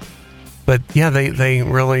with them, but yeah, they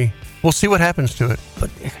really. We'll see what happens to it. But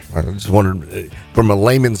I just wondered, from a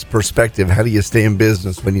layman's perspective, how do you stay in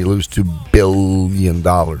business when you lose $2 billion?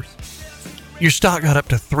 Your stock got up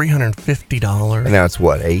to $350. And now it's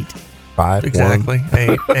what, 8? 5? Exactly,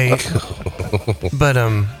 8. But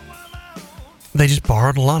they just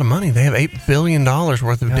borrowed a lot of money. They have $8 billion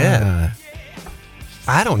worth of debt.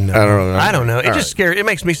 I don't know. It just scares. It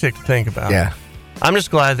makes me sick to think about. Yeah. I'm just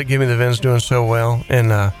glad that Give Me the Vin's doing so well,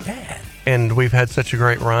 and we've had such a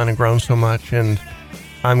great run and grown so much, and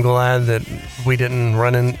I'm glad that we didn't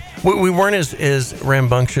run in. We weren't as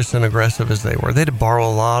rambunctious and aggressive as they were. They had to borrow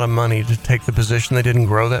a lot of money to take the position. They didn't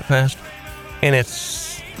grow that fast, and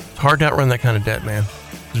it's hard to outrun that kind of debt, man.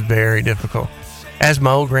 It's very difficult. As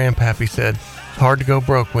my old grandpappy said, it's hard to go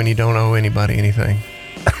broke when you don't owe anybody anything.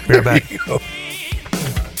 Be right back.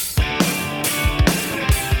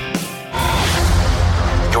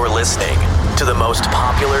 You're listening to the most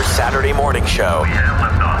popular Saturday morning show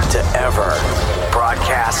to ever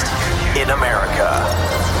broadcast in America.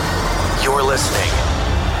 You're listening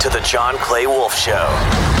to the John Clay Wolf Show.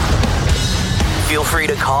 Feel free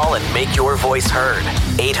to call and make your voice heard.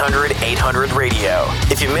 800-800-RADIO.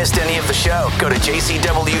 If you missed any of the show, go to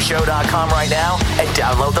jcwshow.com right now and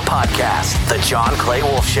download the podcast, The John Clay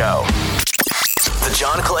Wolf Show. The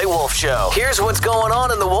John Clay Wolf Show. Here's what's going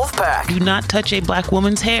on in the Wolf Pack. Do not touch a black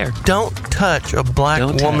woman's hair. Don't touch a black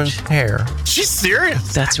woman's hair. She's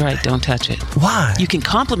serious. That's right. Don't touch it. Why? You can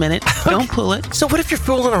compliment it. Don't pull it. So what if you're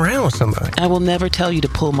fooling around with somebody? I will never tell you to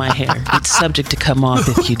pull my hair. It's subject to come off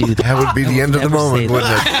if you do that. That would be the end of the moment,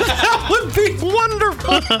 wouldn't it? That would be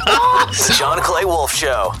wonderful. John Clay Wolf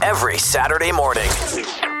Show. Every Saturday morning.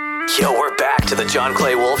 Yo, we're back to the John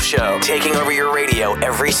Clay Wolf Show, taking over your radio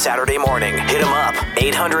every Saturday morning. Hit him up,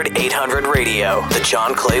 800-800-RADIO, the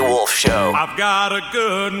John Clay Wolf Show. I've got a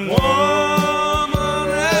good woman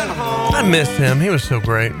at home. I miss him. He was so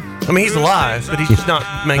great. I mean, he's alive, but he's just not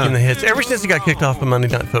making the hits. Ever since he got kicked off of Monday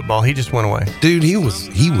Night Football, he just went away. Dude, he was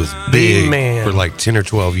big for like 10 or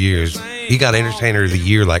 12 years. He got Entertainer of the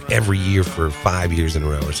Year like every year for 5 years in a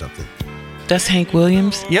row or something. That's Hank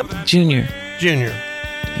Williams? Yep. Junior.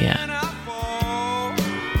 Yeah.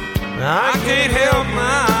 I can't help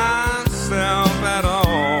myself at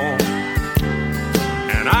all,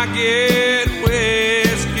 and I get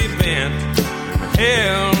whiskey bent,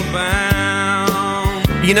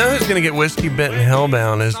 hellbound. You know who's going to get whiskey bent and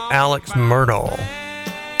hellbound is Alex Murdahl.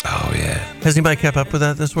 Oh, yeah. Has anybody kept up with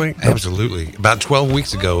that this week? Absolutely. About 12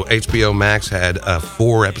 weeks ago, HBO Max had a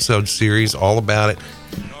 4-episode series all about it.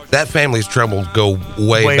 That family's troubles go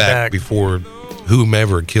way back before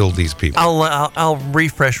whomever killed these people. I'll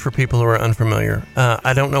refresh for people who are unfamiliar.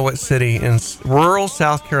 I don't know what city in rural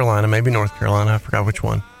South Carolina, maybe North Carolina, I forgot which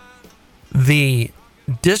one. The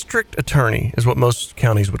district attorney is what most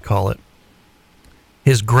counties would call it.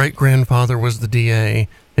 His great-grandfather was the DA.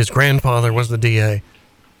 His grandfather was the DA.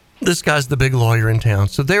 This guy's the big lawyer in town.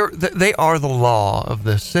 So they are the law of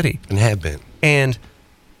this city. And have been. And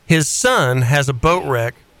his son has a boat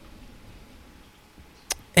wreck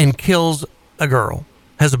and kills a girl.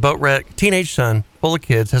 Has a boat wreck, teenage son, full of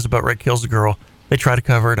kids, has a boat wreck, kills a girl. They try to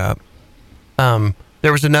cover it up.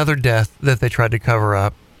 There was another death that they tried to cover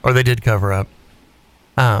up, or they did cover up.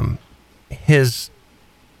 His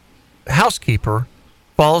housekeeper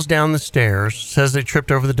falls down the stairs, says they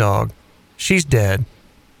tripped over the dog. She's dead.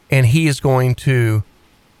 And he is going to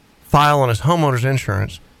file on his homeowner's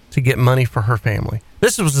insurance to get money for her family.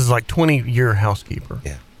 This was his 20-year housekeeper.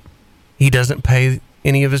 Yeah. He doesn't pay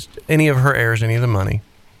any of her heirs any of the money.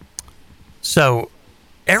 So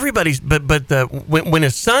everybody's when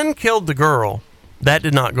his son killed the girl, that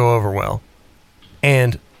did not go over well.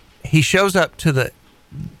 And he shows up to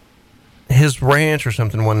his ranch or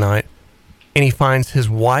something one night, and he finds his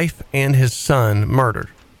wife and his son murdered.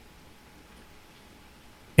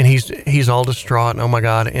 And he's all distraught, and oh my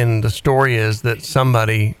God. And the story is that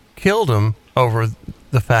somebody killed him over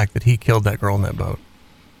the fact that he killed that girl in that boat.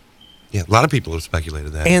 Yeah, a lot of people have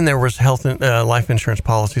speculated that. And there was health and life insurance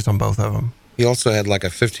policies on both of them. He also had a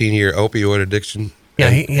 15-year opioid addiction. Yeah,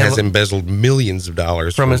 he has embezzled millions of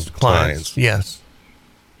dollars from his clients. Yes.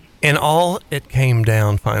 And all it came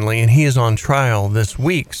down finally, and he is on trial this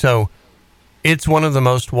week. So it's one of the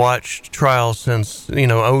most watched trials since,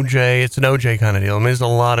 OJ. It's an OJ kind of deal. I mean, there's a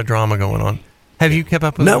lot of drama going on. Have you kept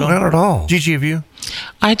up with it? No, not at all. Gigi, have you?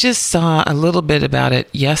 I just saw a little bit about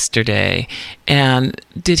it yesterday. And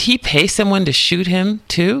did he pay someone to shoot him,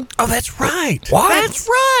 too? Oh, that's right. What? That's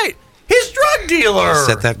right. His drug dealer.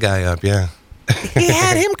 Set that guy up, yeah. He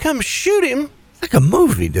had him come shoot him. It's like a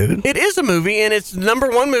movie, dude. It is a movie, and it's the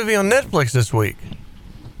 #1 movie on Netflix this week.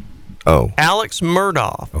 Oh. Alex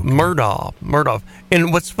Murdaugh. Okay. Murdaugh.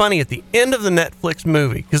 And what's funny, at the end of the Netflix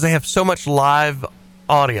movie, because they have so much live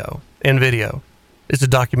audio and video, it's a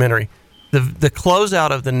documentary. The closeout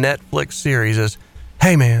of the Netflix series is,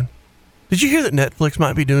 hey, man, did you hear that Netflix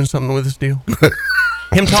might be doing something with this deal?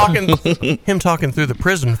 him talking through the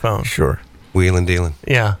prison phone. Sure. Wheeling, dealing.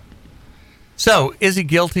 Yeah. So, is he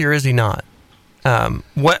guilty or is he not?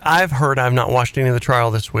 What I've heard, I've not watched any of the trial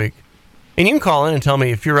this week. And you can call in and tell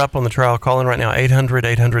me if you're up on the trial. Call in right now,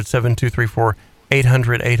 800-800-7234,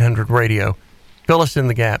 800-800-RADIO. Fill us in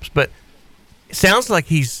the gaps. But it sounds like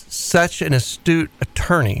he's such an astute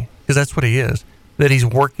attorney, because that's what he is, that he's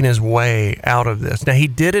working his way out of this. Now, he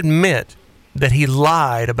did admit that he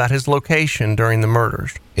lied about his location during the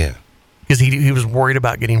murders. Yeah. Because he was worried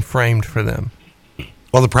about getting framed for them.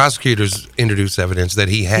 Well, the prosecutors introduced evidence that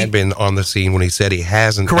he had been on the scene when he said he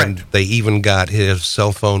hasn't. Correct. And they even got his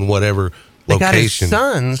cell phone, whatever they location. got his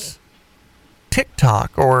son's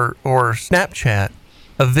TikTok or Snapchat,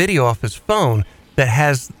 a video off his phone that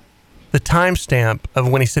has the timestamp of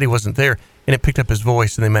when he said he wasn't there, and it picked up his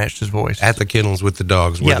voice, and they matched his voice. At the kennels with the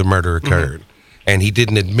dogs where the murder occurred. Mm-hmm. And he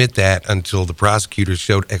didn't admit that until the prosecutors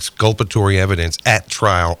showed exculpatory evidence at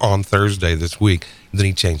trial on Thursday this week. And then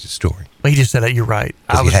he changed his story. Well, he just said that. You're right.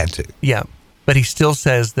 He had to. Yeah. But he still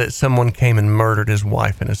says that someone came and murdered his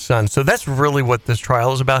wife and his son. So that's really what this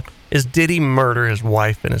trial is about, is did he murder his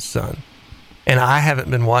wife and his son? And I haven't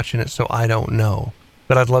been watching it, so I don't know.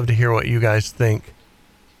 But I'd love to hear what you guys think.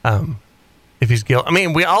 If he's guilty. I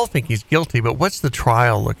mean, we all think he's guilty, but what's the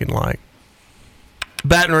trial looking like?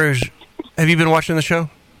 Baton Rouge, have you been watching the show?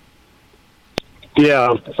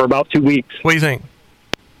 Yeah, for about 2 weeks. What do you think?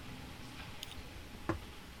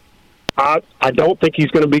 I don't think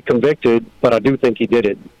he's going to be convicted, but I do think he did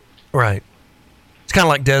it. Right. It's kind of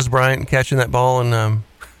like Des Bryant catching that ball in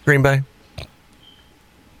Green Bay.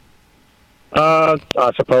 I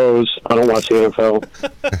suppose. I don't watch the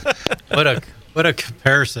NFL. What a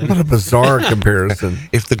comparison. What a bizarre comparison.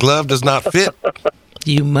 If the glove does not fit,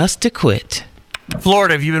 you must acquit.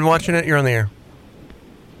 Florida, have you been watching it? You're on the air.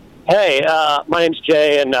 Hey, my name's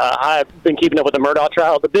Jay, and I've been keeping up with the Murdaugh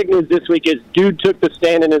trial. The big news this week is dude took the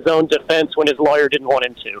stand in his own defense when his lawyer didn't want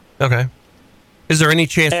him to. Okay. Is there any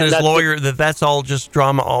chance that his lawyer, that's all just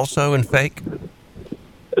drama also and fake?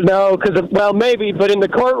 No, because, well, maybe, but in the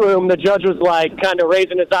courtroom, the judge was, kind of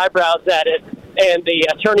raising his eyebrows at it, and the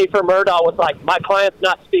attorney for Murdaugh was like, my client's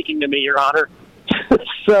not speaking to me, Your Honor.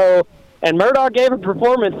 So And Murdaugh gave a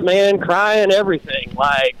performance, man, crying, everything.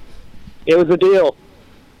 Like, it was a deal.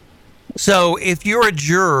 So if you're a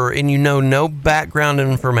juror and you know no background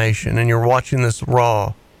information and you're watching this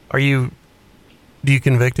raw, do you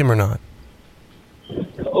convict him or not?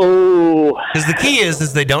 Oh. Because the key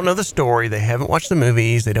is they don't know the story. They haven't watched the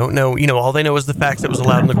movies. They don't know, all they know is the facts that was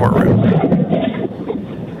allowed in the courtroom.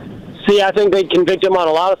 See, I think they'd convict him on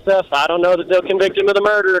a lot of stuff. I don't know that they'll convict him of the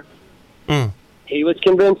murder. He was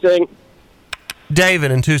convincing.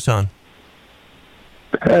 David in Tucson.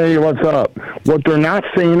 Hey, what's up? What they're not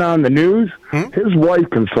saying on the news, his wife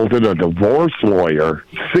consulted a divorce lawyer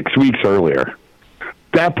 6 weeks earlier.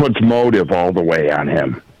 That puts motive all the way on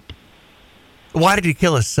him. Why did he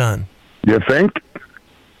kill his son? You think?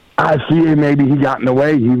 I see. Maybe he got in the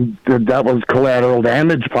way. That was collateral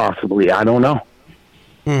damage, possibly. I don't know.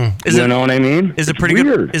 You know what I mean? Is it pretty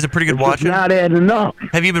good? Is it pretty good watching? It's not adding up.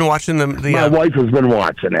 Have you been watching My wife has been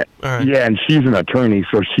watching it. All right. Yeah, and she's an attorney,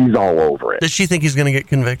 so she's all over it. Does she think he's going to get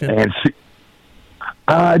convicted?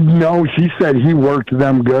 And no, she said he worked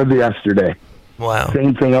them good yesterday. Wow.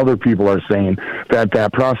 Same thing other people are saying,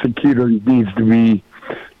 that prosecutor needs to be,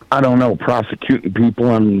 I don't know, prosecuting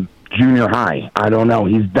people in junior high. I don't know.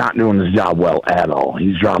 He's not doing his job well at all.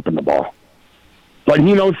 He's dropping the ball. But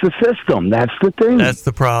he knows the system. That's the thing. That's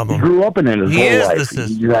the problem. He grew up in it his He whole is life. the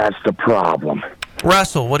system. That's the problem.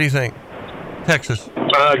 Russell, what do you think? Texas.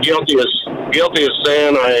 Guilty as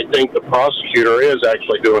sin. I think the prosecutor is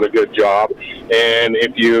actually doing a good job. And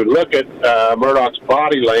if you look at Murdaugh's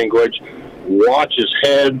body language, watch his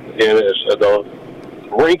head and the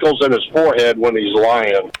wrinkles in his forehead when he's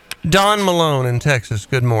lying. Don Malone in Texas.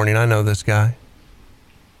 Good morning. I know this guy.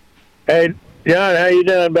 Hey, John, how you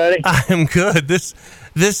doing, buddy? I'm good. This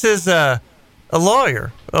is a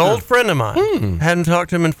lawyer, an old friend of mine. Hadn't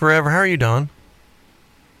talked to him in forever. How are you, Don?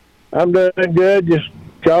 I'm doing good. Just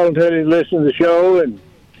calling to you to listen to the show, and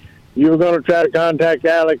you were going to try to contact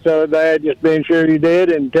Alex the other day. Just being sure you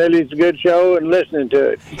did, and tell you it's a good show and listening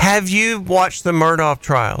to it. Have you watched the Murdaugh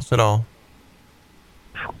trials at all?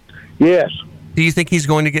 Yes. Do you think he's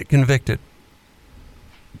going to get convicted?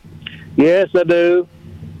 Yes, I do.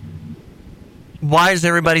 Why is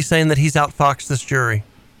everybody saying that he's outfoxed this jury?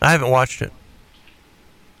 I haven't watched it.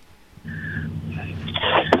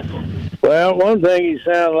 Well, one thing, he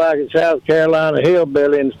sounded like a South Carolina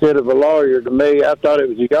hillbilly instead of a lawyer to me. I thought it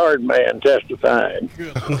was a yard man testifying.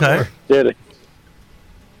 Okay. Did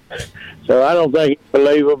he? So I don't think he's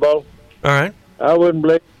believable. All right. I wouldn't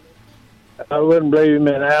believe him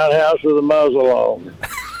in an outhouse with a muzzle on.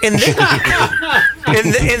 And this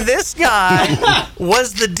guy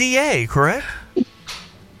was the DA, correct?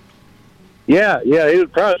 Yeah, he was a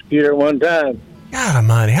prosecutor at one time. God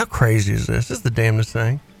almighty, how crazy is this? This is the damnedest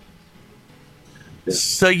thing.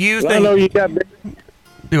 So you think... I know you got...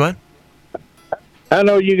 Do what? I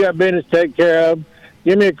know you got business to take care of.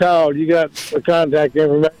 Give me a call. You got the contact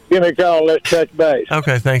information. Give me a call. Let's touch base.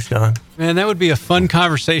 Okay, thanks, Don. Man, that would be a fun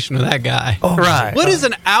conversation with that guy. Oh, right. What is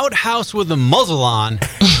an outhouse with a muzzle on?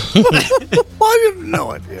 I have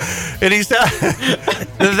no idea. And he's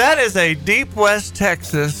that is a deep West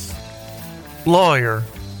Texas lawyer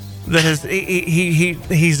that has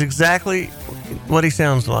he's exactly what he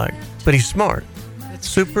sounds like, but he's smart.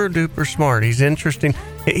 Super duper smart. He's interesting.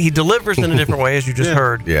 He delivers in a different way, as you just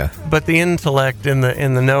heard. Yeah. But the intellect and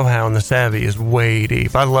the know-how and the savvy is way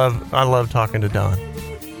deep. I love talking to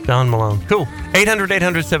Don Malone. Cool.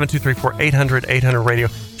 800-800-7234. 800-800-radio.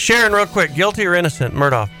 Sharon, real quick. Guilty or innocent?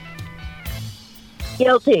 Murdaugh.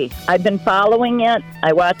 Guilty. I've been following it.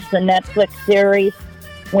 I watched the Netflix series.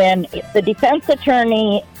 When the defense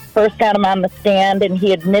attorney first got him on the stand and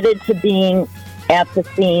he admitted to being at the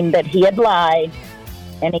scene that he had lied,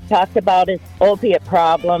 and he talked about his opiate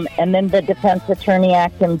problem, and then the defense attorney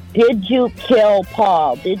asked him, did you kill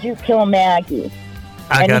Paul? Did you kill Maggie?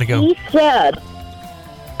 I gotta go. He said,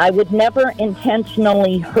 I would never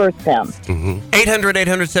intentionally hurt them.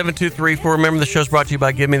 800-800-7234. Remember, the show's brought to you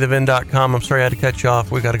by GiveMeTheVin.com. I'm sorry I had to cut you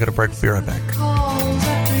off. We got to go to break. We'll be right back.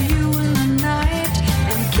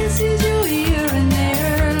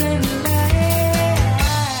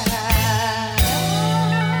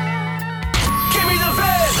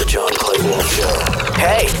 John Clay Wolf Show.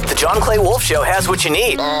 Hey, the John Clay Wolf Show has what you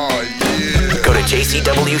need. Oh, yeah. Go to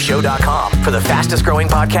jcwshow.com for the fastest growing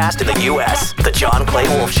podcast in the U.S., the John Clay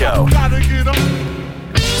Wolf Show.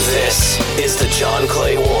 This is the John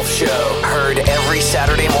Clay Wolf Show. Heard every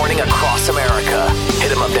Saturday morning across America.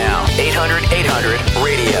 Hit him up now,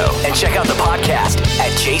 800-800-RADIO. And check out the podcast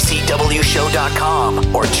at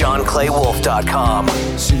jcwshow.com or johnclaywolf.com.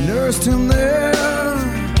 She nursed him there.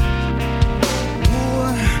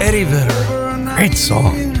 Eddie Vedder. Great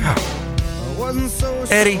song.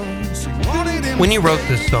 Eddie, when you wrote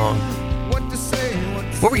this song,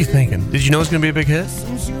 what were you thinking? Did you know it was going to be a big hit?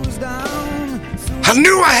 I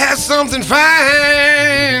knew I had something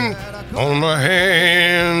fine on my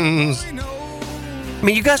hands. I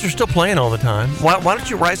mean, you guys are still playing all the time. Why don't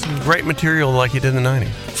you write some great material like you did in the 90s?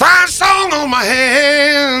 Fine song on my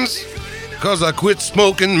hands, 'cause I quit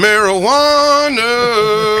smoking marijuana.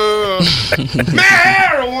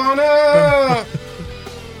 Marijuana!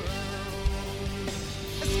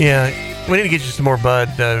 Yeah, we need to get you some more bud,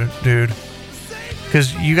 dude.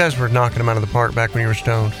 Because you guys were knocking them out of the park back when you were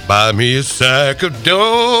stoned. Buy me a sack of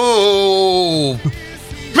dope.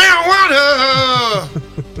 Marijuana!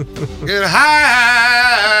 Get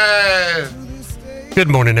high! Good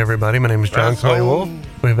morning, everybody. My name is John Clay Wolf.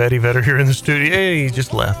 We have Eddie Vedder here in the studio. Hey, he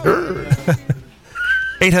just left.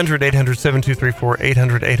 800-800-7234,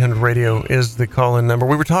 800-800-RADIO is the call-in number.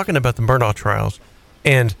 We were talking about the Murdaugh trials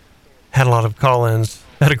and had a lot of call-ins.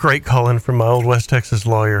 Had a great call-in from my old West Texas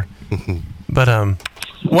lawyer. But,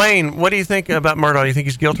 Wayne, what do you think about Murdaugh? Do you think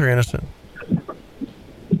he's guilty or innocent?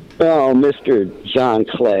 Oh, Mr. John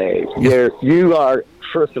Clay, you are,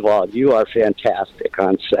 first of all, you are fantastic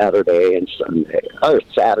on Saturday and Sunday. Oh,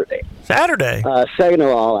 Saturday. Saturday? Second of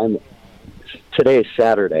all, today's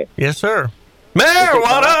Saturday. Yes, sir.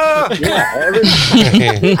 Marijuana! Yeah, every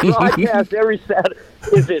broadcast every Saturday.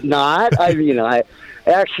 Is it not? I mean, I'm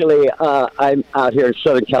out here in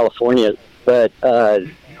Southern California, but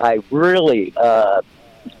I really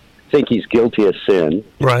think he's guilty of sin,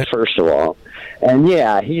 right? First of all. And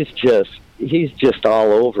yeah, he's just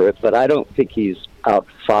all over it, but I don't think he's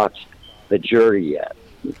outfoxed the jury yet.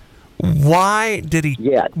 Why did he?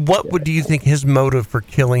 Yeah. What do you think his motive for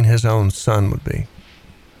killing his own son would be?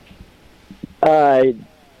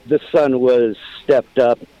 The son was stepped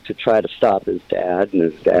up to try to stop his dad, and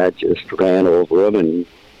his dad just ran over him and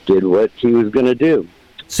did what he was going to do.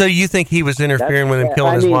 So you think he was interfering with him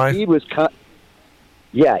killing his wife? He was.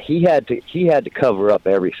 Yeah, he had to cover up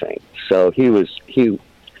everything. So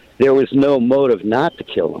there was no motive not to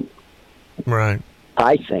kill him. Right.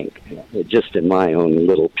 I think, just in my own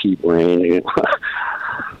little pea brain. You know.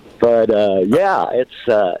 But yeah,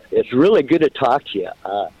 it's really good to talk to you.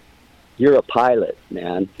 You're a pilot,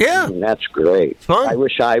 man. Yeah, and that's great. It's fun. I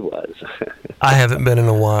wish I was. I haven't been in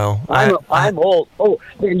a while. I'm old. Oh,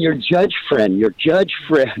 and your judge friend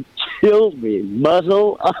killed me.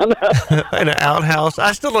 Muzzle on in an outhouse.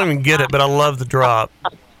 I still don't even get it, but I love the drop.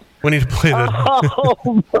 We need to play that.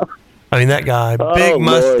 I mean, that guy, big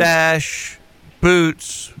mustache,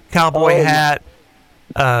 boots, cowboy hat,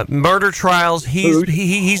 murder trials.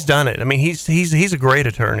 He's done it. I mean, he's a great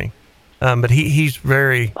attorney. But he's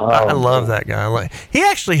very. I love that guy. He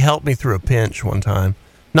actually helped me through a pinch one time,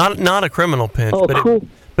 not a criminal pinch,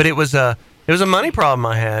 but it was a money problem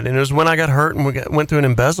I had, and it was when I got hurt and went through an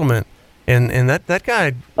embezzlement, and that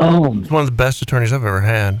guy was one of the best attorneys I've ever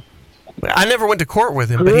had. I never went to court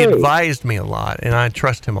with him, but he advised me a lot, and I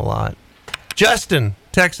trust him a lot. Justin,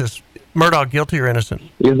 Texas, Murdaugh, guilty or innocent?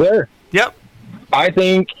 He's there. Yep. I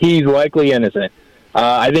think he's likely innocent.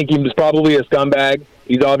 I think he was probably a scumbag.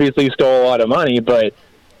 He's obviously stole a lot of money, but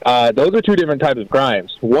those are two different types of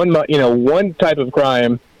crimes. One type of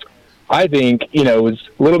crime, I think, is a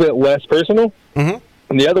little bit less personal. Mm-hmm.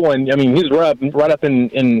 And the other one, I mean, he's right up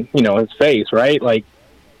in his face, right? Like,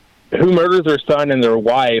 who murders their son and their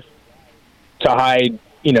wife to hide,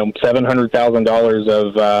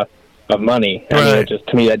 $700,000 of money? Right. I mean,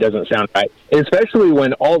 to me, that doesn't sound right. Especially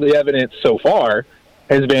when all the evidence so far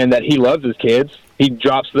has been that he loves his kids. He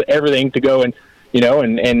drops everything to go and go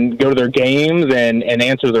to their games and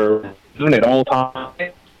answer their phone at all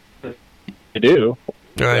times. To do.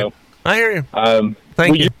 Right. So, I hear you.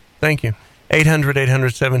 Thank you.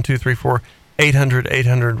 800-800-7234,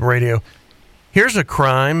 800-800-RADIO. Here's a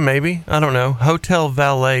crime, maybe. I don't know. Hotel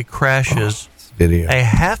valet crashes a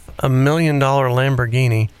 $500,000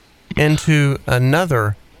 Lamborghini into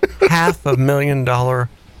another $500,000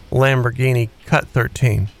 Lamborghini Cut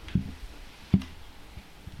 13.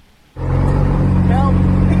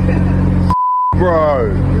 Bro,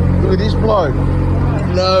 look at this bloke.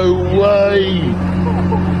 No way.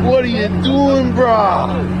 What are you doing, bro?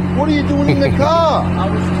 What are you doing in the car? I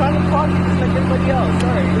was trying to park just like everybody else.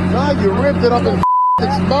 Sorry. No, you ripped it up and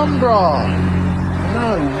its bum, bro.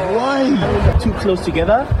 No way. We got too close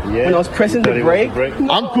together. Yeah. When I was pressing the brake.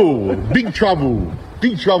 Uncle, big trouble.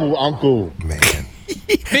 Big trouble, Uncle. Man.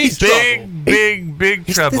 Big trouble. They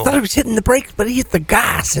thought he was hitting the brakes, but he hit the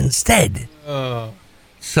gas instead.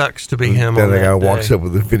 Sucks to be him. Then on the guy that walks day. up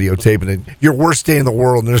with a videotape and it, your worst day in the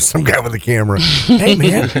world, and there's some guy with a camera. Hey,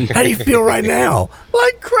 man, how do you feel right now?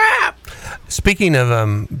 Like crap. Speaking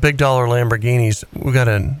of big dollar Lamborghinis, we got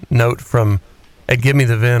a note from at Give Me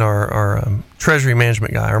the VIN, our treasury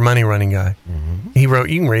management guy, our money running guy. He wrote,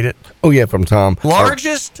 you can read it. Oh, yeah, from Tom.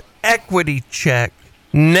 Largest equity check,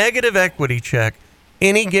 negative equity check,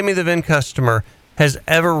 any Give Me the VIN customer has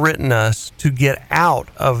ever written us to get out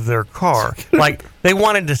of their car. Like, they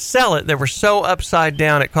wanted to sell it. They were so upside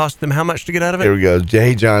down, it cost them how much to get out of it? There we go.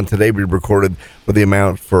 Hey, John, today we recorded for the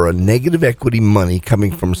amount for a negative equity money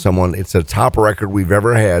coming from someone. It's a top record we've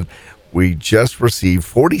ever had. We just received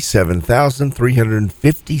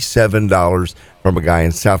 $47,357 from a guy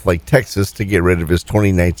in South Lake, Texas, to get rid of his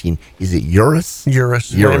 2019. Is it Urus?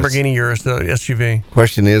 Urus. Lamborghini Urus, the SUV.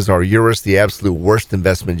 Question is, are Urus the absolute worst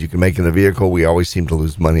investment you can make in a vehicle? We always seem to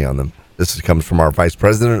lose money on them. This comes from our Vice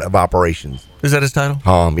President of Operations. Is that his title?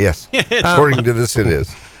 Yes. According to this, it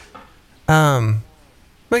is.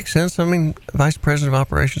 Makes sense. I mean, Vice President of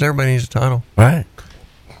Operations, everybody needs a title. Right.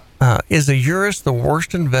 Is a Urus the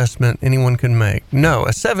worst investment anyone can make? No,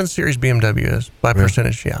 a 7 Series BMW is by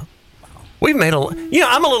percentage, yeah. We've made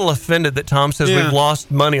I'm a little offended that Tom says we've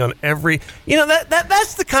lost money on every,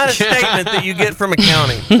 that's the kind of statement that you get from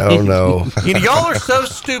accounting. Oh, no. Y'all are so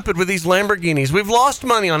stupid with these Lamborghinis. We've lost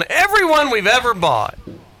money on every one we've ever bought.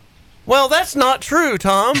 Well, that's not true,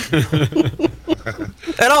 Tom.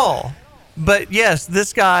 At all. But yes,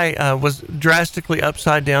 this guy was drastically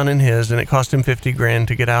upside down in his, and it cost him $50,000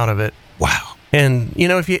 to get out of it. Wow! And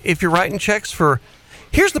if you're writing checks for,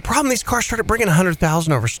 here's the problem: these cars started bringing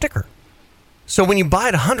 $100,000 over sticker. So when you buy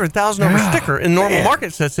it $100,000 over sticker, and normal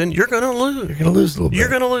market sets in, you're going to lose. You're going to lose a little bit. You're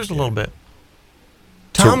going to lose a little bit.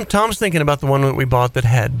 Tom's thinking about the one that we bought that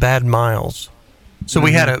had bad miles. So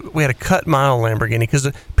we had a cut mile Lamborghini because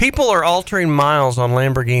people are altering miles on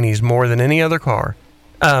Lamborghinis more than any other car.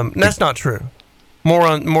 That's not true.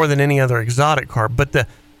 More than any other exotic car. But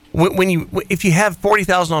if you have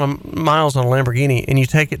 40,000 miles on a Lamborghini and you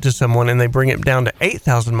take it to someone and they bring it down to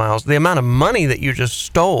 8,000 miles, the amount of money that you just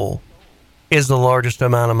stole is the largest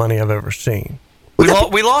amount of money I've ever seen. We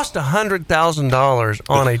lost $100,000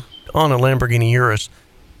 on a Lamborghini Urus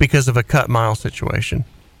because of a cut mile situation,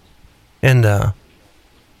 and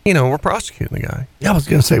we're prosecuting the guy. Yeah, I was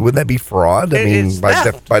going to say, would that be fraud? I mean, by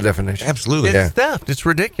definition. Absolutely. It's theft. It's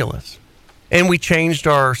ridiculous. And we changed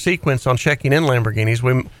our sequence on checking in Lamborghinis.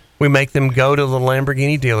 We make them go to the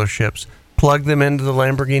Lamborghini dealerships, plug them into the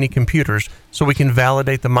Lamborghini computers so we can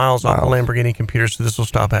validate the miles on the Lamborghini computers so this will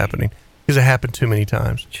stop happening because it happened too many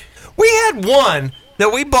times. We had one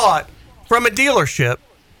that we bought from a dealership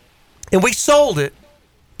and we sold it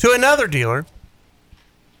to another dealer.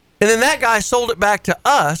 And then that guy sold it back to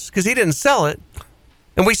us because he didn't sell it.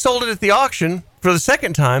 And we sold it at the auction for the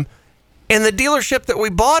second time. And the dealership that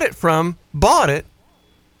we bought it from bought it.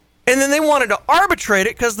 And then they wanted to arbitrate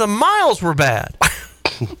it because the miles were bad.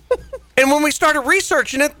 And when we started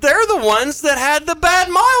researching it, they're the ones that had the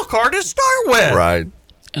bad mile card to start with. Right.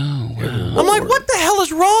 Oh, wow. I'm like, what the hell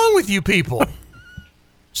is wrong with you people?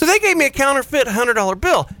 So they gave me a counterfeit $100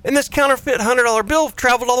 bill, and this counterfeit $100 bill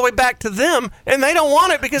traveled all the way back to them, and they don't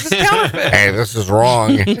want it because it's counterfeit. Hey, this is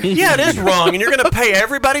wrong. Yeah, it is wrong, and you're going to pay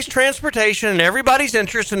everybody's transportation and everybody's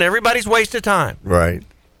interest and everybody's waste of time. Right.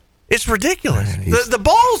 It's ridiculous. The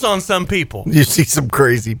ball's on some people. You see some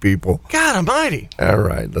crazy people. God almighty. All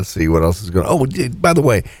right, let's see what else is going on. Oh, by the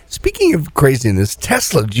way, speaking of craziness,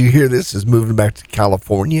 Tesla, did you hear this, is moving back to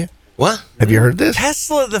California? What? Have you heard this?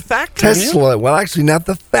 Tesla, the factory. Tesla, well, actually, not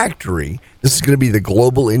the factory. This is going to be the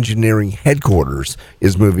global engineering headquarters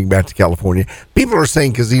is moving back to California. People are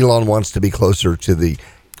saying because Elon wants to be closer to the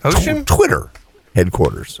ocean? Twitter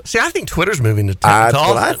headquarters. See, I think Twitter's moving to That's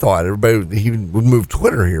what I thought. He would move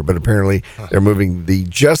Twitter here, but apparently they're moving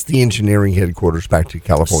just the engineering headquarters back to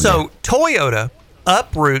California. So Toyota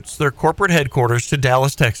uproots their corporate headquarters to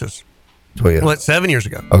Dallas, Texas. Toyota. Well, 7 years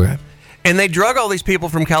ago. Okay. And they drug all these people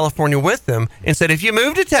from California with them and said, if you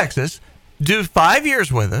move to Texas, do 5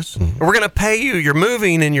 years with us, and we're going to pay you. You're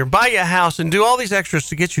moving and you're buy you a house and do all these extras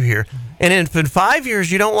to get you here. And if in 5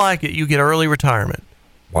 years you don't like it, you get early retirement.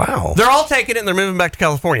 Wow. They're all taking it and they're moving back to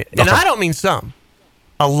California. And I don't mean some.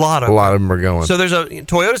 A lot of them. A lot of them are going. So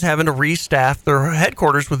Toyota's having to restaff their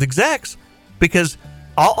headquarters with execs because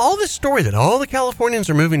all this story that all the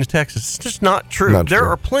Californians are moving to Texas, it's just not true. There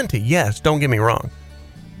are plenty, yes, don't get me wrong.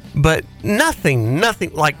 But nothing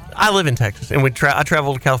like I live in Texas and I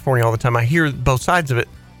travel to California all the time. I hear both sides of it.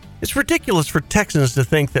 It's ridiculous for Texans to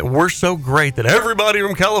think that we're so great that everybody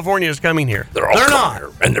from California is coming here. They're not.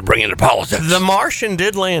 Here, and they're bringing the politics. The Martian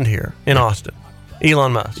did land here in Austin.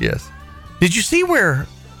 Elon Musk. Yes. Did you see where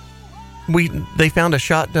they found a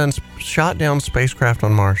shot down spacecraft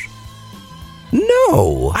on Mars?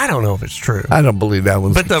 No. I don't know if it's true. I don't believe that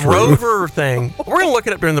one's But the true. Rover thing, we're going to look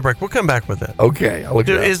it up during the break. We'll come back with it. Okay, I'll look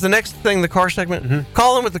it up. Is the next thing the car segment?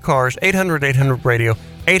 Call in with the cars, 800-800-RADIO,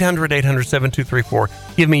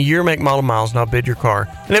 800-800-7234. Give me year, make, model, miles, and I'll bid your car.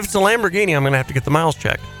 And if it's a Lamborghini, I'm going to have to get the miles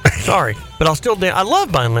checked. Sorry, but I'll still... I love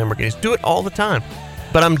buying Lamborghinis. Do it all the time.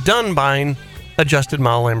 But I'm done buying adjusted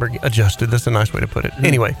mile Lamborghini. Adjusted, that's a nice way to put it.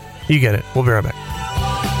 Anyway, you get it. We'll be right back.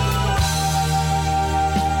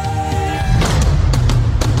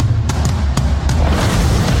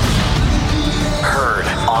 Heard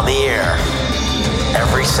on the air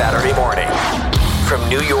every Saturday morning from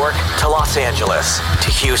New York to Los Angeles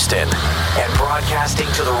to Houston and broadcasting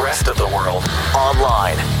to the rest of the world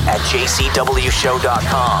online at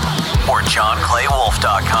jcwshow.com or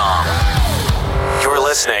johnclaywolf.com. You're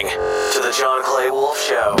listening to The John Clay Wolf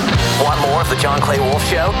Show. Want more of The John Clay Wolf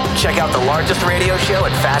Show? Check out the largest radio show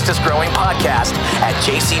and fastest growing podcast at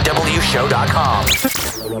jcwshow.com.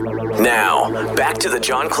 Now, back to The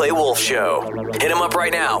John Clay Wolf Show. Hit him up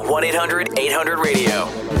right now, 1-800-800-RADIO.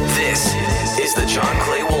 This is The John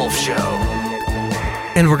Clay Wolf Show.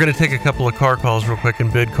 And we're going to take a couple of car calls real quick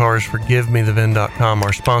and bid cars for GiveMeTheVin.com,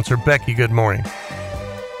 our sponsor. Becky, good morning.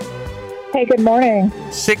 Hey, good morning.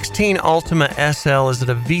 16 Altima SL, is it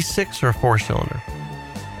a V6 or a 4-cylinder?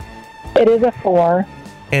 It is a 4.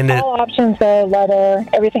 And all options though, leather,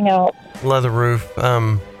 everything else. Leather roof.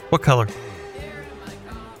 What color?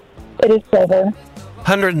 It is silver.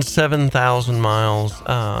 107,000 miles,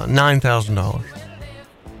 $9,000.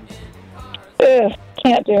 Ugh,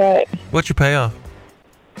 can't do it. What's your payoff?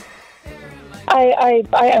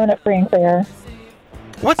 I own it free and clear.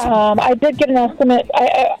 I did get an estimate.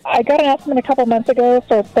 I got an estimate a couple months ago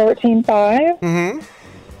for $13,500. Mm-hmm.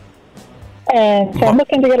 And so I'm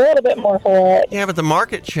looking to get a little bit more for it. Yeah, but the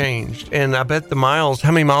market changed, and I bet the miles.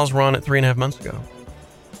 How many miles were on it 3.5 months ago?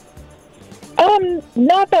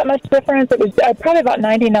 Not that much difference. It was probably about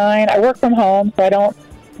 99. I work from home, so I don't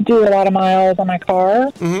do a lot of miles on my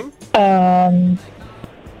car. Mm-hmm.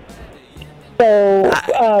 So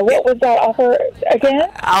what was that offer again?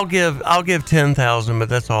 I'll give 10,000, but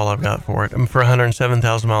that's all I've got for it. For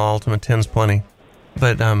 107,000 mile Altima, 10's plenty.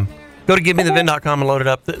 But go to GiveMeTheVin.com and load it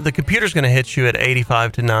up. The computer's going to hit you at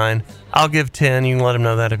 85 to 9. I'll give 10. You can let him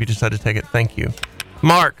know that if you decide to take it. Thank you,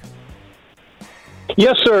 Mark.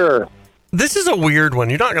 Yes, sir. This is a weird one.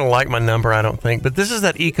 You're not going to like my number, I don't think, but this is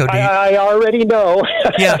that EcoDiesel. I already know.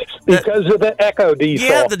 Yeah. Because of the EcoDiesel.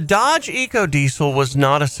 Yeah, the Dodge EcoDiesel was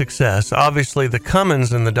not a success. Obviously, the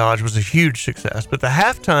Cummins in the Dodge was a huge success, but the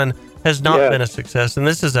half-ton has not been a success, and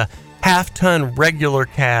this is a half-ton regular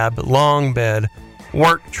cab, long bed,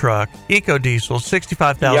 work truck, EcoDiesel,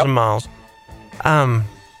 65,000 miles. I'm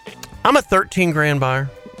a $13,000 buyer.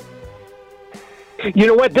 You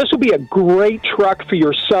know what? This would be a great truck for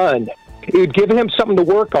your son. It would give him something to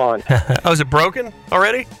work on. Oh, is it broken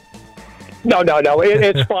already? No.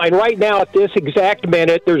 It's fine. Right now, at this exact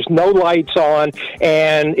minute, there's no lights on,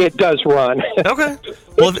 and it does run. Okay.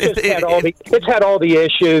 Well, it's had all the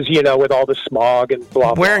issues, with all the smog and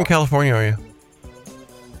blah, blah. Where in California are you?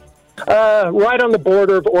 Right on the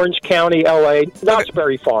border of Orange County, L.A., not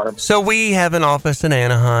very far. So we have an office in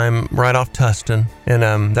Anaheim, right off Tustin,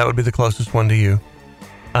 and that would be the closest one to you.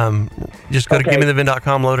 Just go to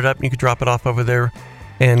GiveMeTheVin.com, load it up, and you can drop it off over there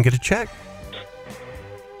and get a check.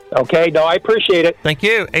 Okay, no, I appreciate it. Thank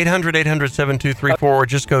you. 800-800-7234, or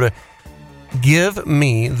just go to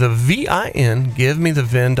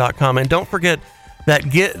GiveMeTheVin.com. And don't forget that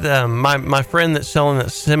my friend that's selling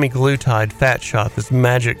that semi-glutide fat shot, this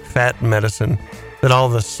magic fat medicine that all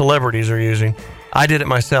the celebrities are using. I did it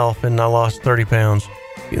myself, and I lost 30 pounds.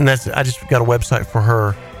 And I just got a website for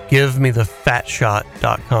her,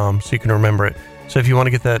 GiveMeTheFatShot.com, so you can remember it. So if you want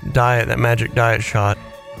to get that magic diet shot,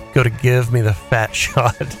 go to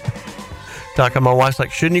GiveMeTheFatShot.com. My wife's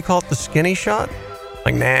like, shouldn't you call it the skinny shot?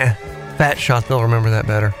 Like, nah, fat shot, they'll remember that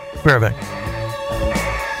better. Be right back.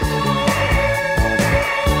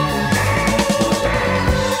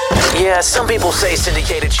 Yeah, some people say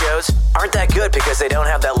syndicated shows aren't that good because they don't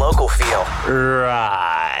have that local feel.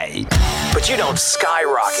 Right. But you don't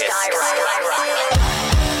skyrocket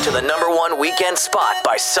to the #1 weekend spot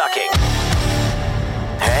by sucking.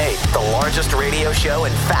 Hey, the largest radio show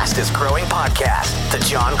and fastest growing podcast, The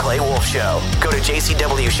John Clay Wolf Show. Go to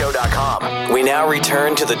jcwshow.com. We now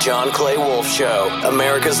return to The John Clay Wolf Show,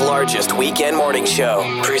 America's largest weekend morning show,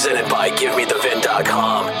 presented by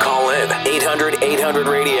GiveMeTheVin.com. Call in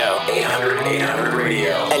 800-800-RADIO,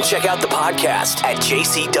 800-800-RADIO, and check out the podcast at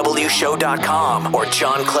jcwshow.com or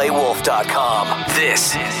johnclaywolf.com.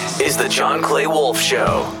 This is The John Clay Wolf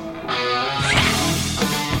Show.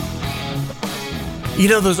 You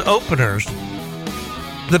know, those openers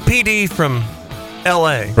The PD from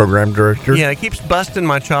L.A. Program director? Yeah, he keeps busting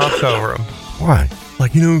my chops over him. Why?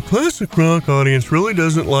 Like, classic rock audience really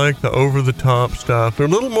doesn't like the over-the-top stuff. They're a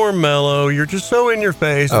little more mellow. You're just so in your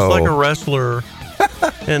face. It's like a wrestler.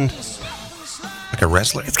 And like a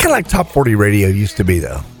wrestler? It's kind of like Top 40 radio used to be,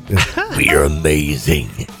 though. We are amazing.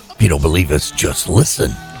 If you don't believe us, just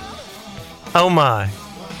listen. Oh, my.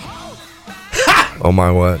 Oh, my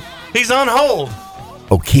what? He's on hold.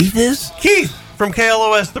 Oh, Keith is? Keith from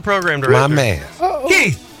KLOS, the program director. My man.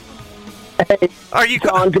 Keith. Hey, are you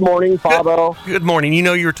John? Good morning, Bobo. Good morning.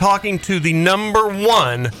 You're talking to the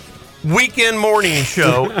 #1 weekend morning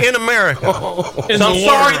show in America. So I'm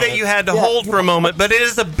sorry that you had to hold for a moment, but it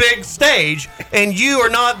is a big stage, and you are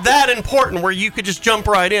not that important where you could just jump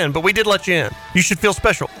right in, but we did let you in. You should feel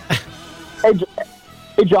special. Hey,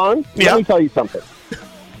 John, let me tell you something.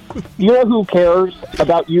 You know who cares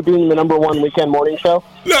about you being the #1 weekend morning show?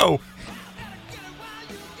 No.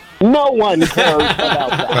 No one cares about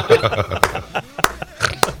that.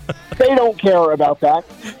 They don't care about that.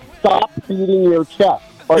 Stop beating your chest.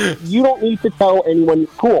 Or you don't need to tell anyone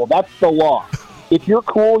you're cool. That's the law. If you're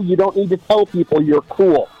cool, you don't need to tell people you're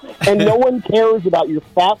cool. And no one cares about your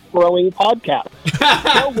fast-growing podcast.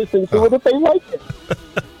 They'll listen to it if they like it.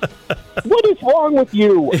 What is wrong with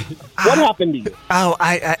you? What happened to you? Oh,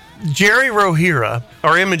 Jerry Rohira,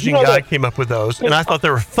 our imaging guy, came up with those, and I thought they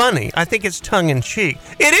were funny. I think it's tongue-in-cheek.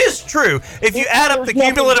 It is true. If you add up the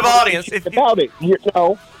cumulative audience, if you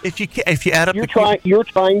add up you're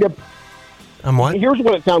trying to. I'm what? Here's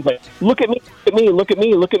what it sounds like. Look at me, look at me, look at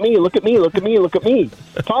me, look at me, look at me, look at me, look at me.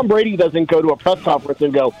 Tom Brady doesn't go to a press conference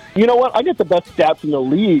and go, you know what, I get the best stats in the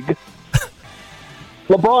league.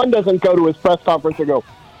 LeBron doesn't go to his press conference and go,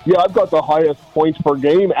 yeah, I've got the highest points per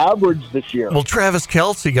game average this year. Well, Travis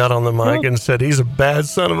Kelce got on the mic and said he's a bad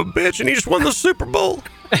son of a bitch, and he just won the Super Bowl.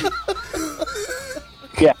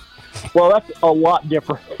 Yeah. Well, that's a lot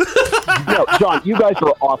different. No, John, you guys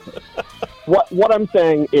are awesome. What I'm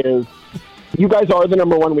saying is, you guys are the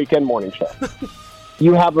 #1 weekend morning show.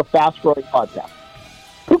 You have a fast-growing podcast.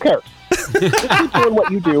 Who cares? Just keep doing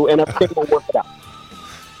what you do, and everything will work it out.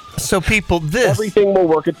 So, people, everything will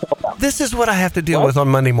work itself out. This is what I have to deal with on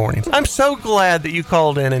Monday mornings. I'm so glad that you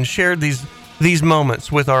called in and shared these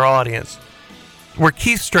moments with our audience, where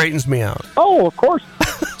Keith straightens me out. Oh, of course.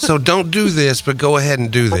 So don't do this, but go ahead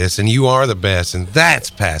and do this, and you are the best, and that's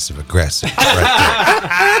passive-aggressive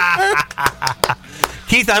right there.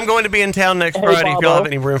 Keith, I'm going to be in town next Friday if you'll have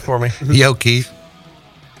any room for me. Yo, Keith.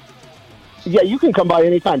 Yeah, you can come by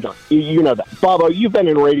anytime, John. You know that. Bobo, you've been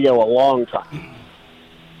in radio a long time.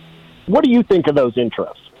 What do you think of those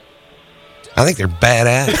intros? I think they're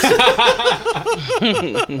badass.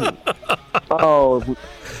 Oh,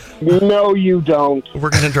 no, you don't. We're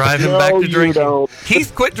going to drive him back to drinking.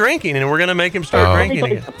 Keith quit drinking, and we're going to make him start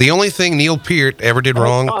drinking again. The only thing Neil Peart ever did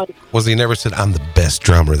wrong was he never said, I'm the best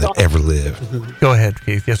drummer that ever lived. Go ahead,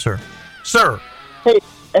 Keith. Yes, sir. Sir. Hey,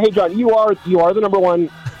 John, you are the #1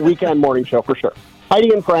 weekend morning show for sure.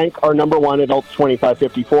 Heidi and Frank are #1 adults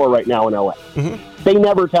 25-54 right now in LA. Mm-hmm. They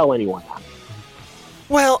never tell anyone that.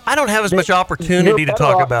 Well, I don't have as much opportunity to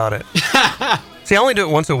talk about it. See, I only do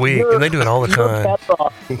it once a week, and they do it all the time.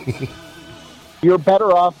 You're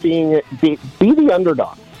better off be the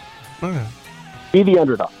underdog. Okay. Be the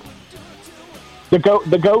underdog. The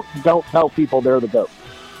goat don't tell people they're the goat.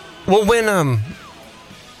 Well,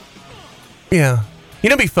 yeah. You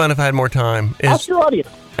know, it'd be fun if I had more time. Ask your audience.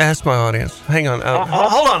 Ask my audience. Hang on.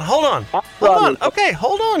 Hold on. Okay,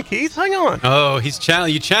 hold on, Keith. Hang on. Oh, you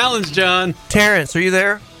challenged, John. Terrence, are you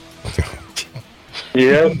there?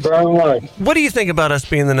 Yes, very much. What do you think about us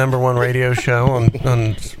being the #1 radio show on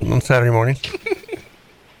Saturday mornings?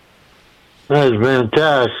 That's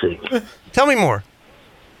fantastic. Tell me more.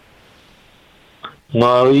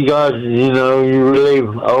 Well, you guys, you relieve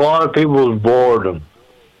a lot of people's boredom.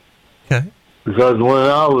 Okay. Because when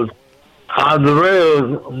I was on the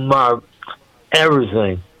radio, was my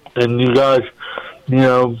everything. And you guys,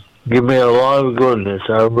 give me a lot of goodness.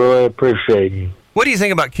 I really appreciate you. What do you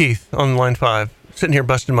think about Keith on line 5? Sitting here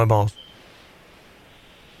busting my balls.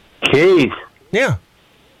 Keith? Yeah.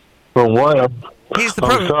 From what? He's the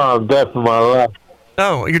I'm sorry, I'm deaf in my left.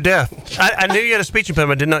 Oh, you're deaf. I knew you had a speech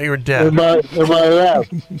impediment. I didn't know you were deaf. In my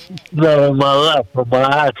left. No, in my left from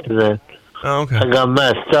my accident. Oh, okay. I got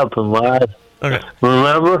messed up in my eyes. Okay.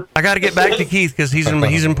 Remember? I got to get back to Keith because he's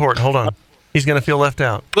important. Hold on. He's going to feel left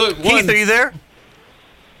out. Look, Keith, are you there?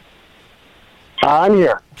 I'm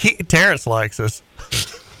here. Terrence likes us.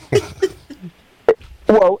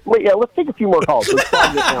 Well, yeah, let's take a few more calls.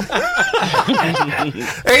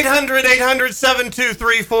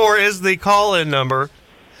 800-800-7234 is the call-in number.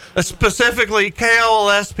 Specifically,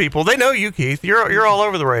 KLOS people. They know you, Keith. You're all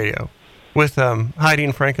over the radio with Heidi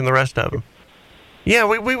and Frank and the rest of them. Yeah,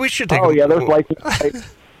 we should take. Oh yeah, there's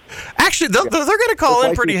license. Actually, they're going to call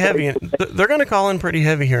in pretty heavy. They're going to call in pretty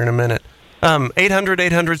heavy here in a minute.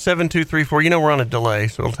 800-800-7234. You know we're on a delay,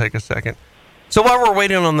 so it'll take a second. So while we're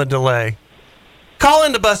waiting on the delay, call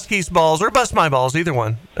in to Bust Keith's Balls or Bust My Balls, either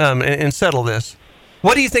one, and settle this.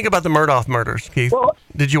 What do you think about the Murdoch murders, Keith? Well,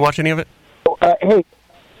 did you watch any of it? Hey,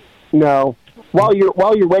 no. While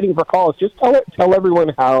you're waiting for calls, just tell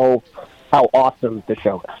everyone how awesome the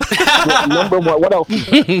show is. Number one. What else?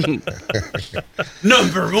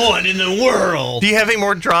 Number one in the world. Do you have any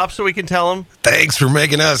more drops so we can tell them? Thanks for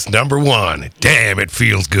making us number one. Damn, it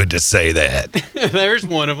feels good to say that. There's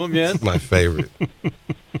one of them, yes. My favorite.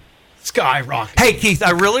 Skyrocket. Hey, Keith,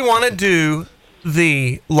 I really want to do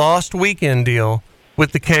the Lost Weekend deal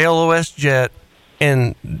with the KLOS jet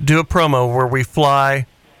and do a promo where we fly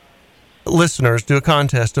listeners, do a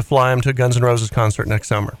contest to fly them to a Guns N' Roses concert next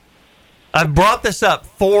summer. I've brought this up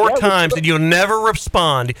 4 times and you'll never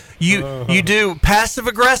respond. You do passive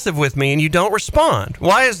aggressive with me and you don't respond.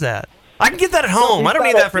 Why is that? I can get that at home. I don't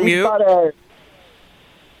need that from you.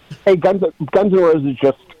 Hey, Guns N' Roses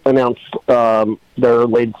just announced their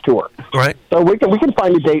latest tour. Right. So we can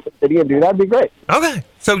find a date in the city and do that. That'd be great. Okay.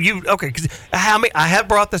 So because I have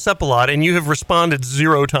brought this up a lot and you have responded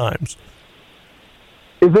 0 times.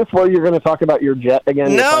 Is this where you're going to talk about your jet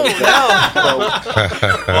again? No.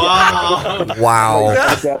 Wow.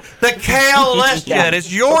 The KLS jet.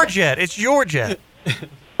 It's your jet. It's your jet.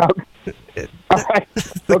 All right.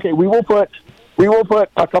 Okay, we will put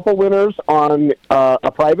a couple winners on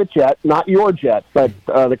a private jet, not your jet, but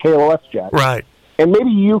the KLOS jet. Right. And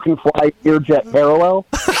maybe you can fly your jet parallel,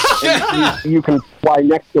 and you can fly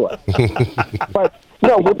next to it. But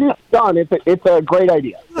no, with this done, it's a great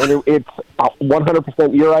idea, and it's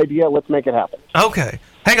 100% your idea. Let's make it happen. Okay,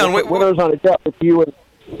 hang on. Winners on a jet with you and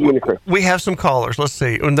the crew. We have some callers. Let's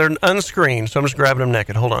see, and they're unscreened, so I'm just grabbing them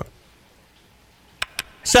naked. Hold on.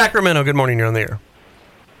 Sacramento. Good morning. You're on the air.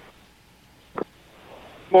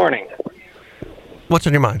 Morning. What's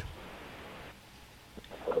on your mind?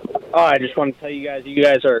 Oh, I just want to tell you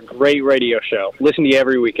guys are a great radio show. Listen to you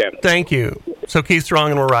every weekend. Thank you. So Keith's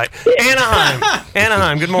wrong and we're right.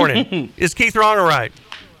 Anaheim, good morning. Is Keith wrong or right?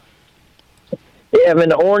 Yeah, I'm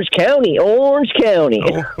in Orange County. Orange County.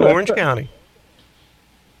 Orange County.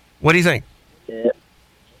 What do you think? Yeah.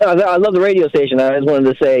 I love the radio station. I just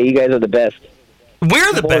wanted to say you guys are the best.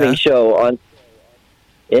 We're the morning best. Show on.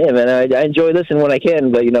 Yeah, man, I enjoy listening when I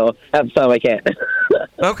can, but half the time I can't.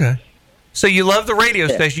 Okay. So you love the radio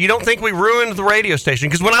station. You don't think we ruined the radio station?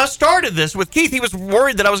 Because when I started this with Keith, he was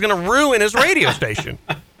worried that I was going to ruin his radio station.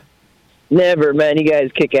 Never, man. You guys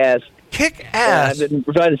kick ass. Kick ass? I've been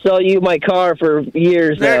trying to sell you my car for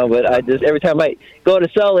years now, but I just every time I go to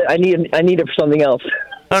sell it, I need it for something else.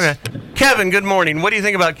 Okay. Kevin, good morning. What do you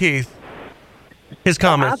think about Keith? His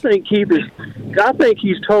comments. I think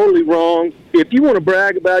he's totally wrong. If you want to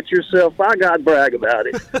brag about yourself, I got to brag about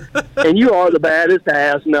it. And you are the baddest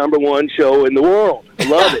ass number one show in the world. I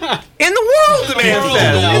love it. In the world, the man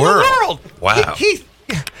says. In the world. Wow. Keith,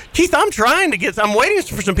 I'm waiting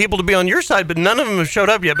for some people to be on your side, but none of them have showed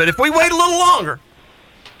up yet. But if we wait a little longer,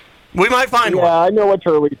 we might find one. Yeah, I know what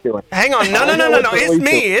Turley's doing. Hang on. No.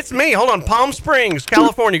 It's me. Hold on. Palm Springs,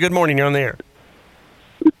 California. Good morning. You're on the air.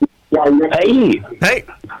 Hey,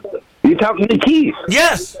 you talking to Keith?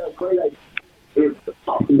 Yes.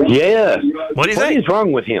 Yeah. What do you think? What is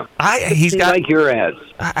wrong with him? He's got like your ass.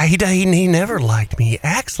 He never liked me. He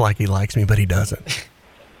acts like he likes me, but he doesn't.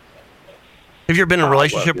 Have you ever been in a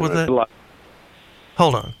relationship with it?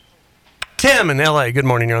 Hold on. Tim in L.A. Good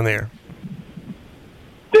morning. You're on the air.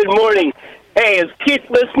 Good morning. Hey, is Keith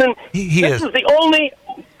listening? He this is. Is the only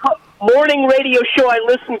morning radio show I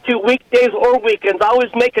listen to weekdays or weekends. I always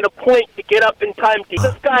making a point to get up in time to give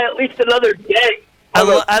this guy at least another day.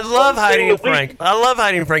 I love Heidi and Frank. I love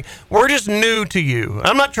Heidi and Frank. We're just new to you.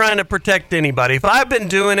 I'm not trying to protect anybody. If I've been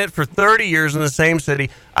doing it for 30 years in the same city,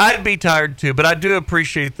 I'd be tired too, but I do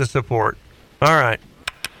appreciate the support. All right.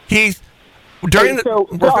 Keith, during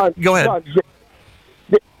Ron, go ahead. Ron,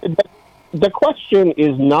 the question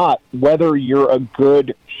is not whether you're a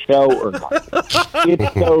good show or not.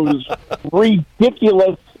 It's those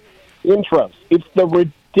ridiculous intros. It's the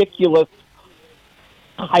ridiculous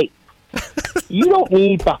hype. You don't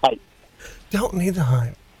need the hype. Don't need the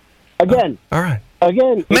hype. Again. All right.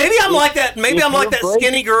 Again. Maybe I'm like that. Maybe I'm like that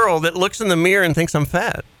skinny girl that looks in the mirror and thinks I'm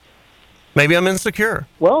fat. Maybe I'm insecure.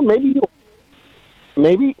 Well, maybe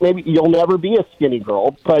you'll never be a skinny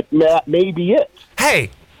girl, but that may be it.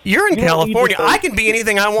 Hey, You're in You don't need California. to I can be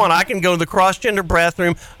anything I want. I can go to the cross-gender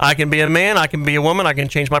bathroom. I can be a man. I can be a woman. I can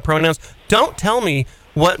change my pronouns. Don't tell me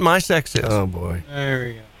what my sex is. Oh, boy. There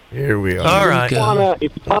we go. Here we are. All right.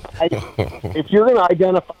 If you're going to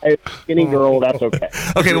identify as a skinny girl, that's okay.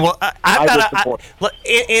 Okay, well,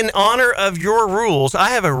 in honor of your rules, I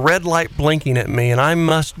have a red light blinking at me, and I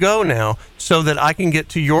must go now so that I can get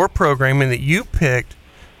to your programming that you picked,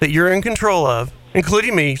 that you're in control of,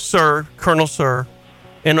 including me, sir, Colonel Sir.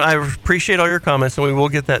 And I appreciate all your comments, and we will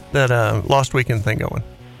get that Lost Weekend thing going.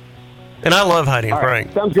 And I love Heidi and All right,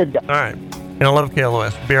 Frank. sounds good, guys. All right. And I love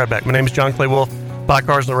KLOS. Be right back. My name is John Clay Wolf. Buy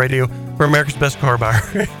cars on the radio for America's best car buyer.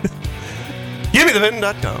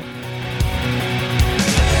 GiveMeTheVin.com.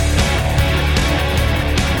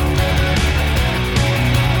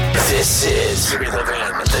 This is Give Me the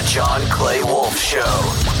Vin, the John Clay Wolf Show.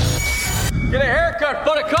 Get a haircut,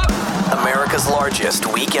 buttercup. America's largest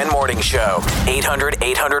weekend morning show.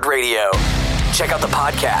 800 Radio. Check out the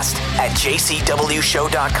podcast at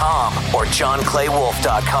jcwshow.com or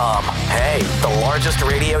johnclaywolf.com. Hey, the largest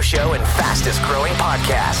radio show and fastest growing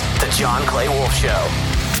podcast, The John Clay Wolf Show.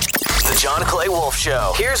 The John Clay Wolf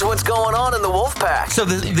Show. Here's what's going on in the Wolf Pack. So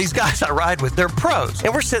these guys I ride with, they're pros.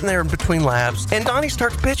 And we're sitting there in between laps, and Donnie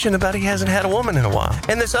starts bitching about he hasn't had a woman in a while.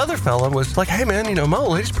 And this other fella was like, hey man, my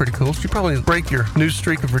old lady's pretty cool. She'd probably break your new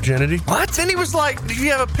streak of virginity. What? And he was like, do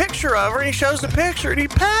you have a picture of her? And he shows the picture, and he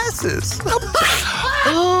passes.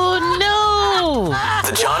 Oh, no.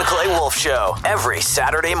 The John Clay Wolf Show, every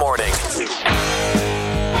Saturday morning.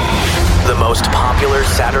 The most popular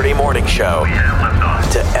Saturday morning show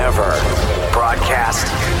to ever broadcast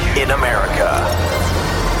in America.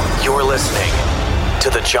 You're listening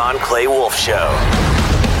to The John Clay Wolf Show.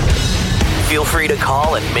 Feel free to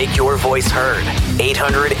call and make your voice heard.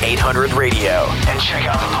 800 Radio. And check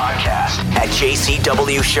out the podcast at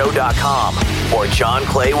jcwshow.com or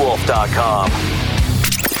johnclaywolf.com.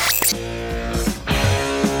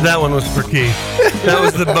 That one was for Keith. That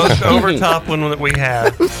was the most overtop one that we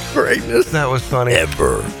had. Greatness. That was funny.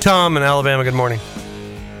 Ever. Tom in Alabama, good morning.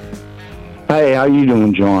 Hey, how you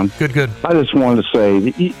doing, John? Good. I just wanted to say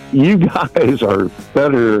that you guys are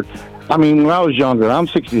better. I mean, when I was younger, I'm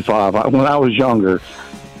 65. When I was younger,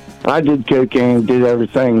 I did cocaine, did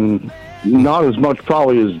everything. Not as much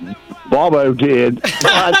probably as Bobo did,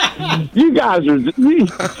 but you guys are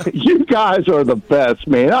the best,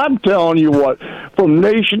 man. I'm telling you what,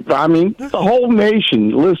 the whole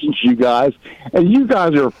nation listens to you guys, and you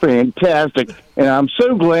guys are fantastic. And I'm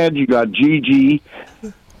so glad you got Gigi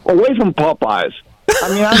away from Popeyes. I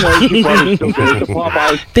mean, I know she probably still goes to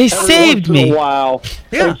Popeyes. They saved me. In a while.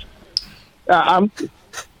 Yeah. I'm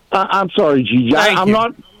sorry, Gigi.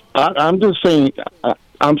 I'm just saying.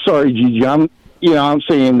 I'm sorry, Gigi. I'm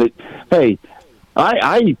saying that. Hey,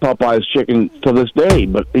 I eat Popeye's chicken to this day,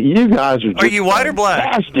 but you guys are. Are you white or black?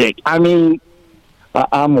 Fantastic. I mean,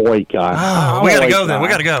 I'm a white guy. Oh, we gotta go then. We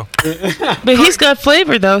gotta go. But he's got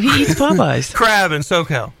flavor, though. He eats Popeyes. Crab in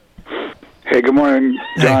SoCal. Hey, good morning,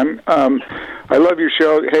 John. I love your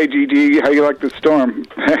show. Hey, Gigi, how you like the storm?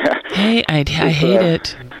 Hey, I hate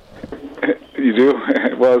it. You do?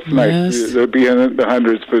 Well, it's nice. Yes. They'll be in the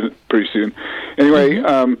hundreds pretty soon. Anyway,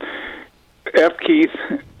 F. Keith,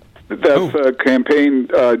 that's a campaign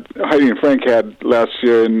Heidi and Frank had last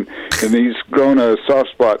year, and he's grown a soft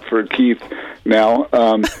spot for Keith now.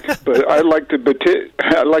 But I'd like to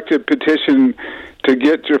petition to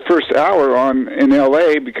get your first hour on in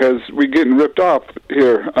L.A. because we're getting ripped off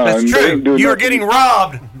here. That's true. You're getting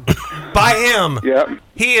robbed by him. Yeah.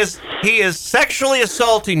 He is sexually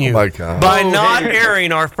assaulting you my God. by not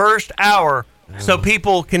airing our first hour so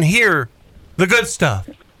people can hear the good stuff.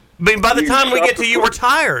 I mean, by the time we get to you, we're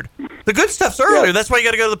tired. The good stuff's earlier. Yeah. That's why you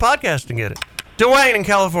got to go to the podcast and get it. Dwayne in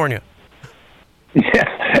California.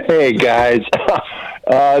 Hey, guys.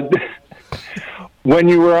 When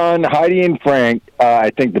you were on Heidi and Frank,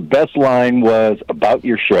 I think the best line was about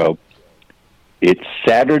your show. It's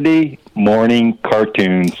Saturday morning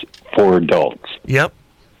cartoons for adults. Yep.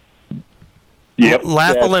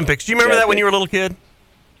 Laugh Olympics. Do you remember that when you were a little kid?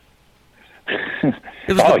 Yeah.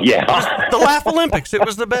 The Laugh Olympics. It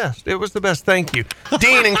was the best. It was the best. Thank you.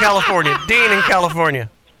 Dean in California. Good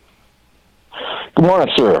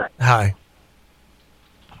morning, sir. Hi.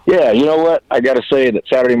 Yeah, you know what? I got to say that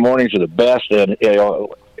Saturday mornings are the best, and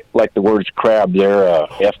like the words crab there,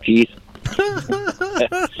 F. Keith.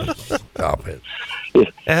 Stop it.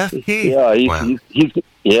 F. Keith. Yeah, he's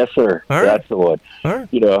yes, sir. All right. That's the one. All right.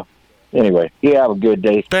 Anyway, you have a good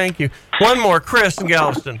day. Thank you. One more, Chris in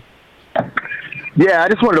Galveston. Yeah, I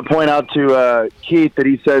just wanted to point out to Keith that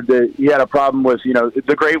he said that he had a problem with,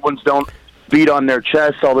 the great ones don't beat on their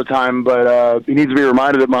chest all the time, but he needs to be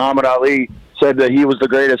reminded that Muhammad Ali said that he was the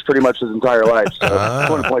greatest pretty much his entire life. So I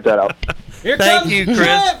just want to point that out. Thank you,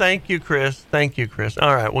 Chris. Thank you, Chris. Thank you, Chris.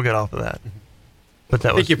 All right, we'll get off of that. But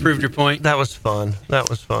that I think you proved your point. That was fun. That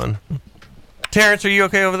was fun. Terrence, are you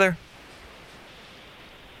okay over there?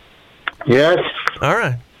 Yes. All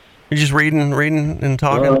right. You're just reading and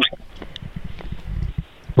talking?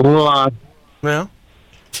 Hold on. Yeah.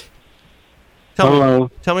 Hello.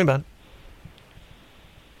 Tell me about it.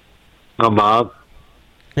 I'm Bob.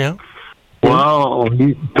 Yeah. Well,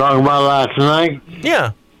 you talking about last night?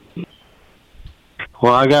 Yeah.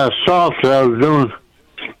 Well, I got assaulted. I was doing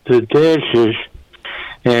the dishes,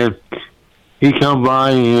 and he come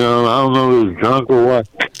by, and, I don't know if he was drunk or what,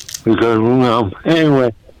 because,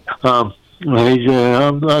 anyway, he said,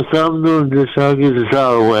 I'm doing this, I'll get this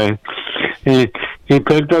out of the way. And he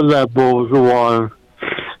picked up that bowl of water,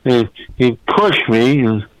 and he pushed me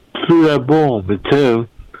and threw that bowl in me, too.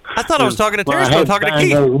 I thought I was talking to Terrence, but I'm talking to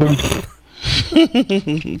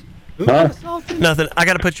Keith. Huh? Nothing. I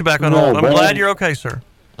got to put you back on hold. I'm glad you're okay, sir.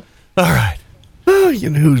 All right. You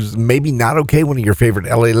know who's maybe not okay? One of your favorite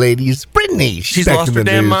LA ladies, Brittany. She's back lost in her the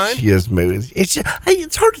damn news. mind? She has moved. It's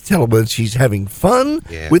hard to tell whether she's having fun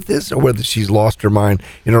with this or whether she's lost her mind.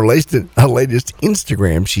 In her latest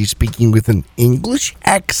Instagram, she's speaking with an English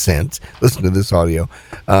accent. Listen to this audio.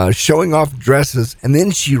 Showing off dresses, and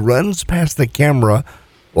then she runs past the camera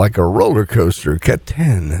like a roller coaster. Cut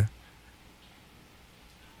 10.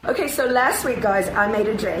 Okay, so last week, guys, I made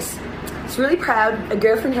a dress. I was really proud. A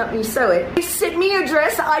girlfriend helped me sew it. They sent me a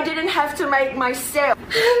dress I didn't have to make myself.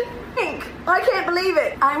 I can't believe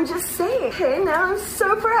it. I'm just saying. Okay, now I'm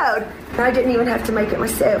so proud. I didn't even have to make it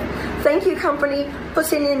myself. Thank you, company, for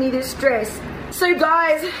sending me this dress. So,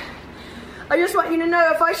 guys, I just want you to know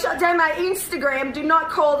if I shut down my Instagram, do not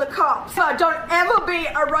call the cops. Don't ever be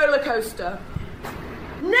a roller coaster.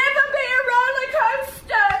 Never be a roller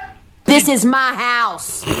coaster. This is my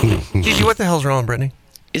house. Gigi, what the hell's wrong, Brittany?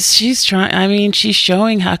 She's trying. I mean, she's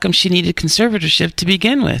showing how come she needed conservatorship to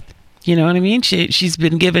begin with. You know what I mean? She's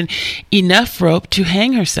been given enough rope to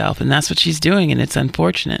hang herself, and that's what she's doing, and it's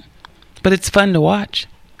unfortunate. But it's fun to watch.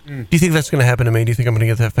 Do you think that's going to happen to me? Do you think I'm going to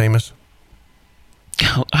get that famous?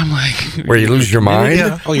 Oh, I'm like... Where you lose your mind?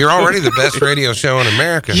 Yeah. Oh, you're already the best radio show in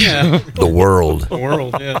America. Yeah. The world. The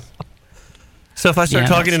world, yes. So if I start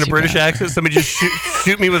talking in a British accent, somebody just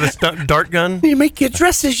shoot me with a dart gun? You make your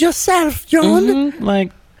dresses yourself, John. Mm-hmm.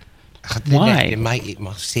 Like, why?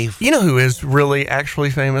 You know who is really actually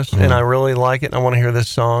famous, and I really like it, and I want to hear this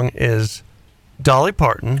song, is Dolly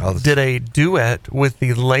Parton did a duet with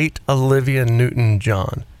the late Olivia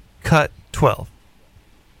Newton-John. Cut 12.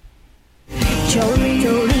 Jolene,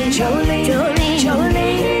 Jolene, Jolene,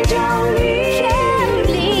 Jolene, Jolene,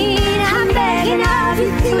 Jolene, I'm begging of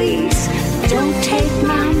you, please, don't take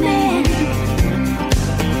my man.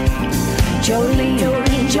 Jolene,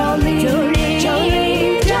 Jolene, Jolene,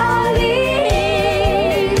 Jolene, Jolene,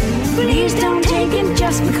 please don't take him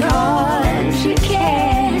just because you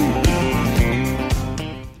can.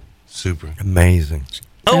 Super. Amazing.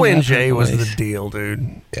 ONJ was the deal,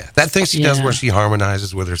 dude. Yeah, that thing she does where she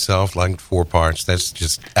harmonizes with herself, like 4 parts, that's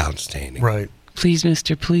just outstanding. Right. Please,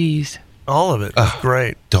 mister, please. All of it was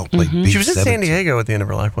great. Don't play She was in San Diego at the end of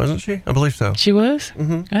her life, wasn't she? I believe so. She was?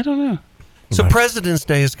 Mm-hmm. I don't know. So President's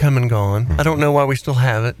Day has come and gone. I don't know why we still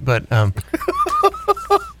have it, but I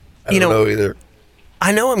don't know either.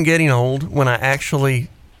 I know I'm getting old when I actually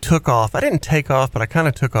took off. I didn't take off, but I kind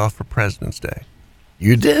of took off for President's Day.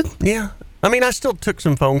 You did? Yeah. I mean, I still took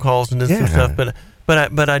some phone calls and did some stuff,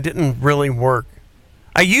 but I didn't really work.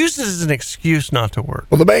 I used it as an excuse not to work.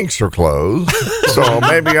 Well, the banks are closed, so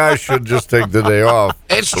maybe I should just take the day off.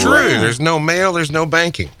 It's true. There's no mail. There's no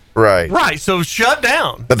banking. Right. Right. So shut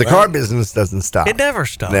down. But the car business doesn't stop. It never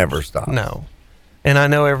stops. Never stops. No. And I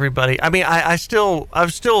know everybody. I mean, I'm still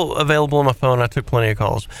available on my phone. I took plenty of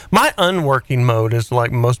calls. My unworking mode is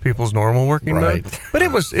like most people's normal working mode. But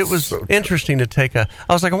it was so interesting to take I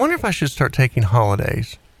was like, I wonder if I should start taking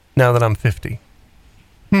holidays now that I'm 50.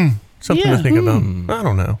 Something to think about. I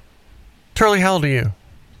don't know. Turley, how old are you?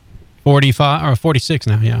 45 or 46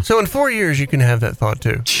 now, yeah. So in 4 years, you can have that thought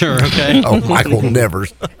too. Sure, okay. Oh, Michael never,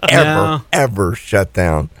 ever shut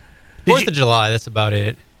down. 4th of July, that's about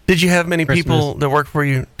it. Did you have many people that work for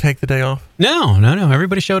you take the day off? No.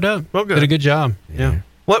 Everybody showed up. Well, good. Did a good job. Yeah.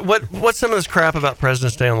 What's some of this crap about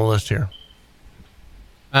President's Day on the list here?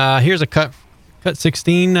 Here's a cut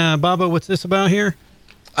 16. Baba, what's this about here?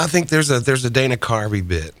 I think there's a Dana Carvey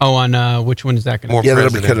bit. Oh, on which one is that going to be? Yeah,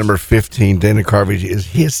 that'll be cut number 15. Dana Carvey is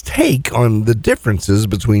his take on the differences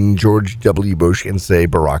between George W. Bush and, say,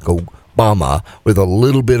 Barack Obama with a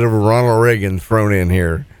little bit of a Ronald Reagan thrown in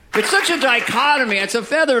here. It's such a dichotomy. It's a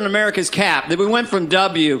feather in America's cap that we went from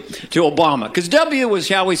W to Obama. Because W was,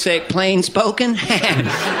 shall we say, plain spoken.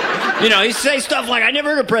 You know, he'd say stuff like, I never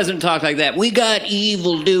heard a president talk like that. We got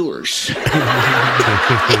evildoers.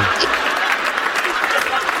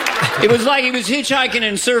 It was like he was hitchhiking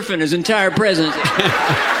and surfing his entire presidency.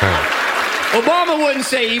 Obama wouldn't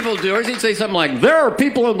say evildoers. He'd say something like, there are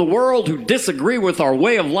people in the world who disagree with our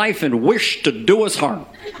way of life and wish to do us harm.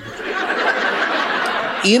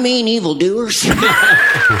 You mean evildoers?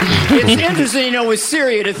 It's interesting, you know, with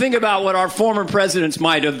Syria to think about what our former presidents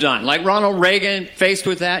might have done. Like Ronald Reagan, faced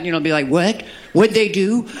with that, you know, be like, what? What'd they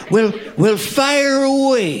do? We'll fire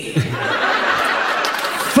away.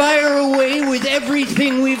 Fire away with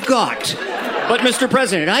everything we've got. But, Mr.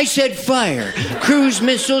 President, I said fire. Cruise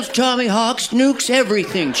missiles, Tomahawks, nukes,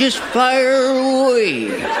 everything. Just fire away.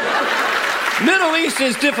 Middle East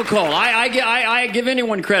is difficult. I give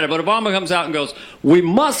anyone credit, but Obama comes out and goes, we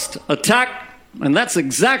must attack, and that's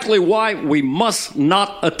exactly why we must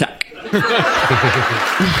not attack.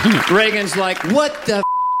 Reagan's like, what the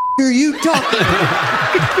are you talking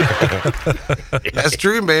about? That's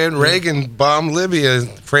true, man. Reagan bombed Libya.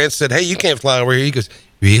 France said, hey, you can't fly over here. He goes,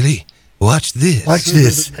 really? Watch this. Watch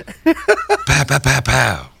this. Pow, pow, pow,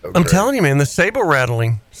 pow. I'm telling you, man, the saber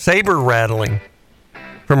rattling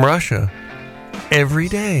from Russia, every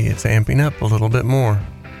day it's amping up a little bit more.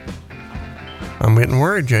 I'm getting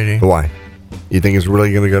worried, JD. Why? You think it's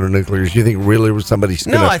really going to go to nuclear? Do you think really somebody's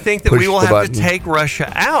going to No, I think that we will have to take Russia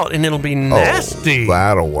out, and it'll be nasty. Oh,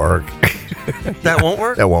 that'll work. That won't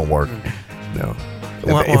work? That won't work. No.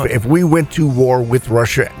 What? If we went to war with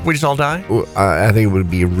Russia, we just all die? I think it would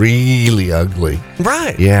be really ugly.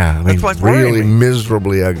 Right. Yeah. I mean, that's what's really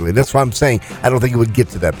miserably ugly. That's why I'm saying I don't think it would get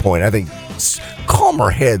to that point. I think calmer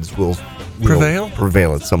heads will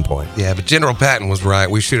prevail at some point. Yeah, but General Patton was right.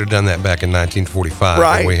 We should have done that back in 1945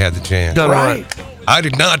 Right. when we had the chance. Done right. I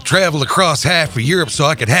did not travel across half of Europe so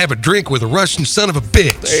I could have a drink with a Russian son of a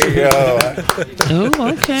bitch. There you go.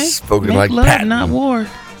 Oh, okay. Spoken Make like love, Patton. not war.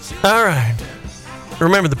 All right.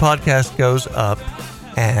 Remember, the podcast goes up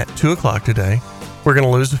at 2 o'clock today. We're going to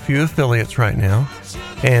lose a few affiliates right now,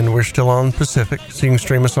 and we're still on Pacific, so you can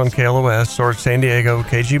stream us on KLOS or San Diego,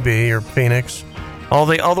 KGB, or Phoenix. All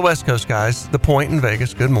the West Coast guys, The Point in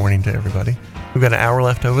Vegas. Good morning to everybody. We've got an hour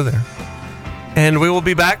left over there. And we will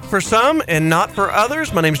be back for some and not for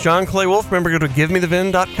others. My name is John Clay Wolf. Remember, go to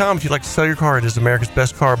GiveMeTheVin.com if you'd like to sell your car. It is America's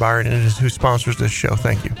best car buyer, and it is who sponsors this show.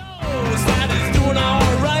 Thank you.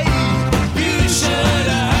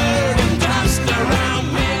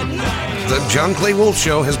 The John Clay Wolf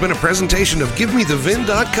Show has been a presentation of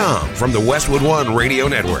GiveMeTheVin.com from the Westwood One Radio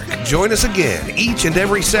Network. Join us again each and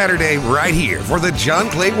every Saturday right here for the John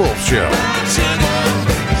Clay Wolf Show.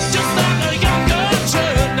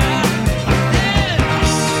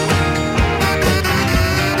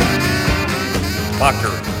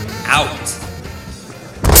 Bucker out.